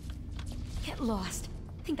 Get lost.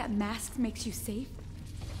 Think that mask makes you safe?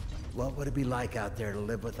 What would it be like out there to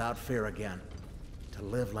live without fear again? To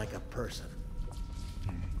live like a person?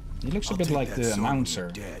 He looks a I'll bit take like that the sword when announcer.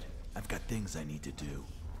 you're dead. I've got things I need to do.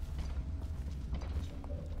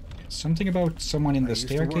 Something about someone in the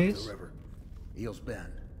staircase? The river. Eel's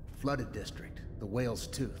Bend, flooded district, the Whale's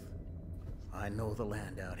Tooth. I know the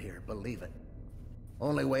land out here, believe it.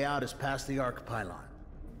 Only way out is past the Arc Pylon.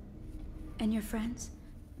 And your friends?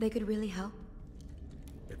 They could really help?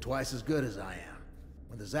 They're twice as good as I am.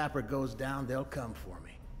 When the Zapper goes down, they'll come for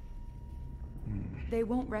me. They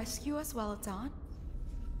won't rescue us while it's on?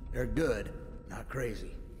 They're good, not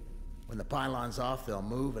crazy. When the pylon's off, they'll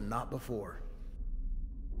move and not before.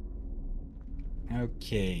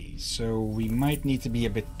 Okay, so we might need to be a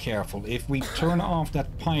bit careful. If we turn off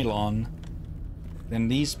that pylon, then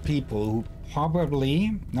these people who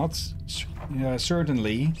probably, not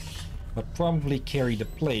certainly, but probably carry the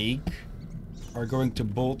plague, are going to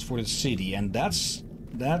bolt for the city, and that's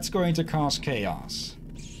going to cause chaos.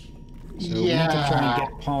 So we need to try and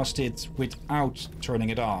get past it without turning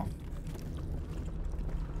it off.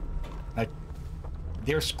 Like,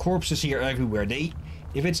 there's corpses here everywhere.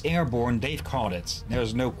 If it's airborne, they've caught it.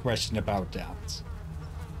 There's no question about that.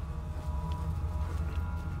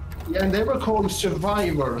 Yeah, and they were called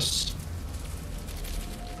survivors.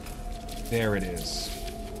 There it is.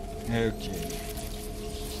 Okay.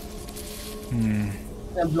 And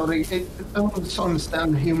bloody, I don't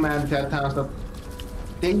understand humanity at times that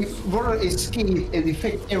they want to escape and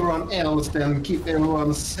affect everyone else than keep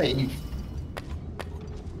everyone safe.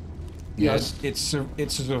 Yes, it's a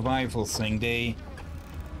survival thing.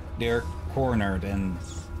 They're cornered and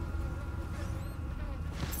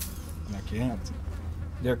okay,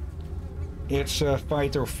 it's a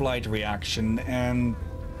fight or flight reaction, and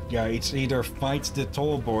yeah, it's either fight the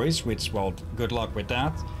tall boys, which, well, good luck with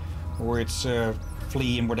that, or it's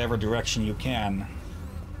flee in whatever direction you can.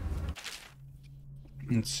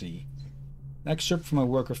 Let's see. Excerpt from a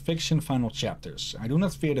work of fiction, final chapters. I do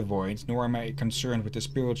not fear the void, nor am I concerned with the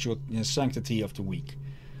spiritual sanctity of the weak.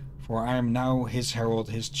 For I am now his herald,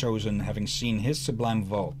 his chosen, having seen his sublime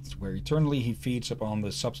vault, where eternally he feeds upon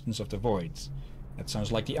the substance of the void. That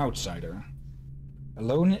sounds like the outsider.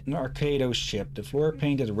 Alone in Arcado's ship, the floor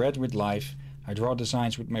painted red with life, I draw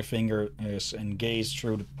designs with my fingers and gaze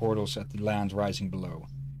through the portals at the land rising below.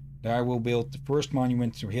 There I will build the first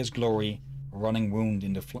monument to his glory, a running wound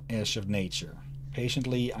in the flesh of nature.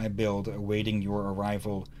 Patiently I build, awaiting your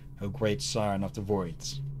arrival, O great scion of the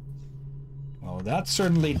voids. Well, that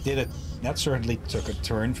certainly did it. That certainly took a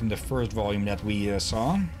turn from the first volume that we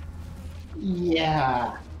saw.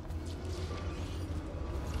 Yeah.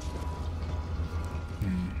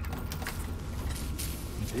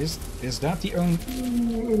 Is that the only?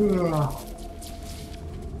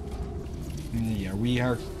 Yeah, we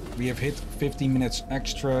have hit 15 minutes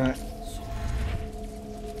extra.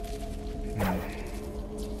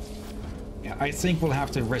 Yeah, I think we'll have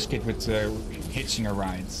to risk it with hitching a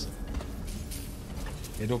ride.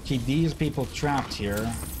 It'll keep these people trapped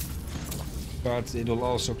here, but it'll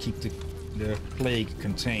also keep the plague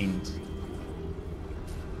contained.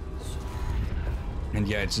 And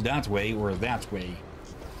yeah, it's that way or that way.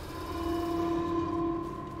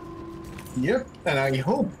 Yep, and I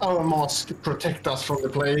hope our mask protect us from the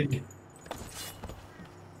plague.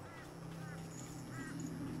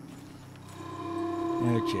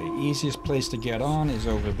 Okay, easiest place to get on is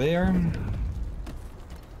over there.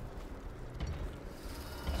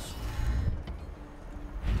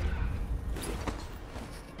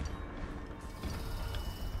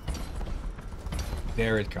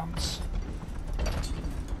 There it comes.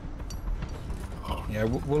 Yeah,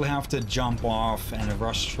 we'll have to jump off and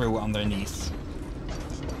rush through underneath.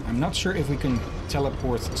 I'm not sure if we can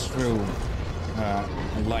teleport through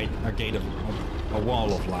a gate of a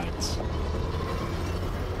wall of light.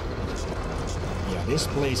 Yeah, this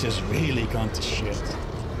place is really gone to shit.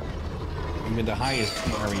 Even the highest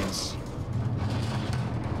areas.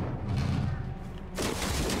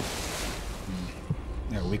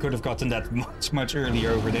 Yeah, we could have gotten that much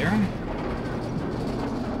earlier over there.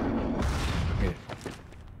 Okay.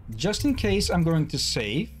 Just in case, I'm going to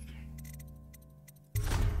save.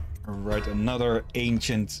 Write another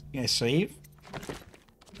ancient save.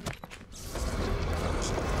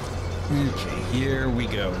 Okay, here we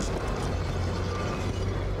go.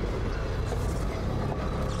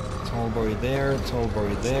 Tall boy there, tall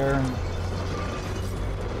boy there.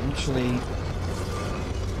 Actually...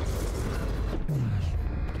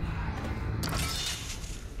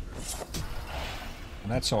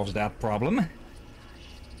 that solves that problem.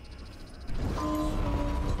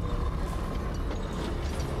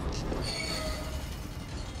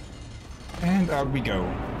 And out we go.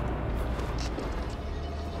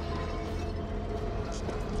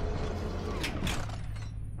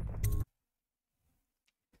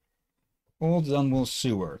 Old Dunwell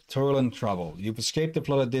Sewer, toil and trouble. You've escaped the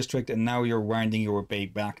flooded district and now you're winding your way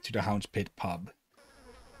back to the Hound's Pit pub.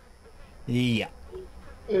 Yeah.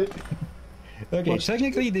 Okay,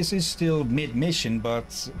 technically this is still mid-mission,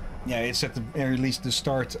 but yeah, it's at the very least the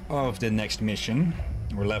start of the next mission,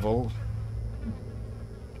 or level.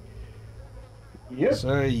 Yep.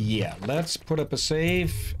 So yeah, let's put up a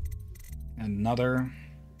save. Another.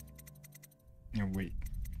 Oh, wait.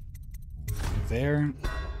 There.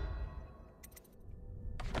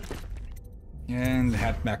 And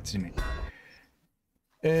head back to me.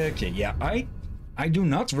 Okay, yeah, I do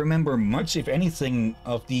not remember much, if anything,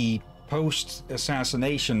 of the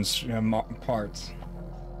post-assassinations part.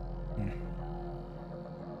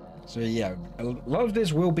 So yeah, a lot of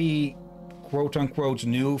this will be quote-unquote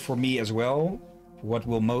new for me as well. What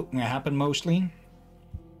will happen mostly.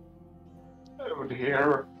 Oh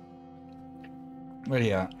dear. But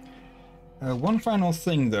yeah. One final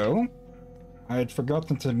thing though. I had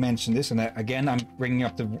forgotten to mention this, and again I'm bringing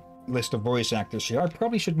up the list of voice actors here. I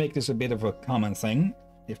probably should make this a bit of a common thing,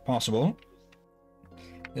 if possible.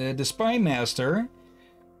 The Spy Master,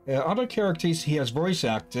 other characters he has voice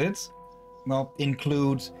acted, well,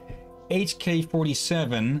 include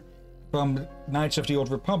HK-47 from Knights of the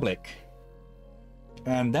Old Republic.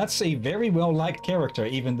 And that's a very well-liked character,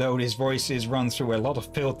 even though his voice is run through a lot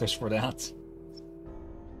of filters for that.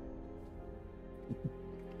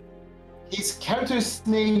 His character's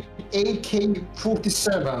name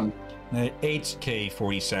AK-47.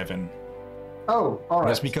 HK-47. Oh, alright.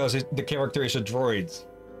 That's because the character is a droid.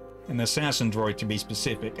 An assassin droid, to be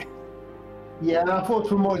specific. Yeah, I thought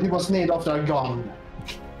for more he was named after a gun.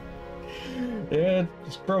 Yeah,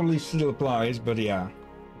 it probably still applies, but yeah.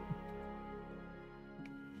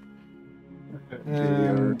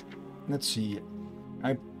 Let's see.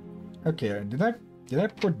 Okay, did I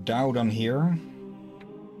put Dowd on here?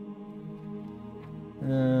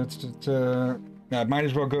 Yeah, I might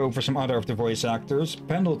as well go over some other of the voice actors.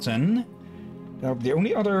 Pendleton. The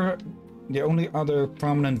only other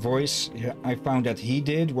prominent voice I found that he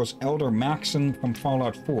did was Elder Maxon from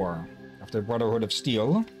Fallout 4, of the Brotherhood of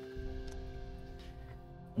Steel.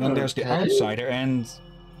 Then there's the Outsider, and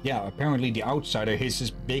yeah, apparently the Outsider is his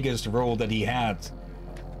biggest role that he had.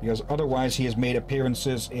 Because otherwise he has made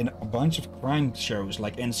appearances in a bunch of crime shows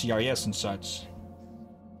like NCIS and such.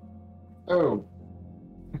 Oh.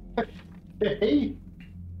 Hey.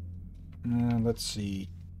 Let's see.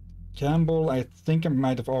 Campbell, I think I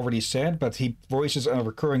might have already said, but he voices a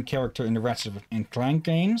recurring character in the Ratchet and Clank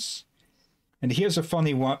games. And here's a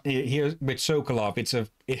funny one. Here with Sokolov,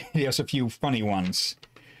 there's a few funny ones,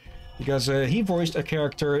 because he voiced a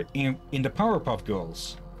character in the Powerpuff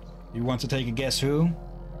Girls. You want to take a guess who?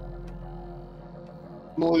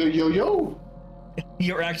 Moyo Yo-Yo.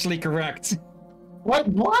 You're actually correct.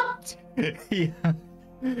 What? Yeah.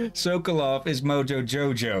 Sokolov is Mojo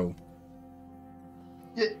Jojo.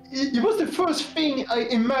 It was the first thing I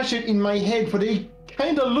imagined in my head, but they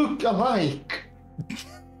kind of look alike.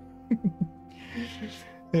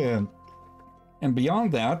 Yeah. And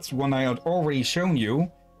beyond that, one I had already shown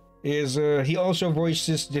you is he also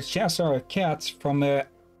voices the Cheshire Cat from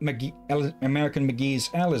American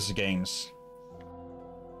McGee's Alice games.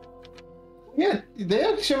 Yeah, they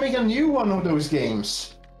actually make a new one of those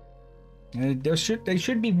games. They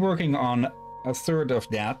should be working on a third of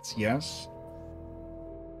that, yes.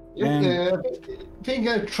 I think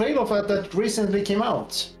a trailer for that recently came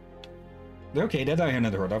out. Okay, that I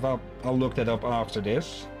hadn't heard of. I'll look that up after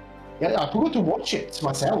this. Yeah, I forgot to watch it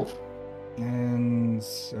myself. And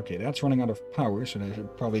okay, that's running out of power, so I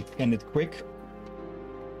should probably end it quick.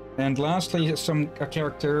 And lastly, a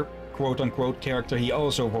character, quote-unquote character he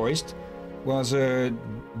also voiced, was the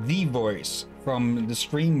voice from the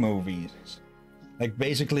Scream movies. Like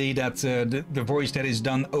basically that the voice that is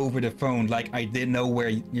done over the phone, like I didn't know where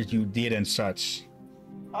you did and such.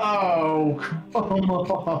 Oh, come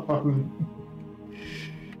on.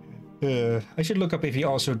 I should look up if he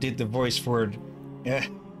also did the voice for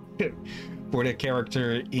the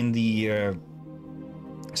character in the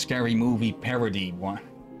Scary Movie parody one.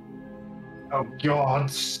 Oh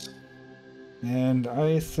God. And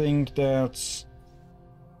I think that's...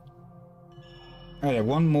 Oh yeah,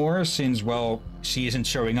 one more, since, well, she isn't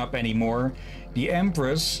showing up anymore. The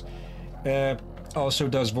Empress also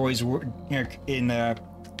does voice work in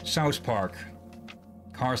South Park.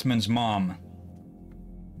 Cartman's mom.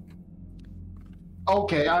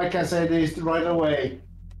 Okay, I can say this right away.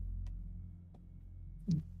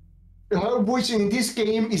 her voicing in this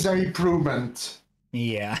game is an improvement.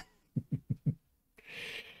 Yeah.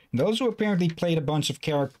 Those who apparently played a bunch of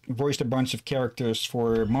voiced a bunch of characters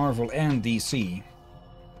for Marvel and DC.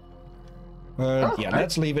 But yeah,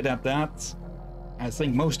 let's leave it at that. I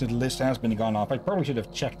think most of the list has been gone off. I probably should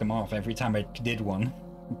have checked them off every time I did one.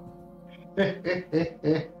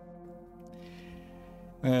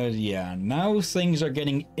 Yeah, now things are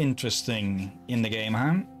getting interesting in the game,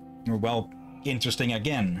 huh? Or, well, interesting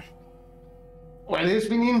again. Well, it's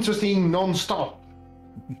been interesting non-stop.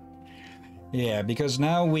 Yeah, because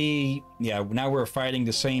now we're fighting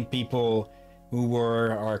the same people who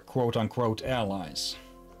were our quote-unquote allies.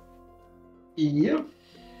 Yep.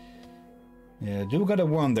 Yeah, do gotta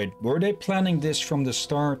wonder, were they planning this from the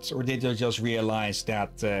start, or did they just realize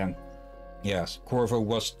that, yes, Corvo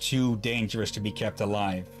was too dangerous to be kept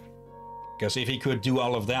alive? Because if he could do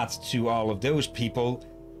all of that to all of those people,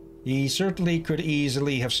 he certainly could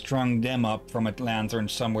easily have strung them up from a lantern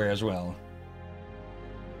somewhere as well.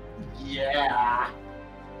 Yeah.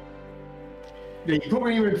 They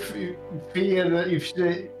probably even fear that if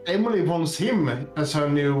Emily wants him as her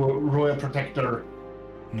new royal protector.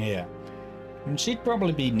 Yeah. And she'd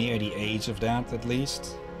probably be near the age of that, at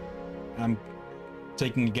least. I'm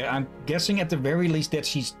guessing at the very least that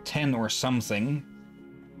she's 10 or something.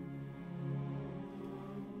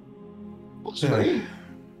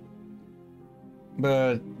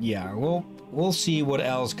 But yeah, we'll see what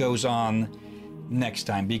else goes on next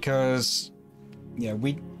time, because yeah,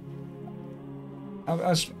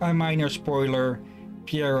 as a minor spoiler,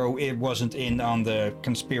 Piero, it wasn't in on the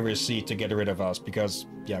conspiracy to get rid of us, because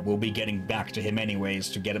yeah, we'll be getting back to him anyways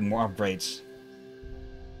to get him more upgrades.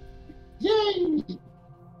 Yay!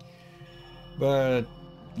 But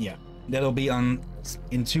yeah, that'll be on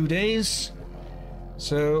in 2 days.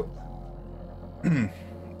 So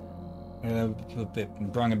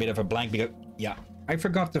drawing a bit of a blank because yeah, I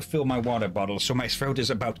forgot to fill my water bottle, so my throat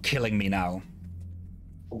is about killing me now.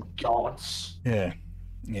 Oh God. Yeah.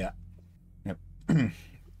 Yep.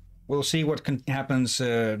 We'll see what happens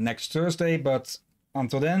next Thursday, but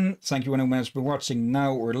until then, thank you anyone who's been watching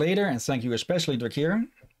now or later, and thank you especially Drakir.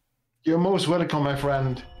 You're most welcome, my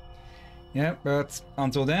friend. Yeah, but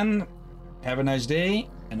until then, have a nice day,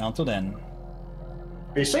 and until then,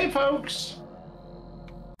 be safe, folks.